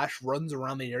the Flash runs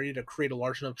around the area to create a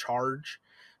large enough charge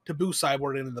to boost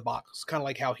Cyborg into the box, kind of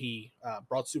like how he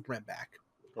brought Superman back.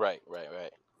 Right.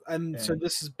 And so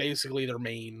this is basically their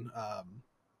main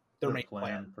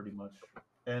plan, pretty much.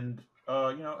 And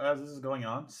as this is going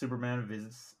on, Superman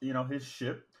visits his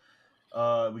ship.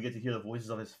 We get to hear the voices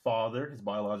of his father, his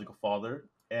biological father,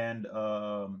 and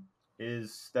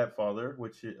his stepfather,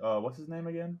 which is, what's his name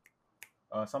again?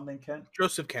 Something Kent?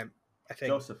 Joseph Kent, I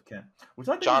think. Joseph Kent. Which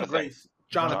I think Jonathan. is a great...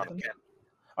 Jonathan Kent.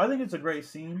 I think it's a great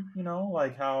scene,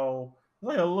 like how...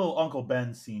 Like a little Uncle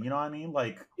Ben scene, you know what I mean?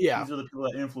 Like, these are the people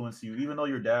that influence you. Even though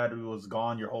your dad was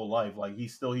gone your whole life, like,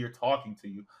 he's still here talking to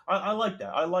you. I like that.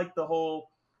 I like the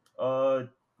whole, was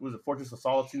it Fortress of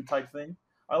Solitude type thing?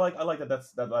 I like that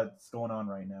that's going on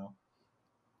right now.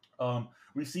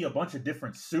 We see a bunch of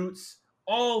different suits.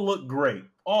 All look great.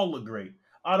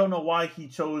 I don't know why he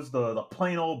chose the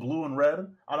plain old blue and red.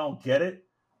 I don't get it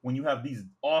when you have these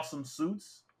awesome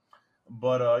suits.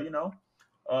 But,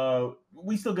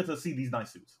 we still get to see these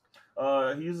nice suits.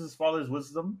 He uses his father's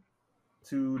wisdom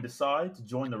to decide to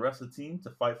join the rest of the team to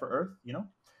fight for Earth,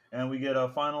 and we get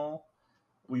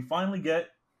we finally get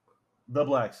the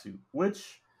black suit,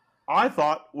 which I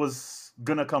thought was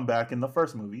gonna come back in the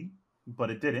first movie, but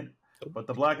it didn't. But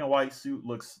the black and white suit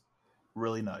looks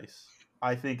really nice.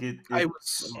 I think it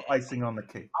was icing on the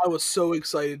cake. I was so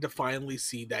excited to finally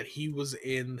see that he was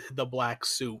in the black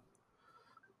suit,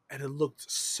 and it looked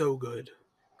so good.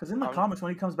 Because in the comics,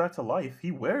 when he comes back to life, he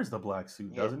wears the black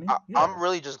suit, doesn't he? I'm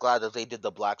really just glad that they did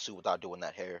the black suit without doing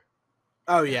that hair.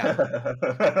 Oh, yeah.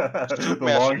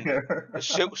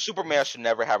 Superman should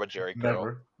never have a Jerry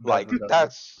curl. Never.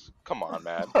 That's... Come on,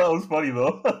 man. That was funny,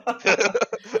 though.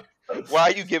 Why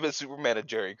are you giving Superman a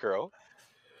Jerry curl?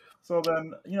 So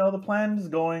then, the plan is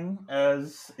going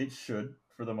as it should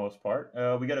for the most part.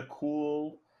 We get a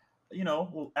cool,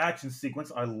 little action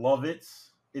sequence. I love it.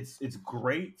 It's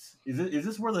great. Is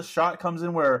this where the shot comes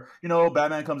in where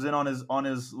Batman comes in on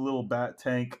his little bat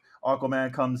tank,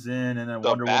 Aquaman comes in, and then The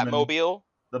Wonder Woman, Batmobile.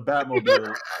 the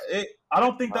Batmobile. I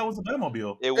don't think that was the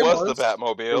Batmobile. It It was the was.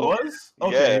 Batmobile. It was?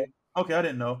 Yeah. Okay, I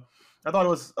didn't know. I thought it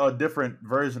was a different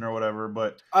version or whatever.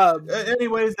 But Um,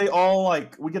 anyways, they all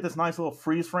we get this nice little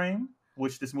freeze frame,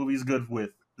 which this movie's good with.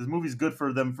 This movie's good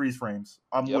for them freeze frames.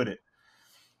 I'm Yep. with it.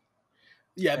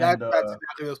 yeah, And, that's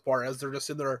exactly this part as they're just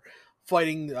in there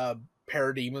fighting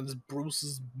parademons. Bruce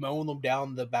is mowing them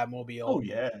down the Batmobile. Oh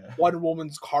yeah. Wonder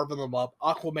Woman's carving them up.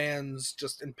 Aquaman's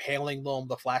just impaling them.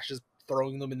 The Flash is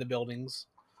throwing them in the buildings.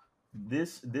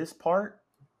 This part,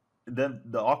 the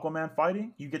Aquaman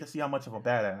fighting, you get to see how much of a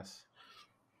badass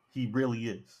he really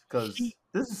is, because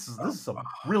this is some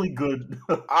really good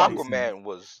fight scenes. Aquaman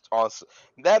was awesome.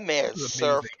 That man was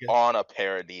surfed amazing. on a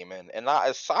parademon, and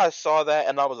I saw that,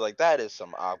 and I was like, that is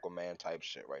some Aquaman type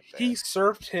shit right there. He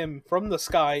surfed him from the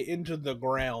sky into the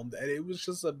ground, and it was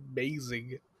just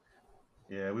amazing.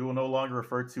 Yeah, we will no longer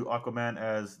refer to Aquaman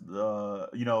as the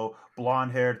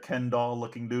blonde-haired Ken doll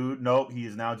looking dude. Nope, he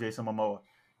is now Jason Momoa.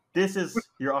 This is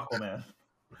your Aquaman.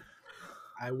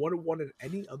 I wouldn't want it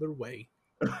any other way.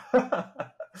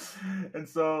 And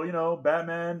so,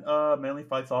 Batman mainly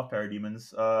fights off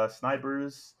parademons,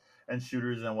 snipers and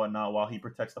shooters and whatnot, while he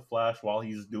protects the Flash while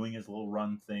he's doing his little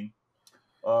run thing.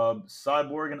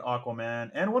 Cyborg and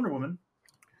Aquaman and Wonder Woman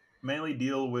mainly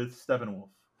deal with Steppenwolf,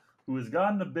 who has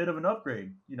gotten a bit of an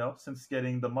upgrade, since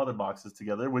getting the mother boxes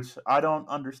together, which I don't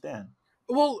understand.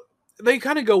 Well, they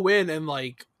kind of go in and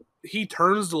he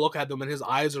turns to look at them, and his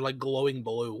eyes are glowing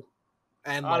blue.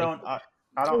 And I don't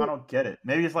get it.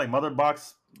 Maybe it's mother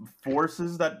box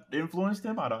forces that influenced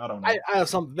him. I don't know.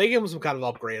 They gave him some kind of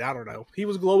upgrade. I don't know. He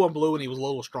was glowing blue, and he was a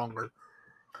little stronger.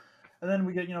 And then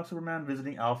we get Superman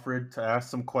visiting Alfred to ask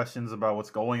some questions about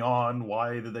what's going on,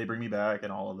 why did they bring me back,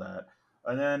 and all of that.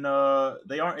 And then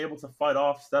they aren't able to fight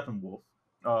off Steppenwolf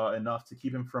enough to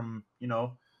keep him from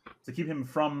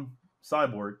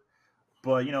Cyborg.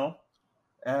 But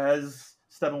as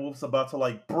Steppenwolf's about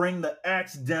to bring the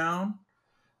axe down,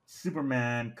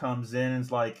 Superman comes in and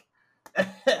is like,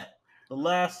 the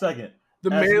last second. The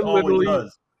man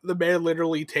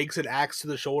literally takes an axe to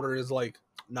the shoulder and is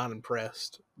not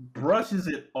impressed. Brushes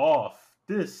it off.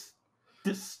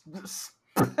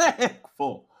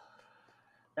 Disrespectful.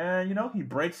 And he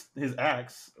breaks his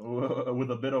axe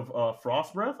with a bit of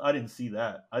frost breath. I didn't see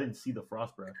that. I didn't see the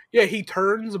frost breath. Yeah, he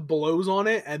turns, blows on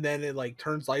it, and then it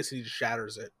turns ice and he just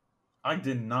shatters it. I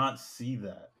did not see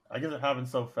that. I guess it happened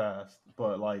so fast,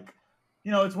 but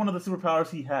it's one of the superpowers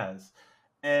he has.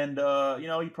 And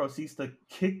he proceeds to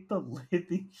kick the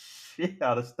living shit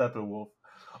out of Steppenwolf,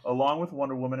 along with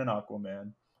Wonder Woman and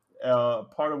Aquaman.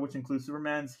 Part of which includes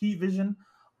Superman's heat vision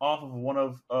off of one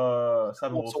of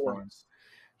Steppenwolf's horns.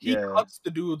 He cuts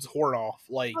the dude's horn off.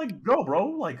 Go,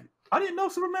 bro. I didn't know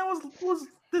Superman was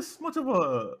this much of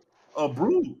a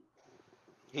brute.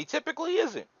 He typically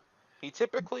isn't.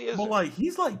 But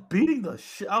he's beating the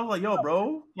shit. I was like, yo,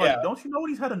 bro. Don't you know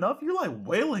when he's had enough? You're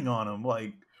wailing on him.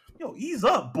 Yo, ease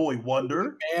up, Boy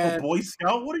Wonder. Boy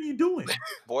Scout, what are you doing?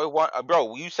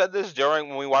 Bro, you said this during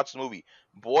when we watched the movie.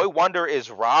 Boy Wonder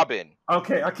is Robin.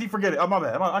 Okay, I keep forgetting. Oh, my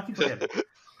bad. I keep forgetting.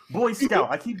 Boy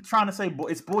Scout. I keep trying to say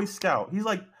it's Boy Scout. He's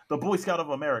the Boy Scout of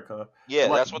America. Yeah,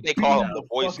 that's what they call him, the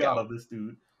Boy Scout of this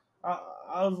dude.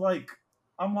 I was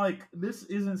I'm this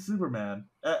isn't Superman.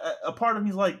 A part of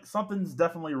me's something's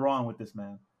definitely wrong with this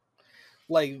man.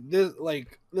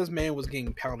 This man was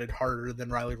getting pounded harder than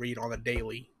Riley Reid on a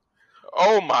daily.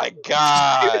 Oh my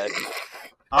god.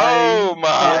 Oh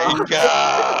my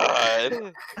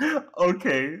god.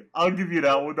 Okay, I'll give you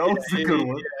that one. That was a good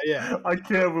one. Yeah. I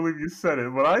can't believe you said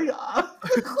it, but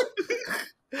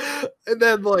And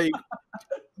then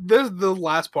this the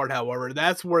last part, however,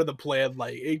 that's where the plan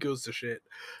it goes to shit.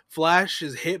 Flash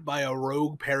is hit by a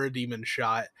rogue parademon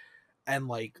shot and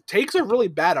takes a really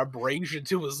bad abrasion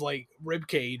to his rib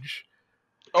cage.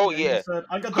 Oh yeah.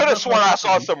 I could have sworn I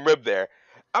saw some rib there.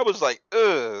 I was like,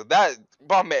 ugh, that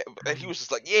my man. And he was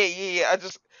just like, yeah. I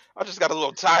just got a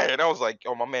little tired. I was like,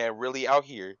 oh, my man, really out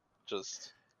here,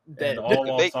 just. And all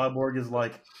while Cyborg is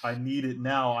like, I need it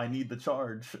now. I need the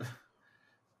charge.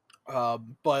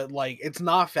 But it's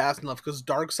not fast enough because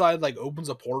Darkseid opens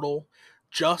a portal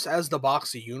just as the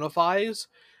box unifies,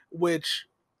 which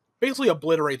basically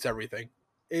obliterates everything.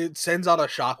 It sends out a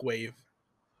shockwave.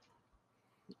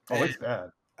 Oh, it's bad.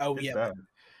 Oh, it's yeah. Bad.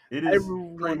 It is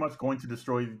pretty much going to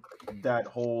destroy that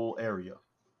whole area.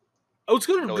 Oh, it's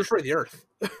going to destroy the Earth.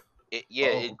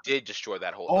 It did destroy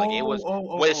that whole. Like it was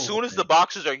as soon as Okay. the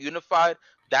boxes are unified,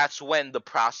 that's when the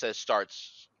process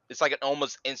starts. It's like an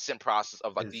almost instant process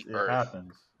of like the It Earth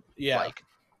happens. like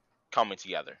coming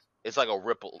together. It's like a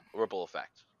ripple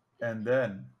effect. And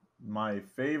then my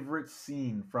favorite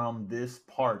scene from this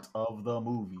part of the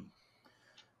movie.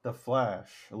 The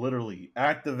Flash literally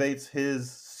activates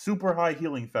his super high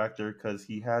healing factor because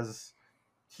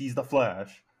he's the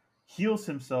Flash. Heals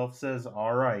himself, says,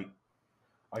 "All right,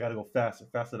 I gotta go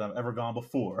faster than I've ever gone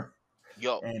before."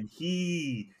 Yo, And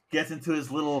he gets into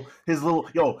his little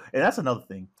yo. And that's another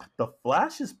thing. The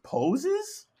Flash's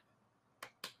poses,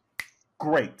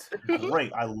 great.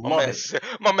 I love it.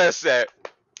 My man said,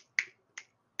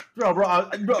 Bro,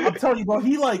 I'm telling you, bro.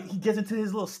 He gets into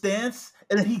his little stance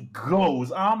and then he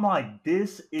goes. I'm like,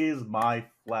 this is my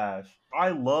Flash. I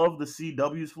love the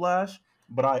CW's Flash,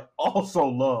 but I also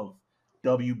love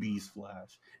WB's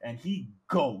Flash. And he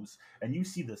goes, and you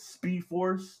see the Speed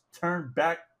Force turn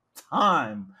back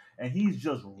time, and he's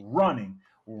just running,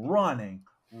 and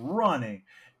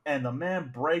the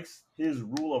man breaks his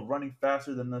rule of running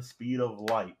faster than the speed of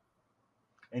light.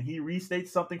 And he restates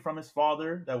something from his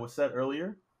father that was said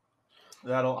earlier.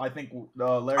 I think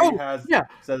Larry has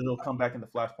said it'll come back in the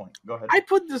Flashpoint. Go ahead. I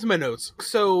put this in my notes.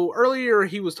 So earlier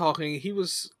he was talking.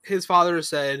 His father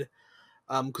said,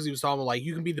 because he was talking like,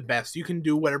 you can be the best, you can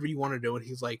do whatever you want to do, and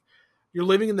he's like, you're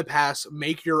living in the past,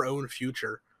 make your own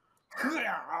future.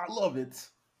 I love it.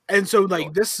 And so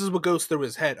like this is what goes through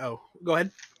his head. Oh, go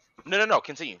ahead. No.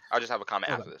 Continue. I'll just have a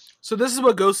comment after this. So this is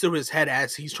what goes through his head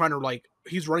as he's trying to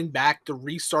he's running back to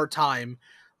restart time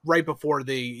right before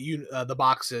the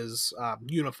boxes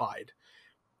unified.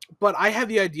 But I have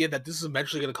the idea that this is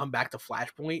eventually going to come back to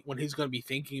Flashpoint when he's going to be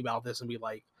thinking about this and be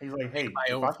like, he's like, hey,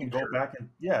 if I can go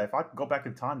back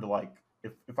in time to like,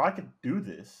 if I could do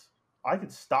this, I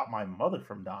could stop my mother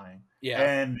from dying. Yeah.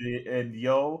 And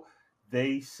yo,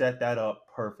 they set that up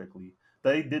perfectly.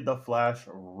 They did the Flash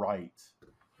right.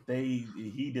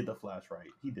 He did the Flash right.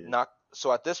 He did.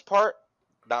 So at this part,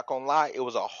 not gonna lie, it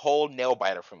was a whole nail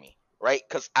biter for me, right?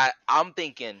 Because I'm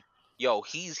thinking, yo,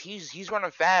 he's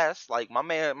running fast. Like my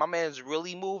man's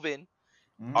really moving.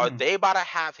 Are they about to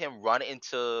have him run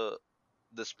into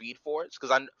the Speed Force?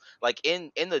 Because I'm like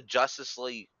in the Justice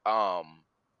League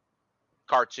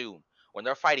cartoon when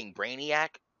they're fighting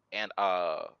Brainiac and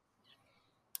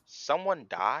someone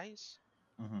dies.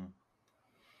 Mm-hmm.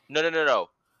 No.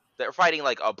 They're fighting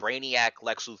like a Brainiac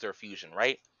Lex Luthor fusion,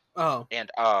 right? Oh.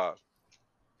 And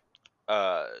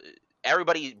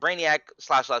everybody, Brainiac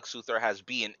 / Lex Luthor has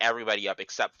beaten everybody up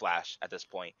except Flash at this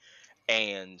point.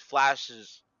 And Flash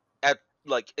is at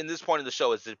like in this point in the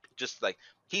show is just like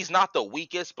he's not the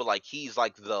weakest, but like he's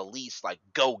like the least like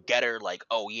go getter. Like,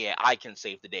 oh yeah, I can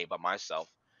save the day by myself.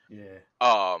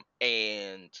 Yeah.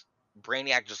 And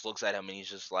Brainiac just looks at him and he's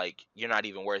just like, you're not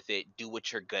even worth it. Do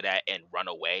what you're good at and run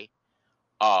away.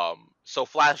 So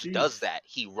Flash does that.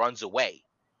 He runs away,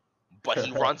 but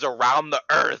he runs around the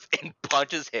Earth and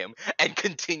punches him and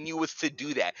continues to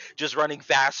do that, just running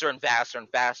faster and faster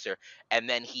and faster. And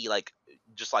then he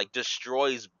just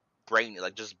destroys Brain,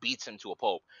 like just beats him to a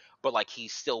pulp. But like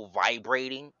he's still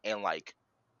vibrating and like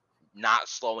not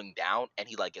slowing down, and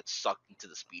he like gets sucked into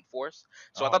the Speed Force.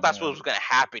 So I thought that's what was gonna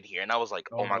happen here, and I was like,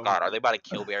 oh my god, are they about to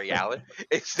kill Barry Allen?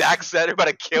 If Zack said they're about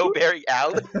to kill Barry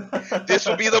Allen, this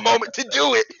would be the moment to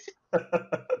do it.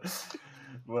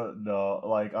 Well, no,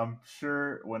 like I'm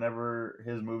sure whenever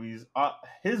his movies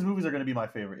are gonna be my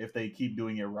favorite if they keep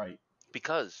doing it right.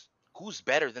 Because who's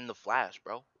better than the Flash,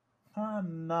 bro?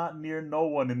 Not near no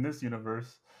one in this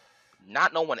universe.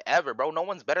 Not no one ever, bro. No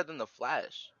one's better than the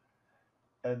Flash.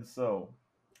 And so,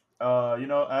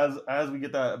 as we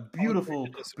get that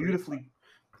beautifully.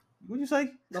 What'd you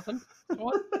say? Nothing.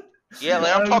 What? Yeah,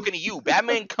 like I'm talking to you.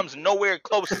 Batman comes nowhere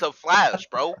close to Flash,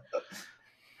 bro.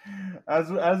 As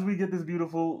we get this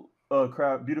beautifully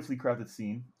crafted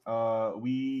scene,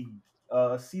 we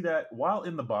see that while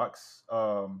in the box,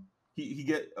 the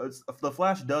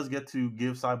Flash does get to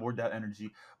give Cyborg that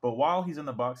energy, but while he's in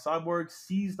the box, Cyborg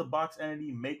sees the box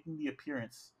entity making the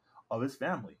appearance of his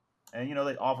family, and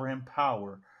they offer him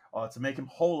power to make him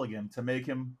whole again, to make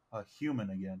him a human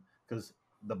again, because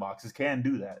the boxes can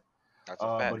do that. That's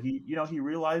a fact. But he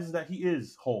realizes that he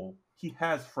is whole. He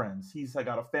has friends. He's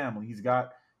got a family. He's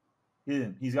got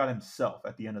himself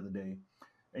at the end of the day.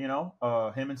 And,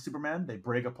 him and Superman, they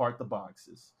break apart the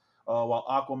boxes. While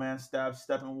Aquaman stabs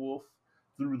Steppenwolf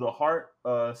through the heart,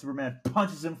 Superman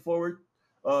punches him forward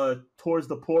towards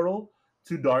the portal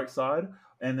to Darkseid.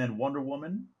 And then Wonder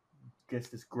Woman gets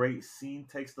this great scene,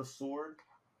 takes the sword,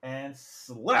 and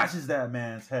slashes that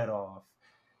man's head off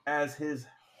as his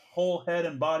whole head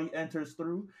and body enters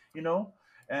through,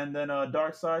 and then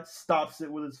Darkseid stops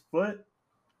it with his foot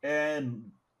and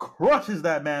crushes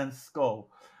that man's skull.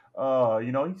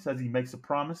 He says he makes a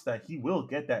promise that he will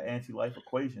get that anti-life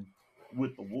equation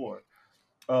with the war,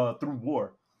 through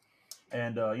war.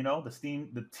 And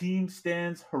the team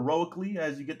stands heroically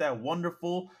as you get that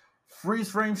wonderful freeze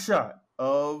frame shot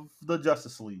of the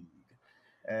Justice League,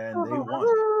 and they won.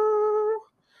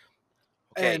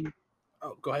 Okay. And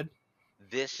go ahead.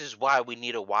 This is why we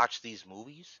need to watch these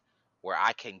movies where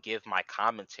I can give my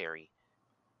commentary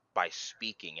by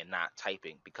speaking and not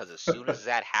typing, because as soon as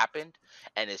that happened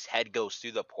and his head goes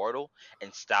through the portal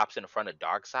and stops in front of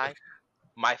Darkseid,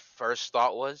 my first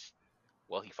thought was,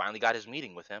 well, he finally got his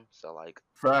meeting with him. So like,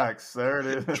 facts, there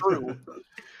it is. True.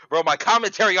 Bro, my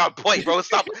commentary on point, bro.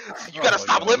 Stop. You gotta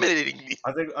stop limiting me.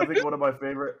 I think one of my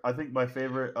favorite. I think my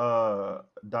favorite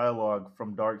dialogue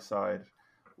from Darkseid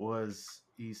was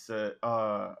he said,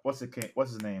 what's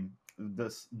his name?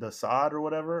 The Sod or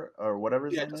whatever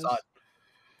his name is.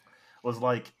 Was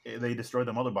like, they destroyed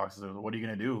the mother boxes. What are you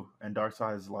gonna do? And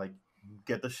Darkseid is like,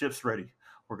 get the ships ready.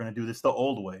 We're gonna do this the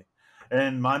old way.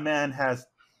 And my man has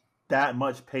that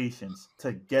much patience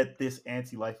to get this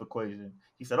anti-life equation.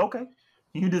 He said, "Okay,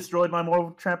 you destroyed my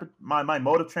mode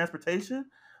of transportation.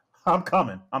 I'm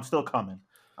coming. I'm still coming.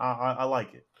 I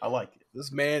like it. I like it.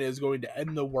 This man is going to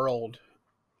end the world.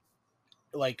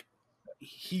 Like,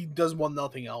 he does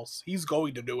nothing else. He's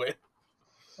going to do it."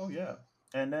 Oh yeah.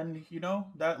 And then,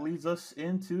 that leads us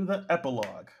into the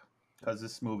epilogue, because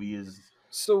this movie is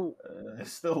still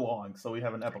long, so we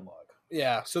have an epilogue.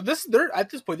 Yeah, so at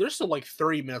this point, there's still like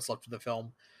 30 minutes left of the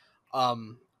film.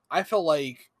 I felt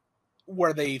like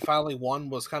where they finally won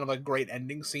was kind of a great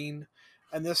ending scene,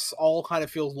 and this all kind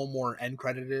of feels a little more end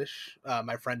credit-ish.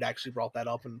 My friend actually brought that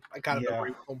up, and I kind of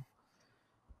agree with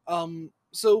him.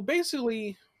 So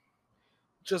basically,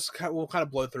 we'll kind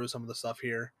of blow through some of the stuff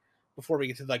here before we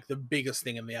get to like the biggest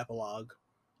thing in the epilogue.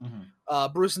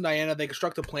 Mm-hmm. Bruce and Diana, they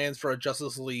construct the plans for a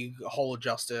Justice League Hall of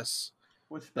Justice,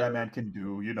 which Batman can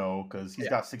do, because he's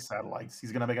got 6 satellites.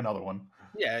 He's gonna make another one.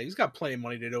 Yeah, he's got plenty of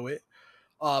money to do it.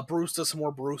 Bruce does some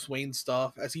more Bruce Wayne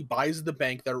stuff as he buys the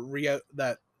bank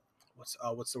that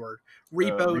what's the word,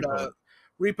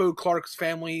 repoed Clark's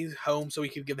family home so he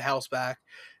could get the house back,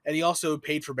 and he also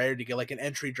paid for Barry to get like an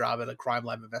entry job at a crime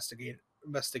lab investigator.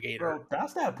 Bro,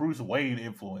 that's that Bruce Wayne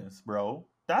influence, bro.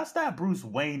 That's that Bruce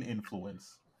Wayne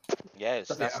influence. Yes,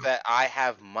 that's that I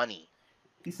have money.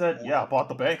 He said, "Yeah, I bought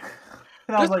the bank,"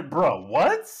 and I was like, "Bro,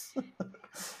 what?"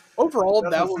 Overall,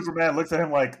 that was Superman looks at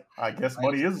him like, "I guess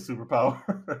money is a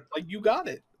superpower." Like, you got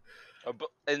it.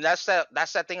 And that's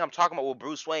that thing I'm talking about with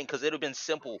Bruce Wayne, because it'd have been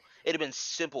simple. It'd have been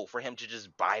simple for him to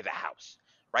just buy the house,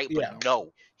 right? Yeah. But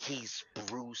no, he's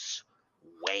Bruce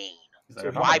Wayne.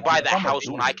 Like, why buy the house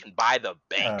when I can buy the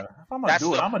bank? Yeah, if I'm gonna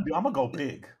do it, I'm gonna go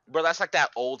big. Bro, that's like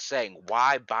that old saying,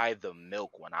 why buy the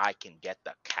milk when I can get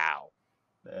the cow?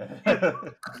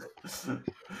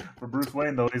 For Bruce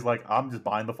Wayne, though, he's like, I'm just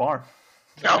buying the farm.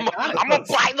 I'm gonna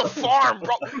buy the farm,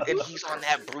 bro. And he's on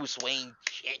that Bruce Wayne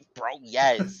shit, bro.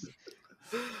 Yes.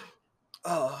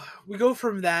 We go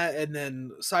from that, and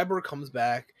then Cyborg comes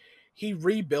back. He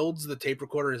rebuilds the tape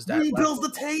recorder. His dad rebuilds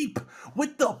the tape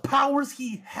with the powers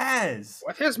he has.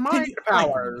 With his mind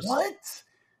powers. What?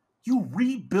 You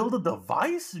rebuild a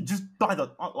device just by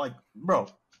the bro,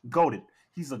 goated.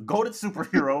 He's a goated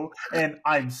superhero, and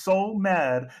I'm so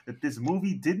mad that this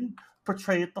movie didn't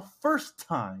portray it the first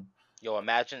time. Yo,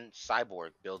 imagine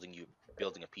Cyborg building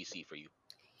a PC for you.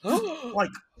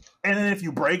 And then if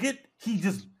you break it, he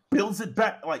just builds it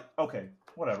back. Like, okay,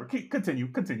 whatever.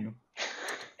 Continue.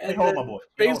 And hold my boy.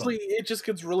 Basically, it just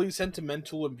gets really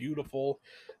sentimental and beautiful.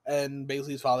 And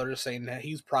basically, his father is saying that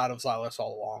he's proud of Silas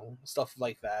all along, stuff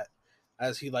like that.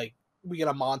 As we get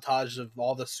a montage of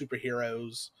all the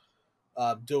superheroes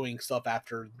doing stuff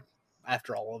after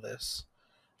all of this.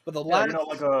 But the last,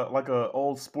 like a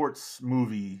old sports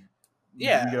movie.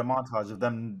 Yeah, you get a montage of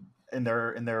them in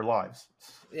their lives.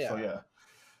 Yeah. So yeah.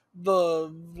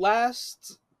 The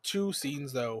last 2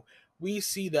 scenes, though, we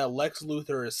see that Lex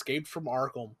Luthor escaped from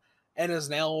Arkham and is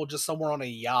now just somewhere on a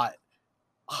yacht,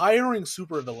 hiring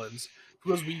supervillains,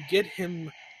 because we get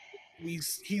him.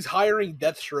 He's hiring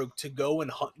Deathstroke to go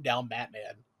and hunt down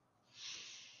Batman.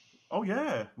 Oh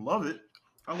yeah, love it.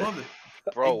 I love it.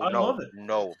 Bro,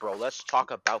 no, bro. Let's talk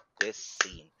about this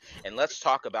scene, and let's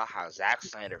talk about how Zack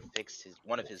Snyder fixed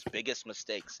one of his biggest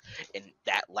mistakes in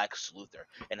that Lex Luthor,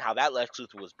 and how that Lex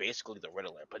Luthor was basically the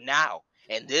Riddler. But now,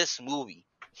 in this movie,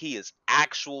 he is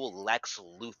actual Lex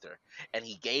Luthor, and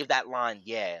he gave that line,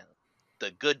 "Yeah,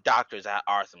 the good doctors at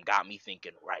Arkham got me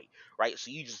thinking, right. So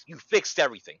you fixed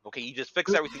everything, okay? You just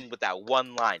fixed everything with that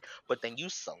one line, but then you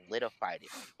solidified it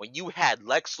when you had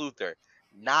Lex Luthor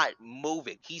not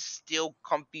moving. He's still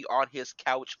comfy on his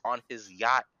couch on his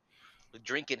yacht,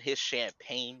 drinking his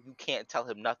champagne. You can't tell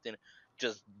him nothing.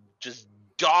 Just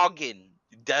dogging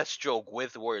Deathstroke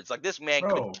with words. Like, this man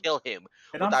could Bro, kill him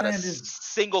and I'm without a saying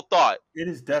single thought. it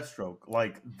is Deathstroke,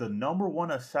 like the number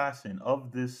one assassin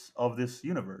of this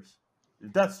universe.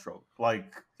 Deathstroke.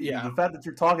 Like the fact that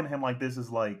you're talking to him like this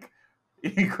is like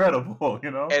incredible,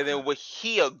 you know? And then when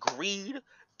he agreed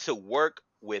to work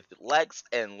with Lex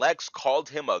and Lex called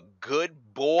him a good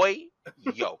boy,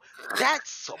 yo, that's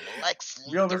some Lex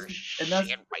Luthor shit right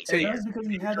there. And that's because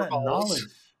he had that knowledge.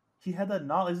 He had that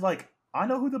knowledge. Like, I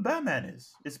know who the Batman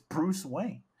is. It's Bruce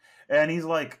Wayne. And he's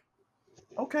like,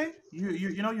 okay,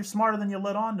 you know, you're smarter than you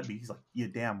let on to be. He's like, you're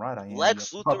damn right I am.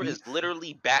 Lex Luthor is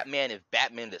literally Batman if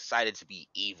Batman decided to be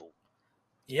evil.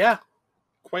 Yeah,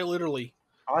 quite literally.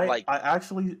 I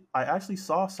actually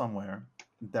saw somewhere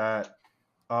that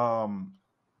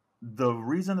the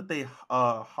reason that they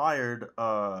hired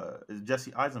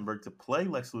Jesse Eisenberg to play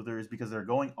Lex Luthor is because they're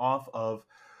going off of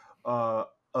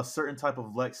a certain type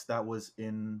of Lex that was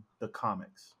in the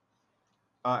comics.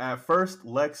 At first,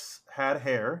 Lex had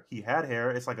hair. He had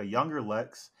hair. It's like a younger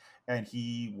Lex, and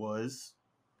he was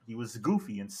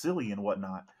goofy and silly and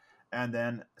whatnot. And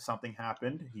then something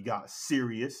happened. He got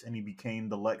serious, and he became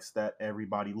the Lex that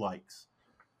everybody likes.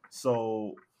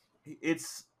 So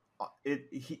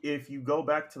if you go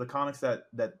back to the comics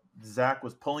that Zack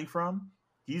was pulling from,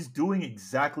 he's doing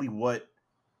exactly what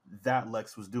that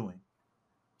Lex was doing.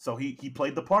 So he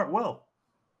played the part well.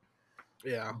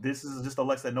 Yeah. This is just a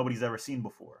Lex that nobody's ever seen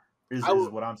before. Is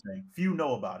what I'm saying. Few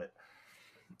know about it.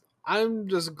 I'm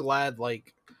just glad,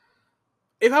 like,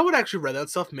 if I would actually read that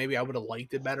stuff, maybe I would have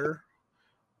liked it better.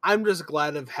 I'm just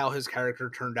glad of how his character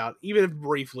turned out, even if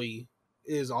briefly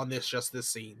is on this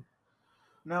scene.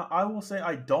 Now, I will say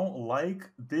I don't like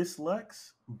this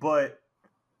Lex, but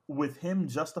with him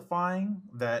justifying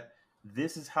that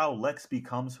this is how Lex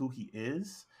becomes who he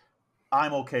is,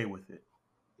 I'm okay with it.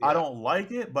 Yeah. I don't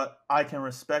like it, but I can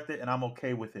respect it, and I'm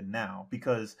okay with it now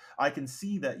because I can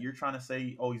see that you're trying to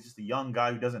say, oh, he's just a young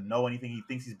guy who doesn't know anything. He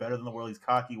thinks he's better than the world. He's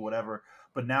cocky, whatever.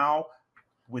 But now,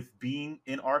 with being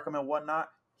in Arkham and whatnot,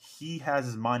 he has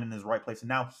his mind in his right place, and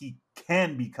now he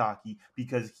can be cocky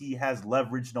because he has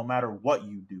leverage no matter what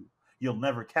you do. You'll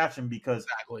never catch him because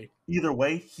either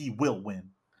way, he will win,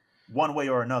 one way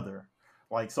or another.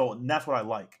 Like, so and that's what I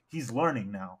like. He's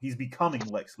learning now. He's becoming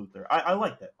Lex Luthor. I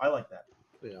like that. I like that.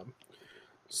 Yeah.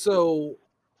 So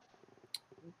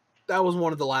that was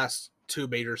one of the last two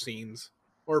major scenes,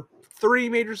 or three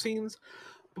major scenes.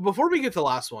 But before we get to the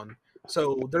last one,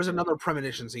 so there's another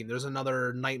premonition scene. There's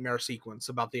another nightmare sequence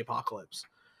about the apocalypse.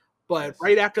 But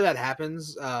right after that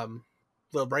happens,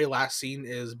 the very last scene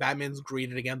is Batman's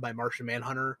greeted again by Martian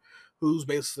Manhunter, who's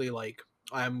basically like,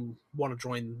 I want to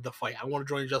join the fight. I want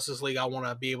to join Justice League. I want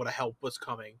to be able to help what's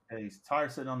coming. And he's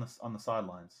tired sitting on the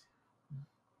sidelines.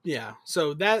 Yeah,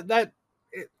 so that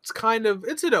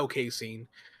it's an okay scene.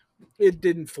 It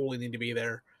didn't fully need to be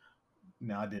there.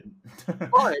 No, I didn't.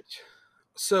 But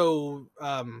so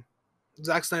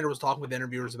Zack Snyder was talking with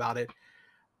interviewers about it.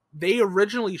 They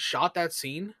originally shot that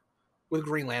scene with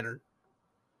Green Lantern.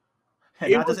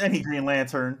 Hey, not just any Green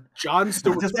Lantern. John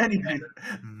Stewart. Just any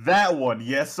that one,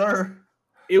 yes, sir.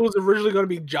 It was originally going to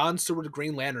be John Stewart's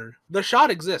Green Lantern. The shot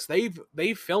exists.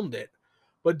 They've filmed it.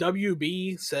 But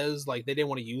WB says like they didn't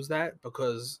want to use that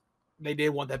because they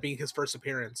didn't want that being his first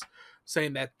appearance,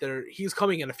 saying that he's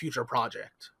coming in a future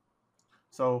project.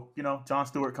 So, you know, John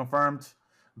Stewart confirmed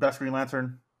best Green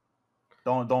Lantern.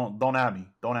 Don't at me.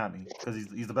 Don't at me because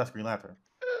he's the best Green Lantern.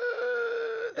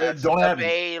 That's don't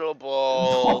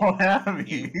available. Don't at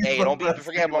me. Hey, don't be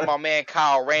forgetting about my man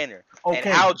Kyle Rayner. Okay.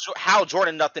 And Hal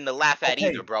Jordan, nothing to laugh at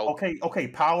either, bro. Okay,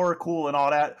 power, cool, and all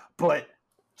that, but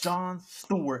John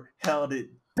Stewart held it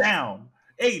down.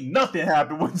 Ain't nothing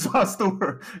happened with John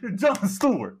Stewart. John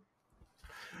Stewart.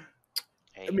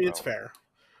 Hey, I mean, it's fair.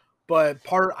 But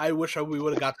I wish we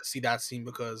would have got to see that scene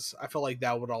because I felt like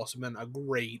that would also been a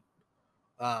great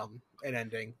an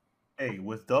ending. Hey,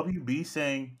 with WB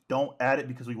saying don't add it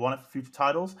because we want it for future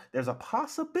titles, there's a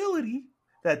possibility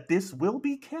that this will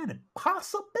be canon.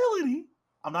 Possibility.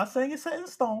 I'm not saying it's set in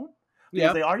stone.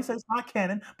 Yeah, they already said it's not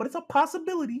canon, but it's a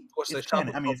possibility. Of course, it's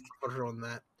canon. I mean,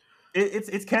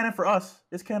 it's canon for us.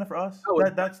 It's canon for us.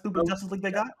 That stupid Justice League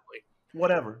they got,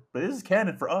 whatever. But this is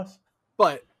canon for us.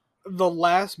 But the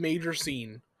last major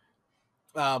scene,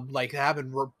 like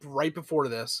happened right before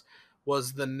this,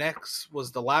 was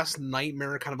the last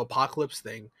nightmare kind of apocalypse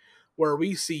thing, where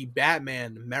we see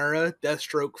Batman, Mara,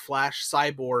 Deathstroke, Flash,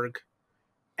 Cyborg,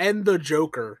 and the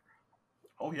Joker.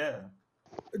 Oh yeah,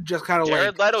 just kind of like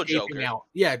Jared Leto escaping Joker. out.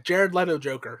 Yeah, Jared Leto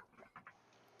Joker.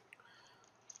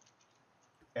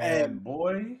 and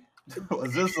boy,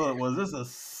 was this a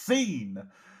scene?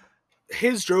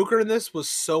 His Joker in this was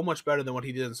so much better than what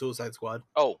he did in Suicide Squad.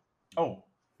 Oh,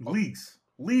 leagues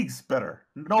better.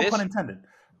 No pun intended.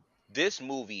 This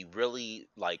movie really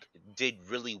did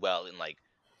really well in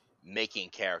making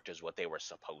characters what they were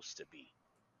supposed to be.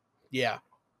 Yeah.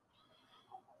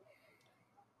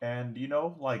 And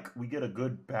we get a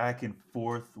good back and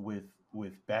forth with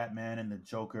Batman and the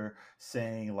Joker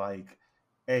saying like,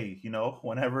 hey,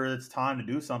 whenever it's time to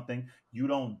do something, you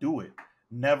don't do it.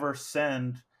 Never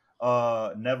send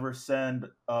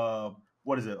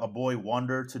what is it, a boy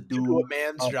Wonder to do a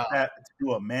man's job. To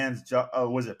do a man's job.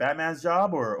 Was it Batman's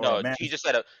job or no? a man's...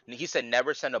 He said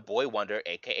never send a boy Wonder,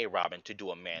 aka Robin, to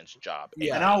do a man's job.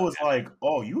 Yeah, and I was like,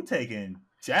 oh, you taking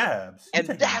jabs? And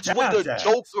that's what the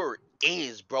Joker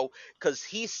is, bro. Because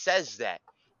he says that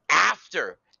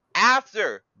after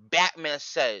Batman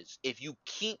says, if you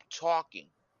keep talking,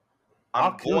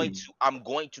 I'm going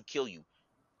to kill you.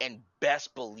 And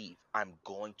best believe I'm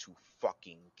going to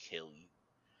fucking kill you.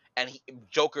 And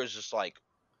Joker is just like,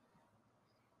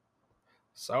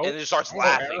 so, and it starts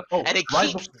laughing, and it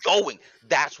keeps going.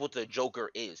 That's what the Joker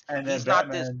is. And he's not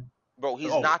this, bro. He's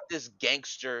not this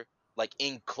gangster like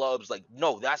in clubs. Like,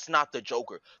 no, that's not the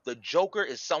Joker. The Joker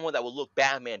is someone that will look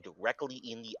Batman directly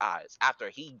in the eyes after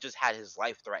he just had his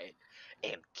life threatened,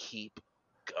 and keep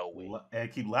going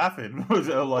and keep laughing,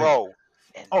 bro.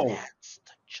 And that's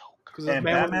the Joker. Because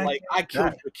Batman was like, I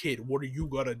killed your kid. What are you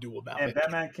gonna do about it? And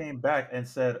Batman came back and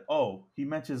said, oh, he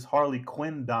mentions Harley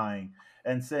Quinn dying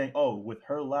and saying, oh, with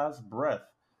her last breath,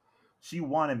 she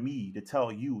wanted me to tell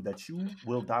you that you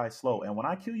will die slow. And when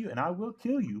I kill you, and I will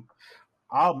kill you,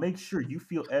 I'll make sure you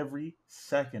feel every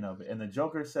second of it. And the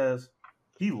Joker says,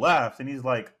 he laughs and he's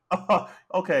like, oh,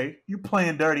 okay, you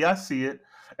playing dirty. I see it.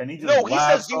 And he just he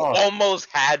says, you almost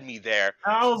had me there.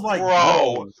 And I was like,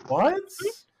 bro, what?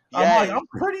 Yeah. I'm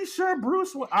pretty sure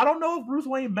I don't know if Bruce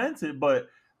Wayne meant it, but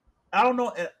I don't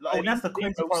know. And that's the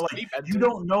crazy part. Like, you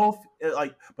don't know if,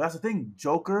 but that's the thing.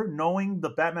 Joker, knowing the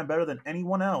Batman better than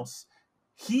anyone else,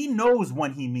 he knows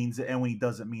when he means it and when he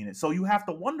doesn't mean it. So you have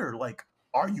to wonder, like,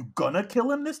 are you gonna kill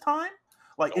him this time?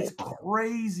 Like, it's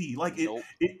crazy. Like,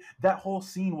 that whole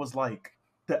scene was like,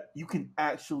 that you can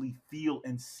actually feel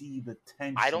and see the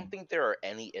tension. I don't think there are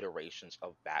any iterations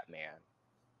of Batman,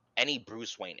 any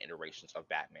Bruce Wayne iterations of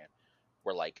Batman,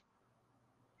 where like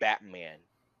Batman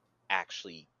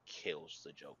actually kills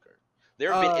the Joker.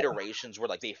 There have been iterations where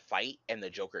like they fight and the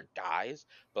Joker dies,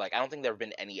 but like I don't think there have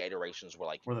been any iterations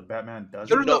where the Batman does.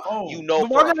 For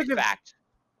a fact.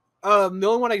 The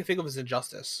only one I can think of is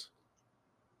Injustice.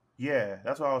 Yeah,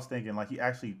 that's what I was thinking. Like, he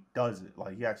actually does it.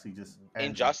 Like, he actually just...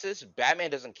 Injustice? Batman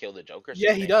doesn't kill the Joker.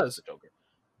 Yeah, he does. The Joker.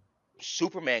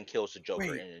 Superman kills the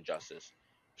Joker in Injustice.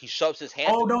 He shoves his hand.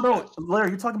 Oh, no. Larry,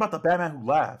 you're talking about the Batman Who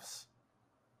Laughs.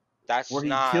 That's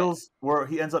where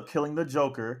he ends up killing the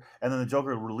Joker, and then the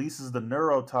Joker releases the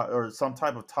or some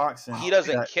type of toxin. He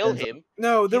doesn't kill him.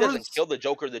 No, he doesn't kill the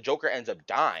Joker. The Joker ends up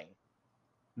dying.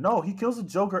 No, he kills the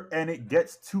Joker, and it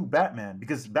gets to Batman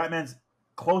because Batman's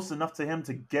close enough to him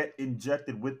to get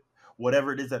injected with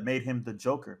whatever it is that made him the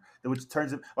Joker, which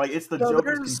turns him like it's the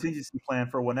Joker's contingency plan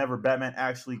for whenever Batman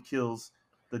actually kills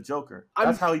the Joker.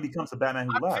 That's how he becomes a Batman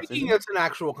Who Laughs. I think it's an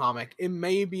actual comic. It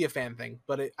may be a fan thing,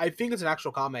 but I think it's an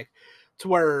actual comic to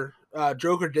where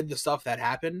Joker did the stuff that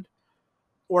happened,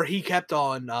 or he kept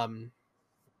on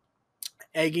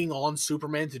egging on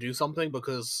Superman to do something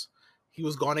because he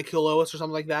was going to kill Lois or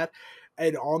something like that.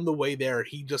 And on the way there,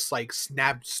 he just like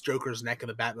snaps Joker's neck in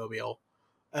the Batmobile,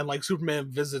 and like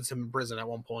Superman visits him in prison at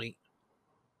one point.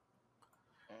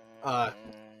 I'm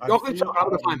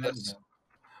gonna find this.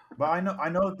 But I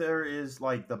know there is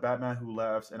like the Batman Who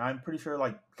Laughs, and I'm pretty sure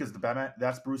like because the Batman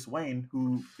that's Bruce Wayne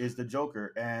who is the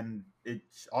Joker, and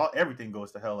everything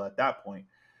goes to hell at that point.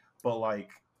 But like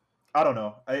I don't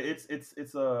know, it's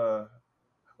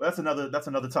that's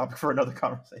another topic for another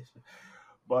conversation.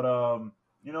 But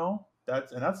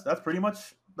that's pretty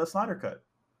much the Snyder Cut,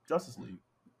 Justice League.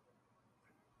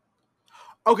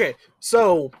 Okay,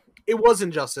 so it was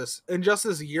Injustice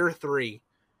year 3.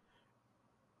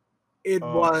 It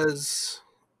was,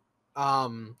 I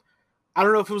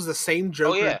don't know if it was the same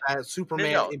Joker that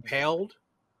Superman impaled.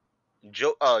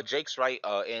 Jake's right.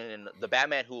 In the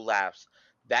Batman Who Laughs,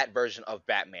 that version of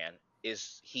Batman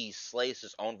he slays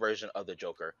his own version of the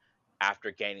Joker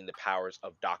after gaining the powers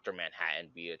of Dr. Manhattan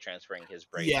via transferring his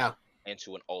brain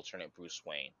into an alternate Bruce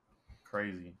Wayne.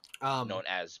 crazy. Known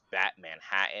as Batman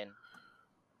Hatton.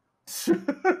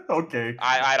 Okay.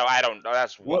 I don't know.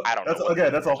 That's what I don't know.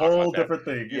 That's a whole different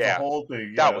thing. Yeah, it's a whole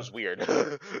thing. That was weird.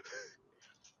 What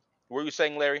were you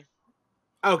saying, Larry?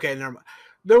 Okay, never mind.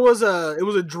 It was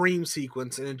a dream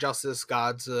sequence in Injustice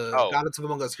Gods Gods of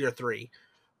Among Us Year 3,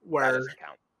 where that doesn't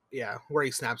count. Yeah, where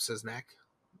he snaps his neck.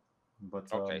 But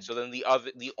okay, so then the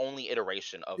only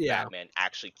iteration of Batman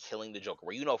actually killing the Joker,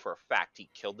 where you know for a fact he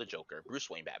killed the Joker, Bruce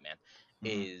Wayne Batman,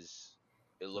 is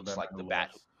it looks like the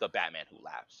Batman Who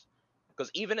Laughs. Because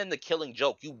even in the Killing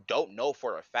Joke, you don't know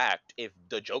for a fact if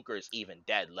the Joker is even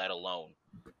dead, let alone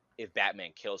if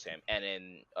Batman kills him. And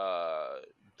in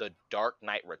the Dark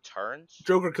Knight Returns,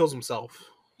 Joker kills himself.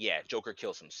 Yeah, Joker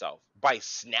kills himself by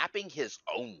snapping his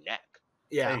own neck.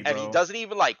 Yeah, and he doesn't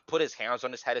even like put his hands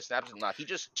on his head and snaps him. He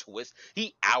just twists.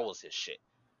 He owls his shit.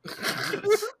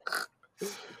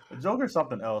 Joker's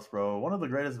something else, bro. One of the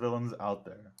greatest villains out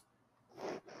there.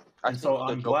 And so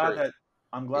I'm glad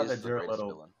that Jared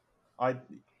Leto.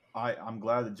 I'm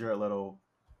glad that Jared Leto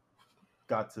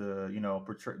got to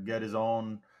get his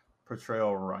own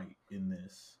portrayal right in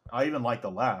this. I even like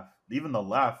the laugh. Even the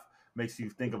laugh makes you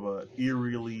think of a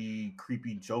eerily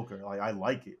creepy Joker. Like I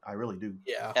like it. I really do.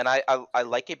 Yeah. And I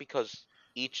like it because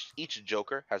each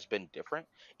Joker has been different.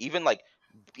 Even like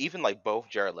both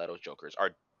Jared Leto's Jokers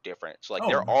are different. So like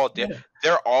they're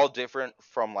all different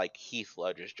from like Heath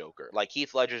Ledger's Joker. Like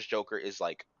Heath Ledger's Joker is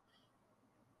like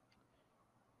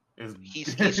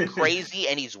he's crazy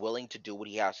and he's willing to do what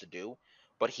he has to do,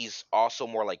 but he's also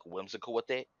more like whimsical with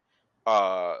it.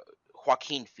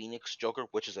 Joaquin Phoenix Joker,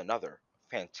 which is another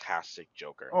fantastic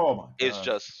Joker. Oh my god.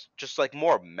 Is just like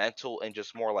more mental and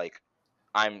just more like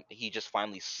he just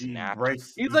finally snapped.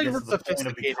 He's like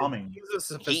sophisticated. He's a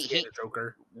sophisticated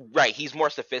Joker. Right, he's more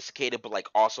sophisticated but like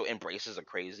also embraces the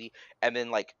crazy. And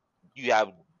then like you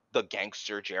have the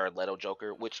gangster Jared Leto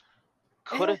Joker, which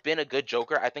could have been a good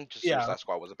Joker. I think just Suicide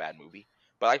Squad was a bad movie.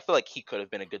 But I feel like he could have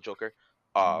been a good Joker.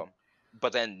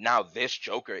 But then now this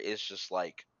Joker is just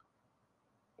like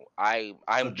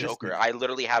I'm Joker. I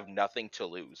literally have nothing to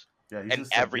lose and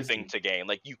everything to gain.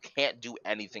 Like you can't do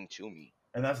anything to me.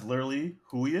 And that's literally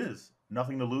who he is.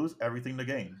 Nothing to lose, everything to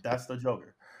gain. That's the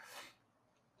Joker.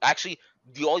 Actually,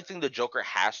 the only thing the Joker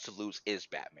has to lose is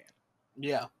Batman.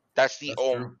 Yeah, that's the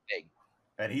only thing.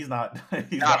 And he's not.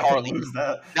 Not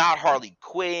Harley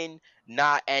Quinn.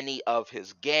 Not any of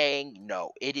his gang.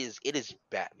 No, it is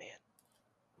Batman.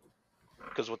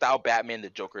 Because without Batman, the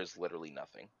Joker is literally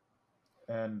nothing.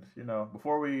 And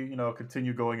before we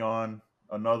continue going on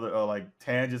another like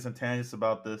tangents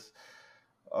about this,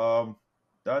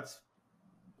 that's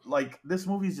like this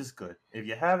movie's just good. If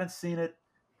you haven't seen it,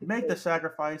 make the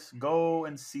sacrifice, go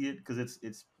and see it because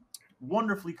it's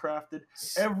wonderfully crafted.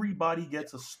 Everybody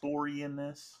gets a story in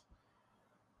this.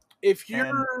 If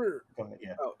you're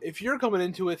if you're coming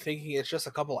into it thinking it's just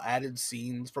a couple added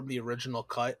scenes from the original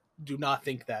cut, do not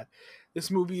think that. This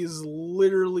movie is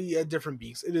literally a different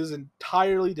beast. It is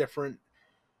entirely different.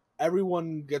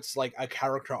 Everyone gets like a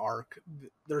character arc.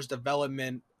 There's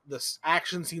development. The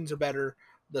action scenes are better.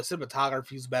 The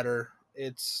cinematography is better.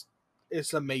 It's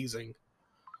amazing.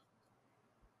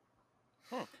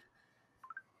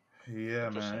 Yeah,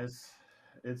 man,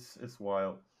 it's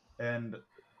wild. And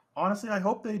honestly, I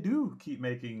hope they do keep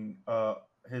making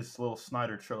his little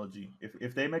Snyder trilogy.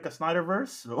 If they make a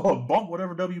Snyderverse, bump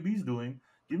whatever WB's doing.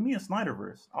 Give me a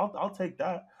Snyderverse. I'll take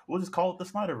that. We'll just call it the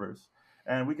Snyderverse,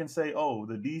 and we can say, oh,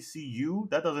 the DCU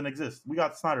that doesn't exist. We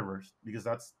got Snyderverse because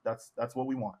that's what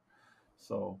we want.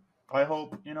 So I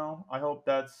hope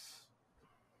that's.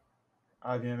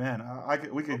 I mean, man,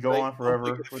 we could go on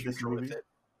forever with this movie.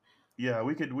 Yeah,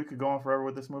 we could go on forever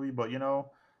with this movie, but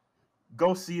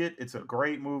go see it. It's a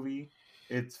great movie.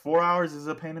 It's 4 hours is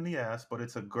a pain in the ass, but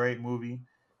it's a great movie,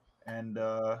 and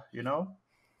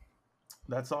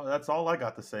that's all I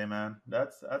got to say, man.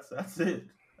 That's it.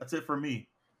 That's it for me.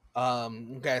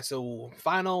 Okay, so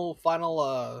final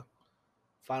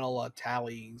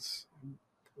tallies.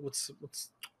 What's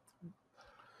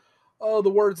the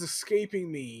word's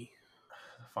escaping me.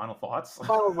 Final thoughts.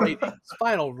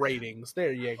 Final ratings.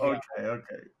 There you go.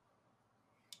 Okay.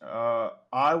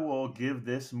 I will give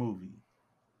this movie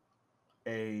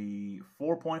a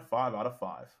 4.5 out of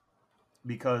 5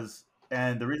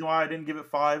 and the reason why I didn't give it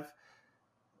 5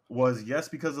 was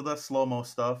because of the slow-mo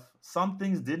stuff. Some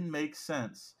things didn't make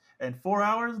sense. And 4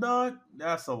 hours, dog,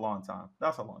 that's a long time.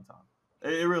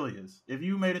 It really is. If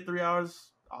you made it 3 hours,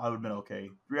 I would have been okay.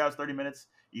 3 hours, 30 minutes,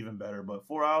 even better. But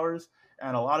 4 hours,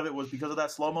 and a lot of it was because of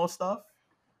that slow-mo stuff.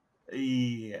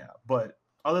 Yeah. But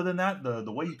other than that,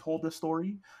 the way you told this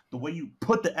story, the way you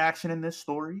put the action in this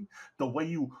story, the way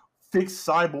you fix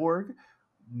Cyborg,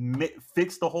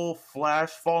 fix the whole Flash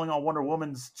falling on Wonder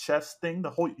Woman's chest thing.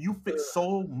 You fix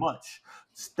so much.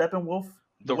 Steppenwolf,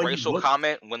 the racial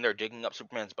comment when they're digging up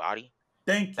Superman's body.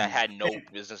 Thank that you. had no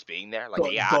business being there. Like,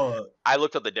 I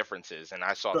looked up the differences and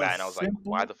I saw that and I was like,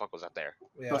 why the fuck was that there?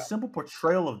 The simple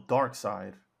portrayal of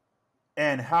Darkseid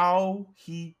and how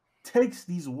he takes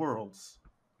these worlds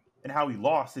and how he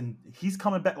lost and he's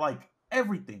coming back, like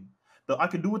everything. I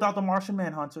could do without the Martian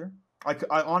Manhunter. I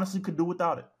honestly could do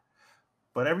without it.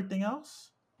 But everything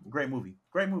else, great movie.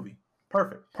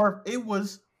 Perfect. It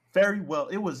was very well.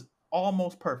 It was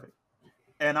almost perfect.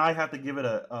 And I have to give it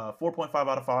a 4.5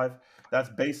 out of 5. That's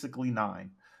basically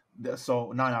 9.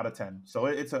 So 9 out of 10. So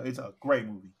it's a great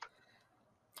movie.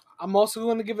 I'm also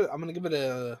going to give it. I'm going to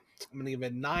give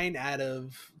it 9 out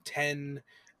of 10.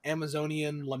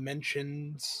 Amazonian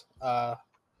Lamentations.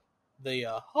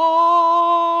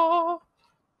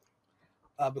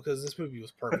 Because this movie was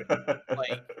perfect.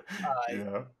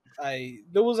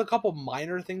 There was a couple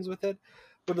minor things with it,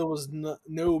 but there was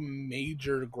no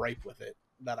major gripe with it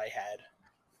that I had.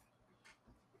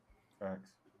 Facts.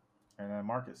 And then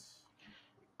Marcus.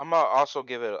 I'm gonna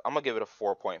give it a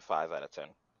 4.5 out of 10.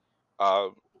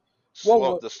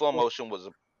 The slow motion was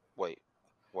wait,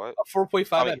 what? A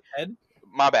 4.5 out of 10?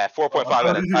 My bad. 4.5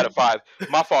 out of 5.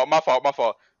 My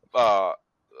fault. A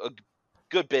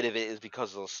good bit of it is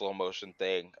because of the slow motion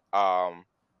thing.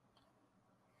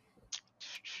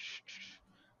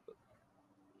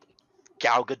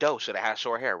 Gal Gadot should have had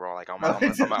short hair, bro. Like I'm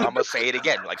gonna say it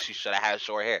again. Like she should have had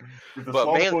short hair. If the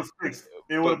slow motion was fixed,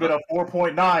 it would have been a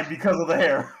 4.9 because of the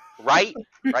hair. Right.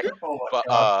 Oh my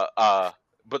God.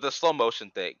 But the slow motion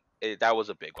thing, that was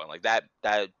a big one. Like that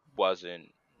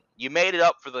wasn't. You made it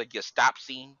up for your stop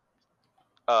scene,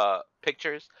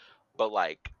 pictures, but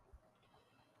like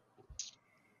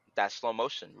that slow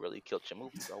motion really killed your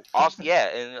movie, bro. Also, yeah,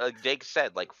 and like Jake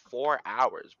said, like 4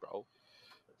 hours, bro.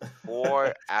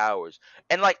 4 hours.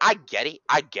 And like I get it.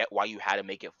 I get why you had to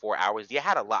make it 4 hours. You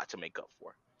had a lot to make up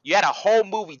for. You had a whole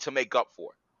movie to make up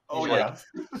for. Oh yeah.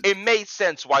 It made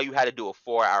sense why you had to do a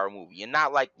 4-hour movie. You're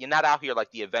not out here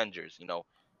like the Avengers,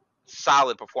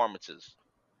 solid performances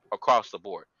across the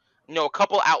board. A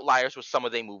couple outliers with some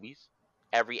of their movies.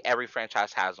 Every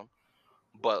franchise has them.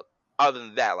 But other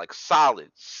than that, like solid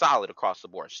across the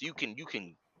board. So you can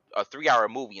a 3-hour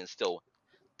movie and still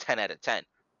 10 out of 10.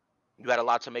 You had a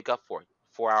lot to make up for.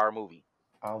 4-hour movie.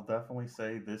 I'll definitely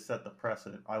say this set the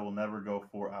precedent. I will never go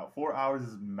 4 hours. 4 hours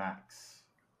is max.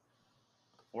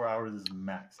 4 hours is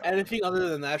max. Anything other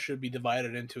than that should be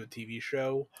divided into a TV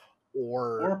show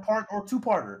or a part or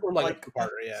 2-parter. Or like a 2-parter,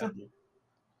 yeah. Simple.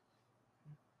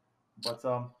 But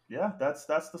yeah, that's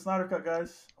the Snyder Cut,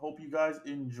 guys. Hope you guys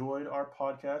enjoyed our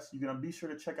podcast. You're gonna be sure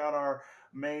to check out our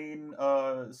main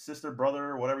sister,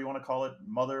 brother, whatever you want to call it,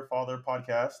 mother, father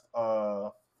podcast,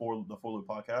 for the Full Loop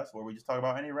podcast, where we just talk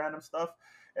about any random stuff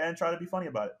and try to be funny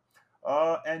about it.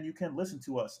 And you can listen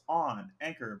to us on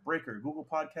Anchor, Breaker, Google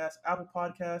Podcasts, Apple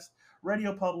Podcasts,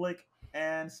 Radio Public,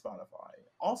 and Spotify.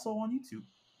 Also on YouTube.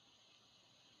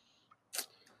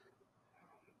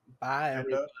 Bye,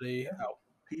 everybody.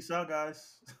 Peace out,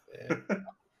 guys. Yeah.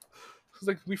 It's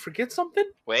like, we forget something?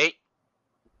 Wait.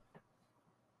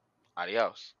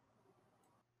 Adios.